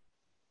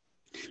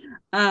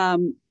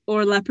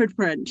or leopard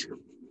print.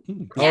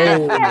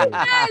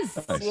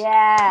 Yes.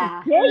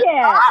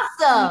 Yeah.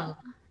 Awesome.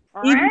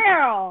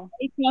 Wow.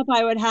 Makeup,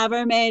 I would have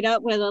her made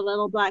up with a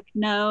little black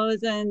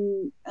nose,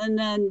 and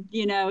then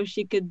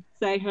she could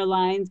say her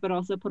lines, but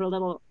also put a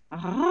little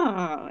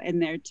in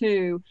there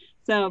too.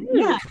 So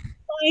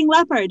flying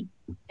leopard.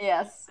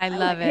 Yes, I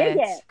love it.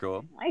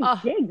 Cool. I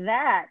dig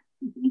that.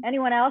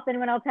 Anyone else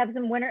have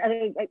some winner?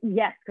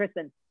 Yes,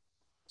 Crispin.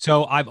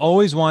 So I've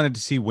always wanted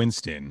to see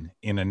Winston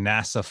in a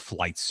NASA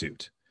flight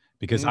suit,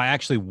 because I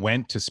actually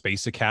went to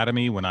Space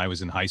Academy when I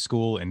was in high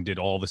school and did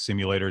all the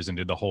simulators and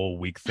did the whole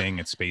week thing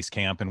at space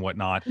camp and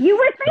whatnot. You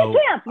were at space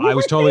camp. I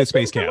was totally at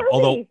space camp.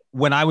 Although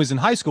when I was in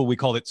high school, we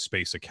called it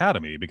Space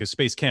Academy because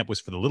space camp was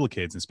for the little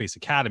kids and Space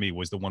Academy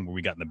was the one where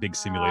we got in the big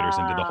simulators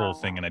and did the whole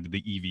thing. And I did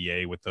the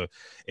EVA with the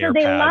air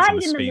pads and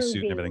the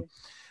spacesuit and everything.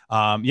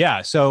 I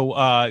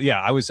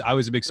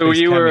was a big Space So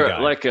you Academy were guy.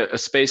 like a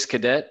space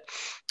cadet?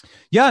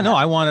 Yeah, no,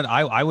 I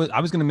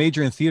was going to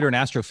major in theater and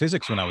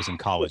astrophysics when I was in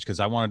college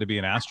because I wanted to be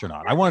an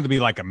astronaut. I wanted to be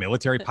like a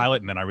military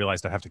pilot, and then I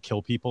realized I have to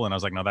kill people, and I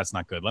was like, no, that's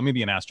not good. Let me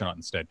be an astronaut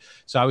instead.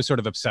 So I was sort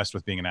of obsessed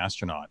with being an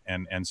astronaut,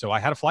 and so I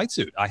had a flight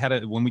suit. I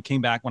had when I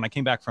came back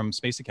from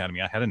Space Academy,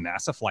 I had a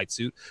NASA flight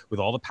suit with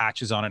all the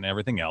patches on it and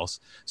everything else.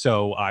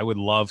 So I would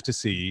love to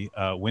see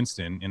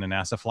Winston in a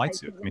NASA flight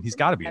suit. I mean, he's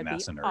got to be a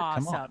NASA nerd.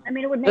 Awesome. Come on. I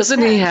mean, it would make Doesn't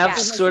sense. he have Yeah.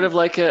 sort of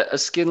like a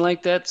skin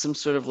like that? Some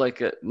sort of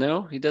like a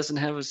no, he doesn't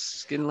have a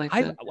skin like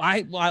that.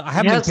 I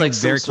haven't been paying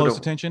very close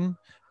attention,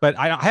 but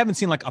I haven't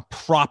seen like a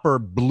proper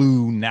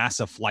blue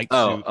NASA flight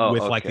suit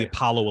with like the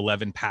Apollo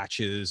 11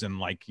 patches and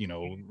like, you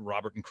know,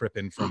 Robert and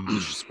Crispin from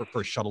the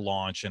first shuttle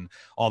launch and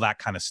all that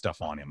kind of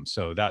stuff on him.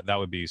 So that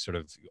would be sort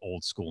of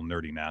old school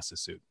nerdy NASA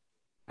suit.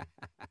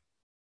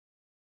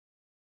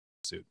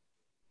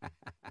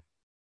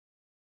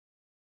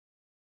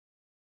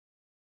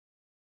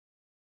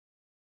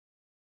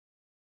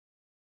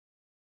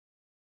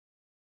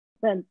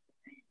 But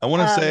I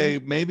want to say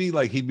maybe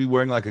like he'd be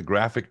wearing like a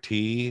graphic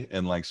tee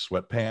and like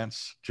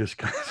sweatpants, just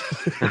kind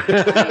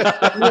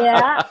of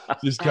yeah,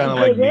 just kind of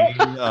like me,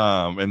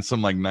 and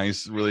some like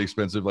nice, really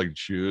expensive like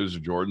shoes or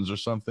Jordans or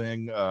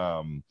something.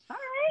 All right.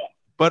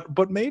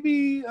 But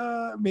maybe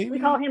we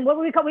call him, what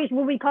would we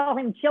call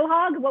him? Chill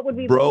hog? What would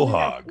we Bro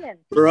hog?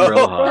 Bro. The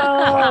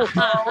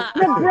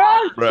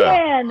bro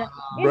skin. It's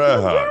the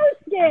bro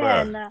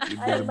skin.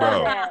 I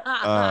love it.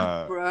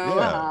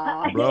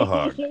 Bro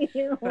hog.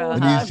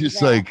 And he's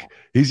just like,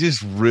 he's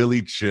just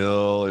really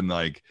chill, and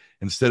like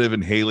instead of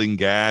inhaling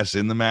gas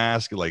in the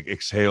mask, like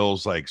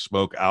exhales like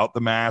smoke out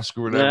the mask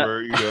or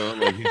whatever, you know,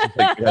 like he's just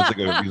like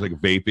he's like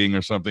vaping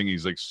or something.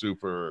 He's like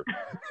super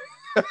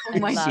Oh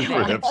my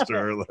super God.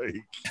 hipster,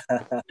 like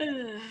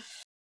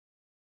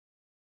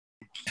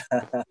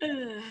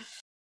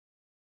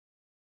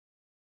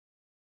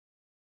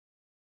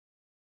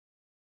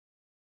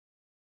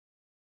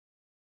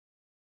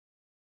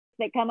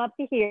that come up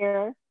to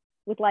here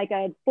with like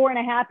a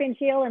 4.5-inch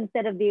heel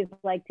instead of these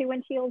like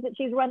 2-inch heels that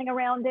she's running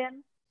around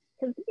in,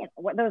 because you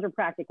know those are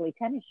practically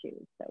tennis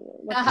shoes. So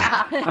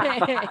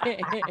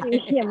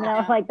you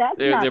know, like that's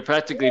they're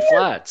practically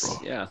flats.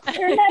 Yeah.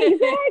 They're not,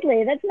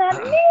 exactly. That's not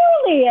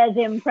nearly as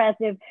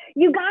impressive.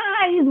 You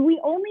guys,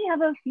 we only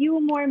have a few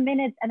more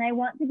minutes, and I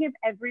want to give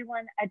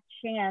everyone a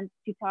chance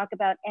to talk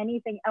about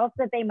anything else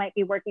that they might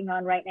be working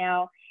on right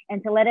now,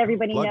 and to let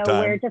everybody know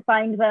where to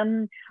find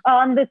them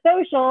on the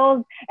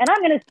socials. And I'm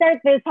going to start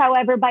this,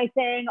 however, by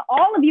saying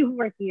all of you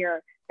who are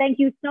here, thank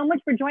you so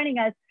much for joining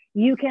us.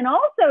 You can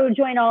also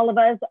join all of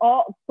us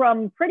all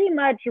from pretty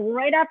much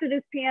right after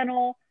this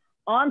panel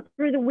on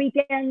through the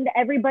weekend.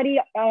 Everybody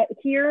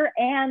here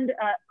and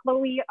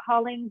Chloe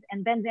Hollings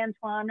and Ben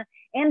Zantoine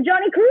and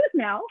Johnny Cruz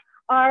now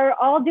are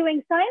all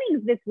doing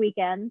signings this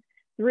weekend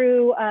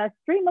through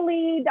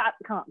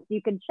streamily.com. So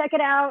you can check it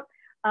out,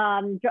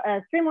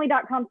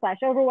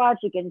 streamily.com/Overwatch.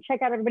 You can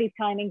check out everybody's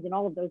timings and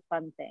all of those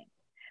fun things.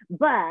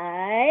 But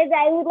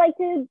I would like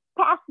to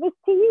pass this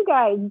to you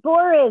guys.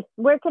 Boris,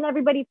 where can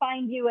everybody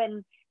find you,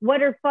 and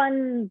what are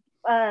fun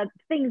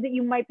things that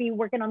you might be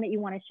working on that you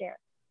want to share?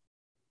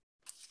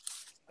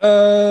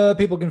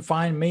 People can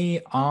find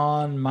me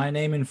on my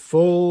name in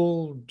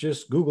full.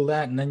 Just Google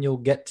that, and then you'll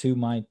get to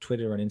my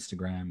Twitter and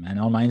Instagram.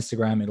 And on my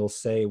Instagram, it'll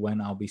say when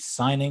I'll be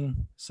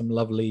signing some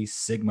lovely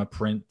Sigma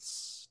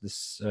prints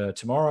this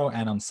tomorrow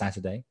and on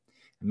Saturday,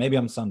 and maybe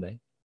on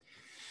Sunday.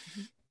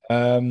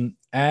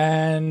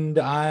 And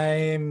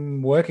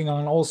I'm working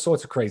on all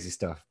sorts of crazy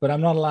stuff, but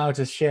I'm not allowed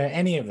to share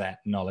any of that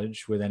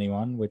knowledge with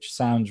anyone, which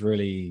sounds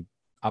really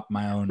up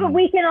my own. But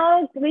we can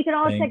all check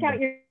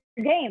out your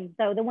game.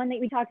 So the one that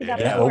we talked about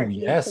before. Oh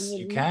yes,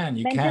 you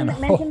can.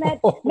 Mention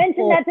that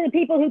to the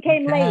people who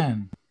came late.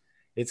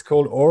 It's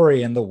called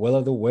Ori and the Will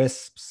of the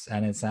Wisps,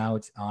 and it's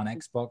out on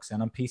Xbox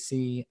and on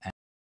PC.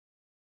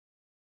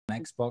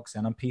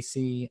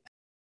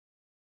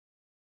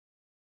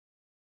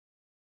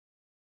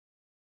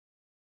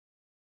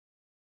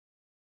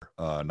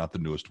 Not the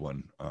newest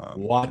one.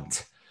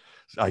 What?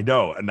 I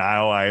know. And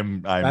now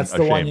I'm That's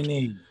ashamed. The one you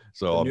need.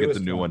 So I'll get the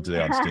new one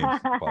today on Steam.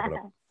 Pop it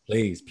up.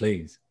 Please.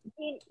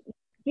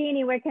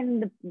 Jeannie, where can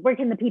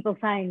the people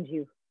find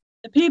you?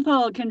 The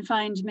people can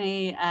find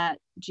me at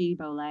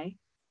Bole,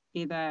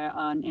 either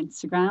on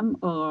Instagram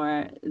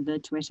or the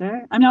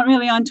Twitter. I'm not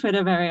really on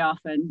Twitter very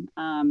often,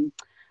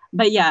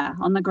 but yeah,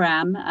 on the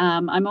gram.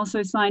 I'm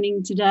also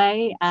signing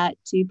today at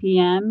 2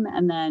 p.m.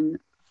 and then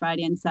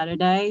Friday and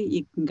Saturday.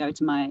 You can go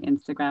to my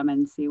Instagram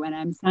and see when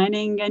I'm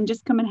signing and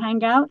just come and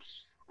hang out.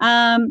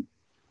 I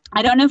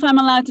don't know if I'm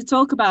allowed to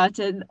talk about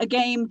it. A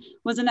game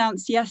was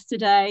announced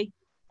yesterday,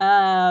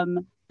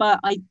 but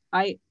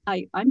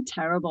I'm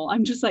terrible.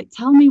 I'm just like,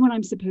 tell me when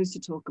I'm supposed to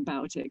talk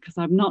about it, because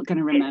I'm not going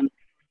to remember.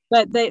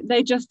 But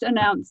they just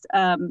announced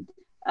a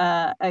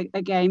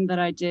game that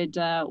I did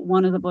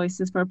one of the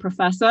voices for a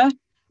professor.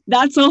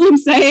 That's all I'm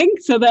saying.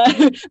 So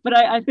but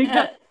I think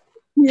that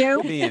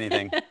Could be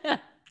anything.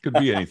 Could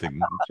be anything.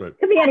 That's right.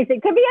 Could be anything.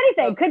 Could be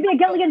a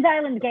Gilligan's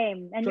Island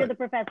game, and you're the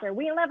professor.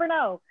 We'll never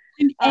know.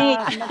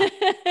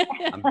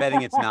 I'm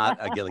betting it's not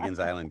a Gilligan's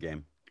Island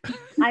game.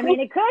 I mean,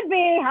 it could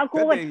be. How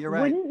cool Could be, you're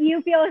right. wouldn't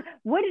you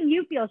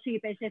feel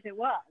sheepish if it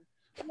was?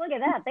 Look at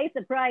that. They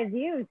surprised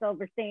you,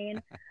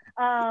 Silverstein.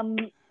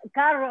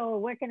 Caro,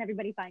 where can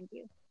everybody find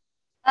you?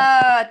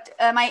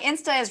 My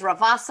Insta is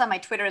Ravassa. My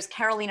Twitter is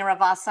Carolina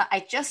Ravassa.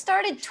 I just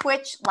started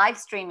Twitch live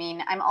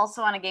streaming. I'm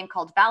also on a game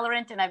called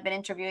Valorant, and I've been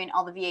interviewing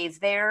all the VAs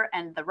there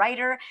and the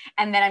writer.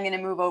 And then I'm going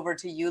to move over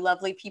to you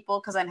lovely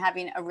people because I'm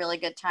having a really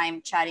good time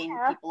chatting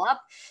people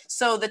up.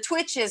 So the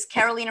Twitch is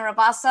Carolina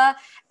Ravassa.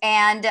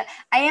 And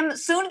I am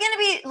soon going to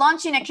be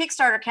launching a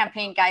Kickstarter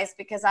campaign, guys,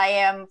 because I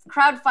am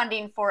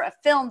crowdfunding for a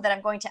film that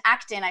I'm going to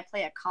act in. I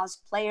play a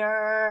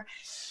cosplayer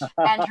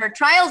and her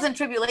trials and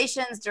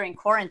tribulations during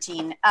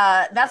quarantine.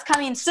 That's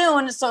coming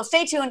soon, so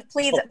stay tuned.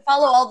 Please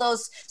follow all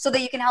those so that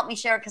you can help me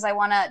share because I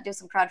want to do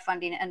some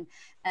crowdfunding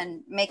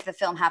and make the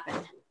film happen.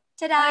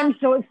 Ta-da! I'm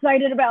so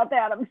excited about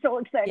that. I'm so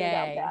excited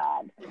about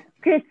that.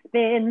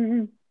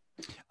 Crispin.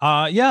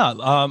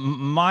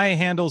 My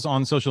handles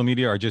on social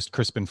media are just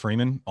Crispin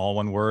Freeman, all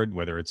one word,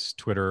 whether it's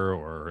Twitter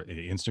or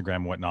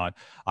Instagram, whatnot.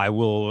 I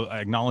will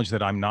acknowledge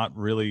that I'm not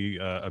really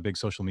a big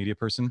social media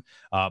person.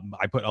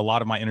 I put a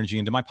lot of my energy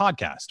into my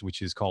podcast,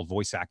 which is called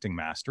Voice Acting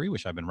Mastery,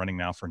 which I've been running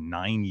now for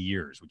 9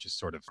 years, which is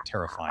sort of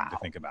terrifying to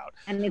think about.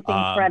 And it's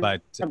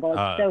incredible. It's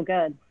so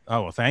good.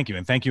 Oh, well, thank you.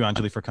 And thank you,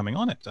 Anjali, for coming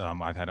on it.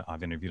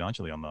 I've interviewed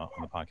Anjali on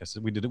the podcast.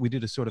 We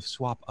did a sort of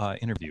swap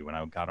interview when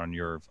I got on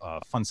your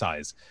fun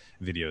size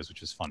videos,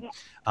 which was fun.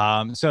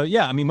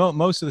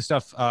 Most of the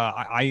stuff,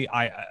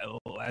 I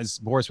as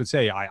Boris would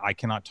say, I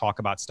cannot talk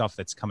about stuff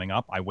that's coming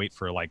up. I wait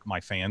for like my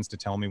fans to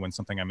tell me when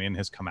something I'm in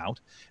has come out.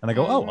 And I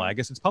go, oh, well, I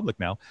guess it's public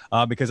now.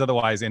 Because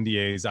otherwise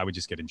NDAs, I would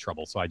just get in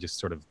trouble. So I just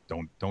sort of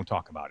don't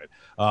talk about it.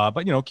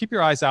 But keep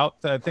your eyes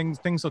out.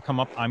 Things will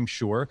come up, I'm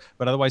sure.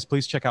 But otherwise,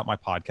 please check out my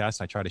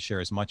podcast. I try to share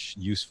as much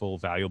useful,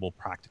 valuable,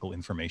 practical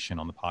information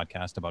on the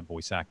podcast about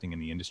voice acting in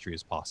the industry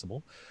as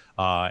possible.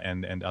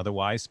 And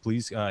otherwise,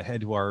 please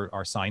head to our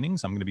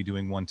signings. I'm going to be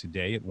doing one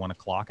today at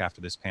 1:00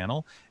 after this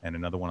panel and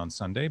another one on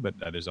Sunday. But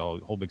there's a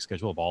whole big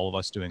schedule of all of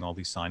us doing all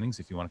these signings.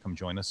 If you want to come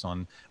join us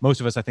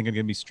most of us, I think, are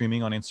going to be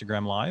streaming on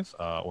Instagram Live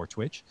or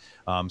Twitch.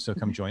 So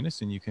come join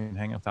us and you can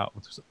hang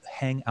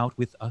out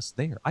with us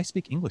there. I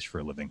speak English for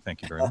a living.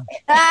 Thank you very much.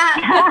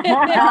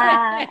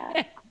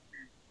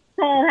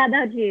 Paul, how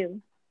about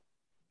you?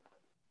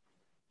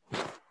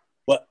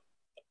 What?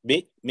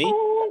 Me?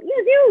 Oh,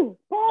 yes, you.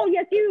 Paul,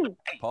 yes, you.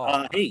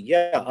 Paul.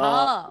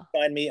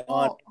 Find me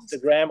on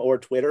Instagram or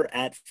Twitter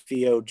at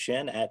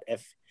Feochin at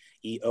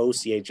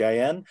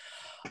FEOCHIN.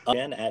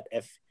 At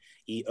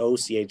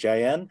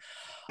FEOCHIN.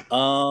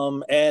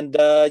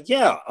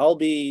 I'll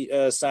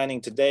be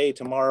signing today,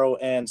 tomorrow,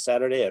 and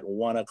Saturday at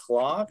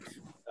 1:00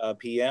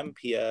 p.m.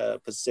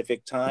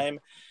 Pacific time.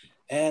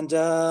 And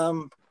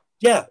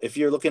if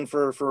you're looking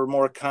for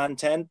more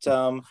content,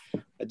 I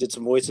did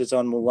some voices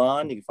on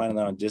Mulan. You can find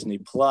that on Disney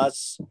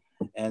Plus.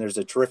 And there's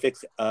a terrific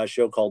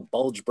show called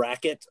Bulge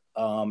Bracket,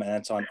 and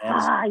it's on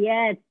Amazon.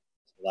 Yes.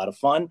 It's a lot of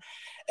fun.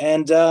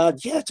 And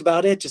that's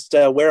about it. Just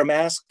wear a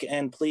mask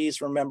and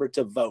please remember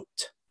to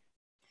vote.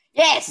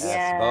 Yes.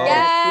 Yes.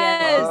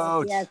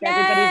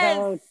 Everybody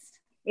vote.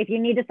 If you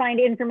need to find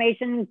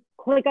information,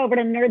 click over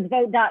to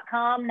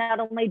nerdsvote.com. Not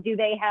only do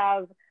they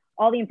have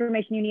all the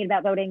information you need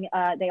about voting,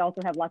 they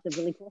also have lots of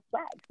really cool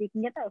swag, so you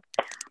can get those.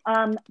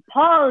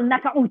 Paul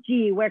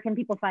Nakauchi, where can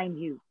people find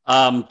you?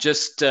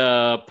 Just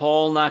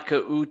Paul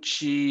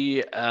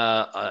Nakauchi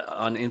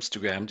on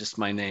Instagram, just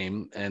my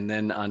name. And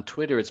then on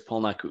Twitter, it's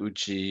Paul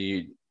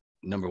Nakauchi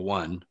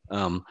 #1.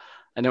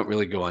 I don't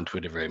really go on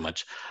Twitter very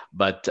much,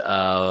 but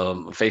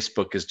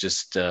Facebook is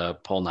just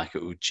Paul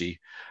Nakauchi.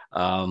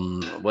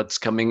 What's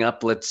coming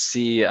up? Let's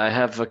see.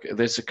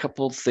 There's a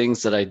couple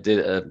things that I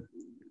did,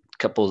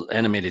 couple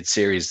animated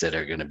series that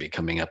are going to be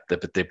coming up,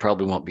 but they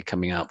probably won't be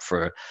coming out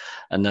for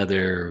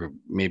another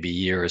maybe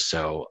year or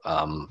so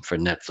for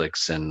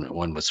Netflix, and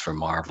one was for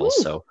Marvel. Ooh.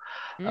 So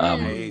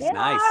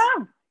nice.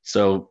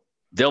 So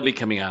they'll be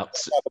coming out,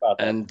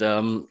 and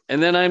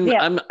then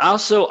I'm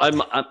also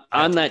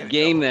on that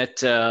game that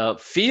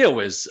Theo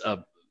was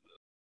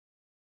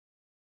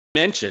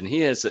mentioned. He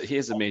has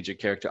a major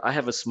character. I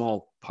have a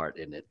small part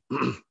in it,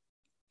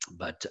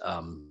 but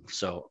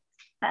so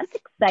that's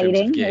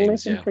exciting. Games,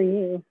 listen for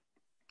you.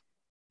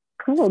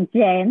 Cool,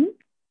 Jen.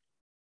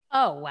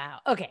 Oh, wow.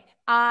 Okay.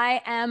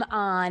 I am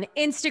on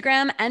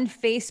Instagram and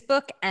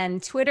Facebook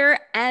and Twitter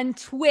and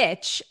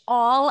Twitch,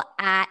 all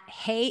at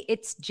Hey,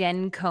 It's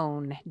Jen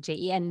Cohn,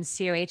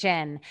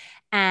 JenCohn.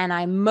 And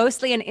I'm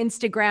mostly an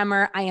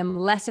Instagrammer. I am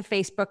less a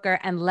Facebooker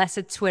and less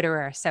a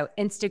Twitterer. So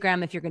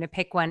Instagram, if you're going to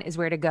pick one, is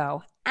where to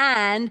go.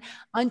 And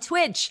on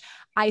Twitch,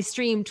 I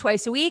stream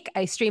twice a week.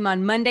 I stream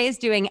on Mondays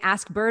doing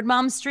Ask Bird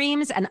Mom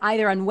streams, and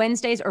either on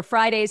Wednesdays or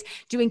Fridays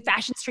doing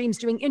fashion streams,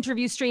 doing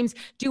interview streams,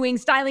 doing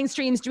styling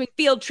streams, doing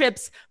field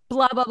trips,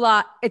 blah, blah,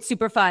 blah. It's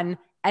super fun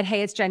at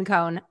Hey, It's Jen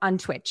Cohn on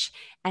Twitch.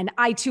 And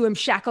I too am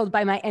shackled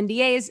by my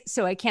NDAs,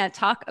 so I can't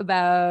talk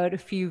about a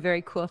few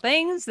very cool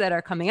things that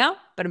are coming out,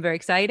 but I'm very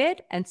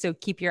excited. And so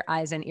keep your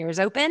eyes and ears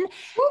open.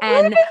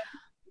 And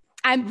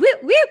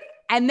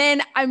And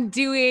then I'm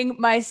doing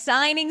my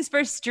signings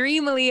for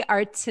Streamily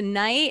are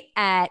tonight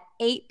at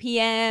 8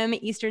 p.m.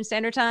 Eastern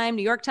Standard Time,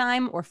 New York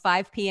time, or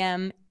 5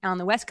 p.m. on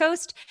the West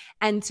Coast.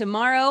 And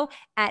tomorrow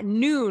at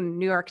noon,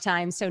 New York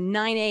time, so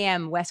 9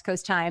 a.m. West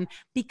Coast time,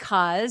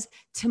 because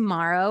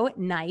tomorrow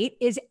night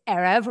is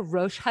Erev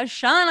Rosh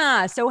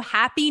Hashanah. So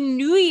happy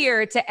New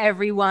Year to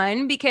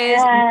everyone,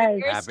 because New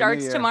Year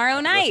starts tomorrow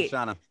night.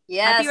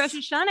 Happy Rosh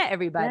Hashanah,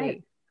 everybody.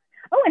 Right.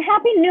 Oh, and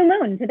happy new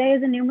moon. Today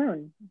is a new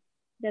moon.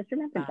 Just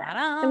remember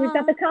that. So we've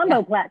got the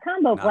combo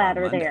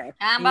platter there.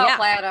 Combo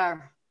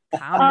platter.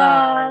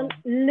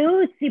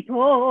 Lucie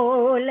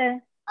Pohl.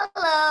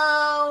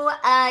 Hello.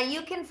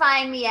 You can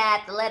find me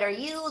at the letter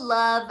U,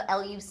 love,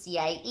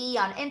 Lucie,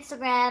 on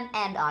Instagram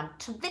and on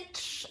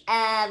Twitch.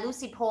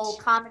 Lucie Pohl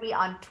Comedy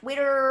on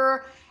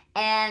Twitter.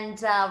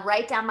 And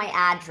write down my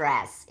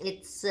address.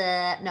 It's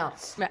and yeah,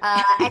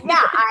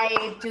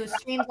 I do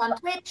streams on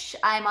Twitch.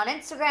 I'm on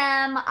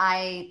Instagram.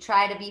 I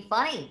try to be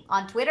funny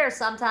on Twitter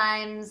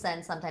sometimes,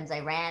 and sometimes I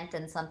rant,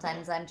 and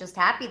sometimes I'm just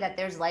happy that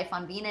there's life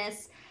on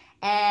Venus.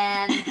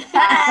 And and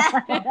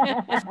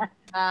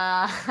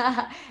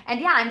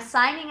yeah, I'm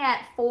signing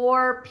at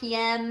 4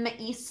 p.m.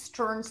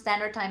 Eastern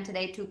Standard Time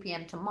today, 2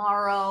 p.m.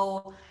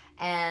 tomorrow.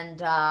 And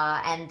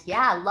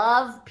yeah,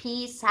 love,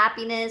 peace,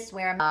 happiness,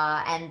 wear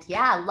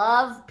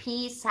love,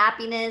 peace,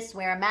 happiness,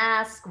 wear a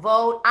mask,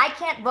 vote. I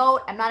can't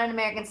vote. I'm not an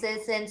American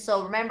citizen,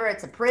 so remember,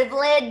 it's a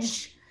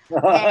privilege.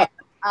 And,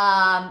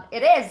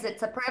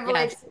 it's a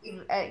privilege.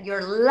 Yes.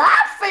 You're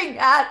laughing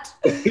at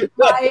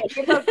my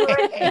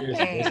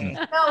immigration.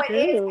 No, it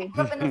is. I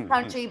grew up in this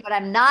country, but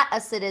I'm not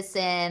a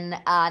citizen.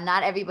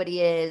 Not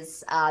everybody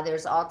is.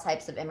 There's all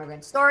types of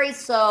immigrant stories.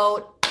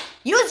 So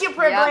use your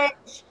privilege.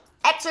 Yep.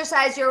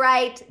 Exercise your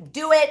right,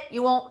 do it,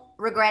 you won't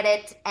regret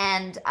it,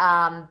 and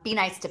be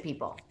nice to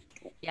people.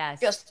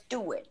 Yes. Just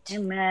do it.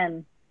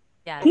 Amen.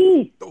 Yes.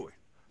 Do it.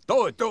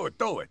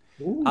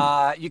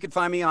 You can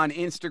find me on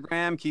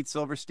Instagram, Keith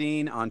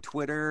Silverstein. On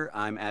Twitter,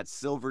 I'm at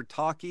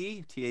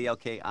SilverTalkie,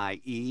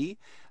 Talkie.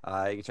 You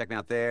can check me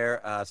out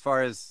there. As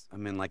far as,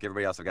 like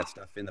everybody else, I've got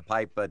stuff in the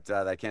pipe, but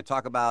that I can't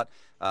talk about.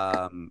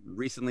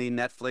 Recently,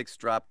 Netflix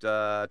dropped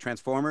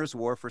Transformers: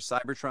 War for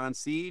Cybertron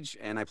Siege,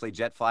 and I play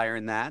Jetfire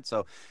in that.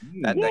 So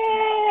that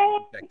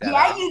check that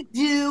out. You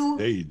do.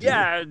 Hey, you do.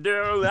 Yeah, I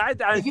do. I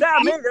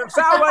made it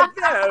sound like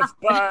this,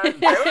 but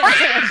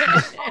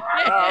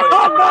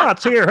Bomb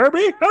knots here,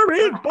 Herbie,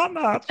 bomb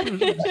knots.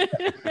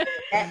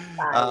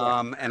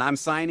 And I'm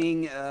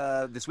signing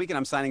this weekend.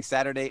 I'm signing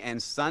Saturday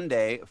and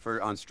Sunday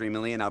on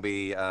Streamily, and I'll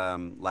be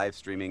live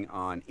streaming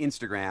on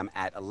Instagram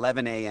at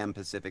 11 a.m.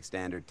 Pacific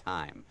Standard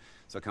Time.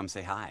 So come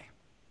say hi.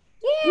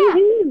 Yeah.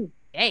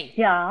 Hey.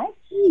 Yeah.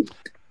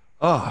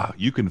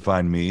 You can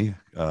find me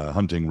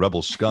hunting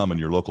rebel scum in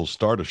your local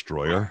Star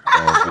Destroyer.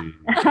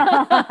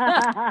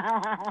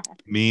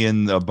 Me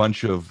and a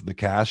bunch of the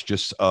cast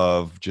just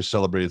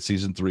celebrated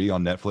season 3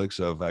 on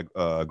Netflix of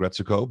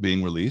Agretsuko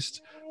being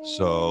released.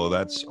 So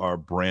that's our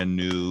brand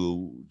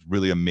new,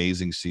 really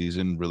amazing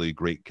season. Really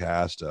great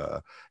cast,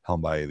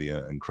 helmed by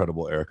the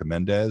incredible Erica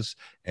Mendez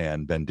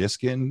and Ben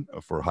Diskin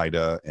for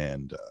Haida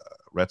and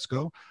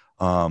Retzko.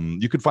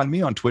 You can find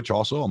me on Twitch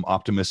also. I'm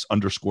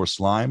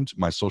Optimus_Slimed.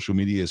 My social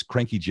media is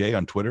CrankyJ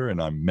on Twitter,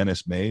 and I'm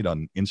Menace Made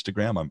on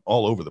Instagram. I'm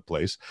all over the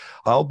place.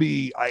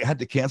 I had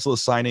to cancel a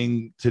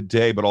signing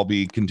today, but I'll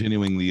be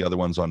continuing the other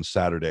ones on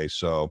Saturday.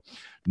 So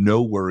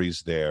no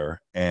worries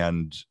there.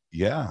 And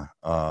yeah,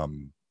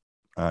 I'm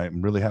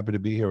really happy to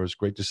be here. It was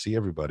great to see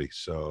everybody.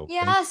 So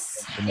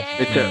yes.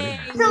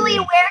 Julie,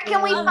 where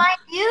can we find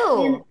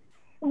you?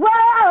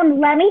 Well,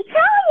 let me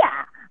tell ya.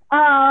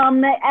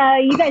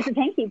 You guys,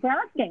 thank you for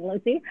asking,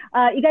 Lucie.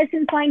 You guys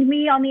can find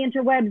me on the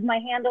interwebs. My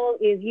handle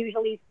is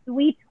usually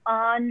Sweet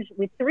Anj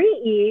with 3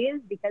 E's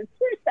because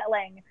we're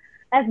selling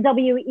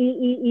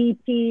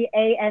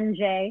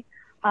SWEEETANJ.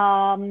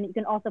 You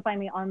can also find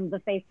me on the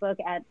Facebook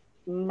at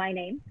my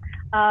name.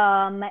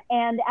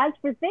 And as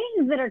for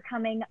things that are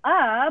coming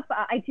up,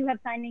 I do have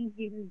signings.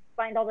 You can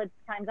find all the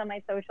times on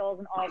my socials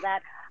and all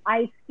that.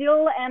 I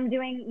still am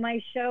doing my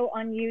show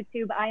on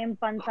YouTube. I am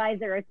Fun Size.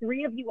 There are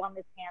 3 of you on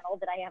this panel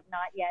that I have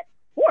not yet,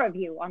 4 of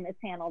you on this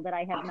panel that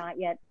I have not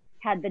yet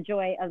had the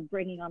joy of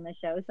bringing on the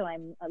show. So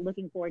I'm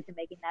looking forward to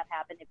making that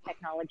happen if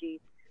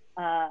technology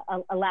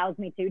allows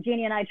me to.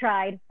 Jeannie and I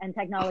tried, and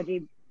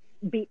technology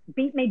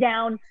beat me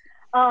down.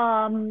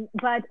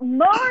 But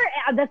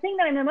the thing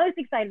that I'm the most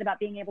excited about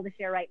being able to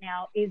share right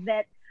now is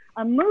that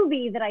a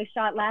movie that I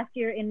shot last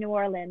year in New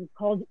Orleans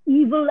called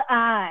Evil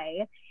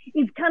Eye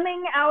is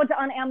coming out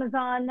on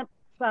Amazon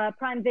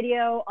Prime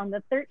Video on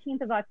the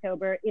 13th of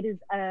October. It is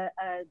a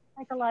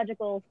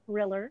psychological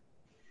thriller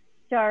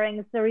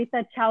starring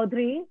Sarita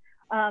Chowdhury,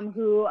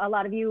 who a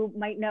lot of you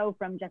might know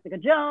from Jessica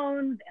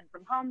Jones and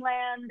from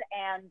Homeland,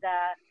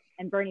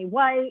 and Bernie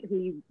White, who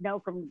you know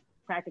from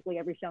practically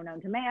every show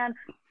known to man.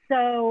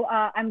 So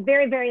I'm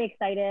very, very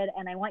excited,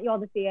 and I want you all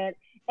to see it.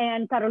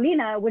 And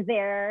Carolina was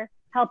there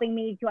helping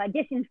me to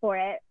audition for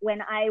it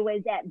when I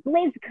was at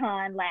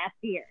BlizzCon last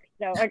year.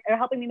 So, or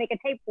helping me make a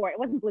tape for it. It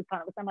wasn't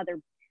BlizzCon, it was some other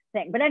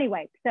thing. But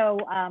anyway, so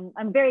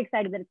I'm very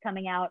excited that it's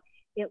coming out.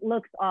 It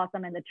looks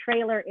awesome, and the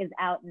trailer is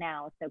out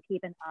now, so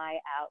keep an eye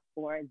out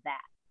for that.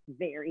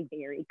 Very,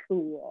 very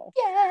cool.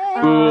 Yay!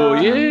 Oh,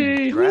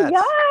 yay! You guys,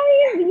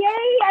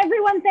 yay!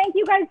 Everyone, thank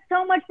you guys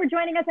so much for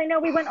joining us. I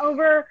know we went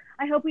over.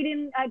 I hope we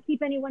didn't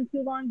keep anyone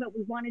too long, but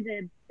we wanted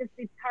to just,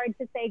 it's hard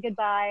to say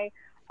goodbye.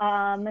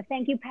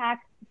 Thank you,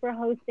 PAX, for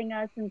hosting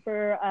us and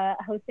for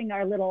hosting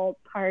our little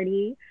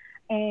party.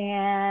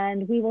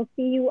 And we will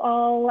see you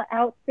all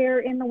out there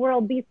in the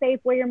world. Be safe,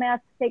 wear your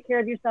masks, take care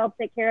of yourself,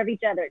 take care of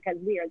each other, because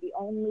we are the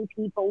only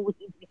people we've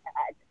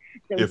had.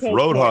 So if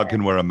Roadhog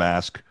can wear a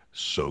mask,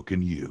 so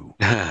can you.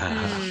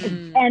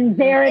 And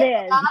there it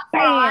is.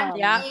 Bam.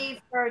 Anjali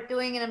for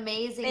doing an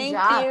amazing Thank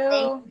job. you.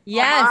 Thank you.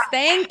 Yes,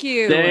 thank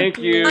you. Thank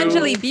you.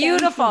 Anjali,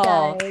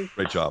 beautiful.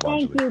 Great job,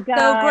 Thank Anjali. you, guys.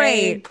 So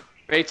great.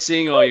 Great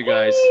seeing all you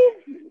guys.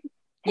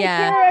 Yeah.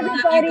 Take care,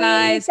 everybody. You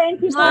guys.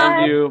 Thank you,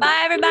 Thank you.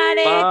 Bye,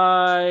 everybody.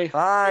 Bye.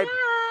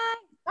 Bye.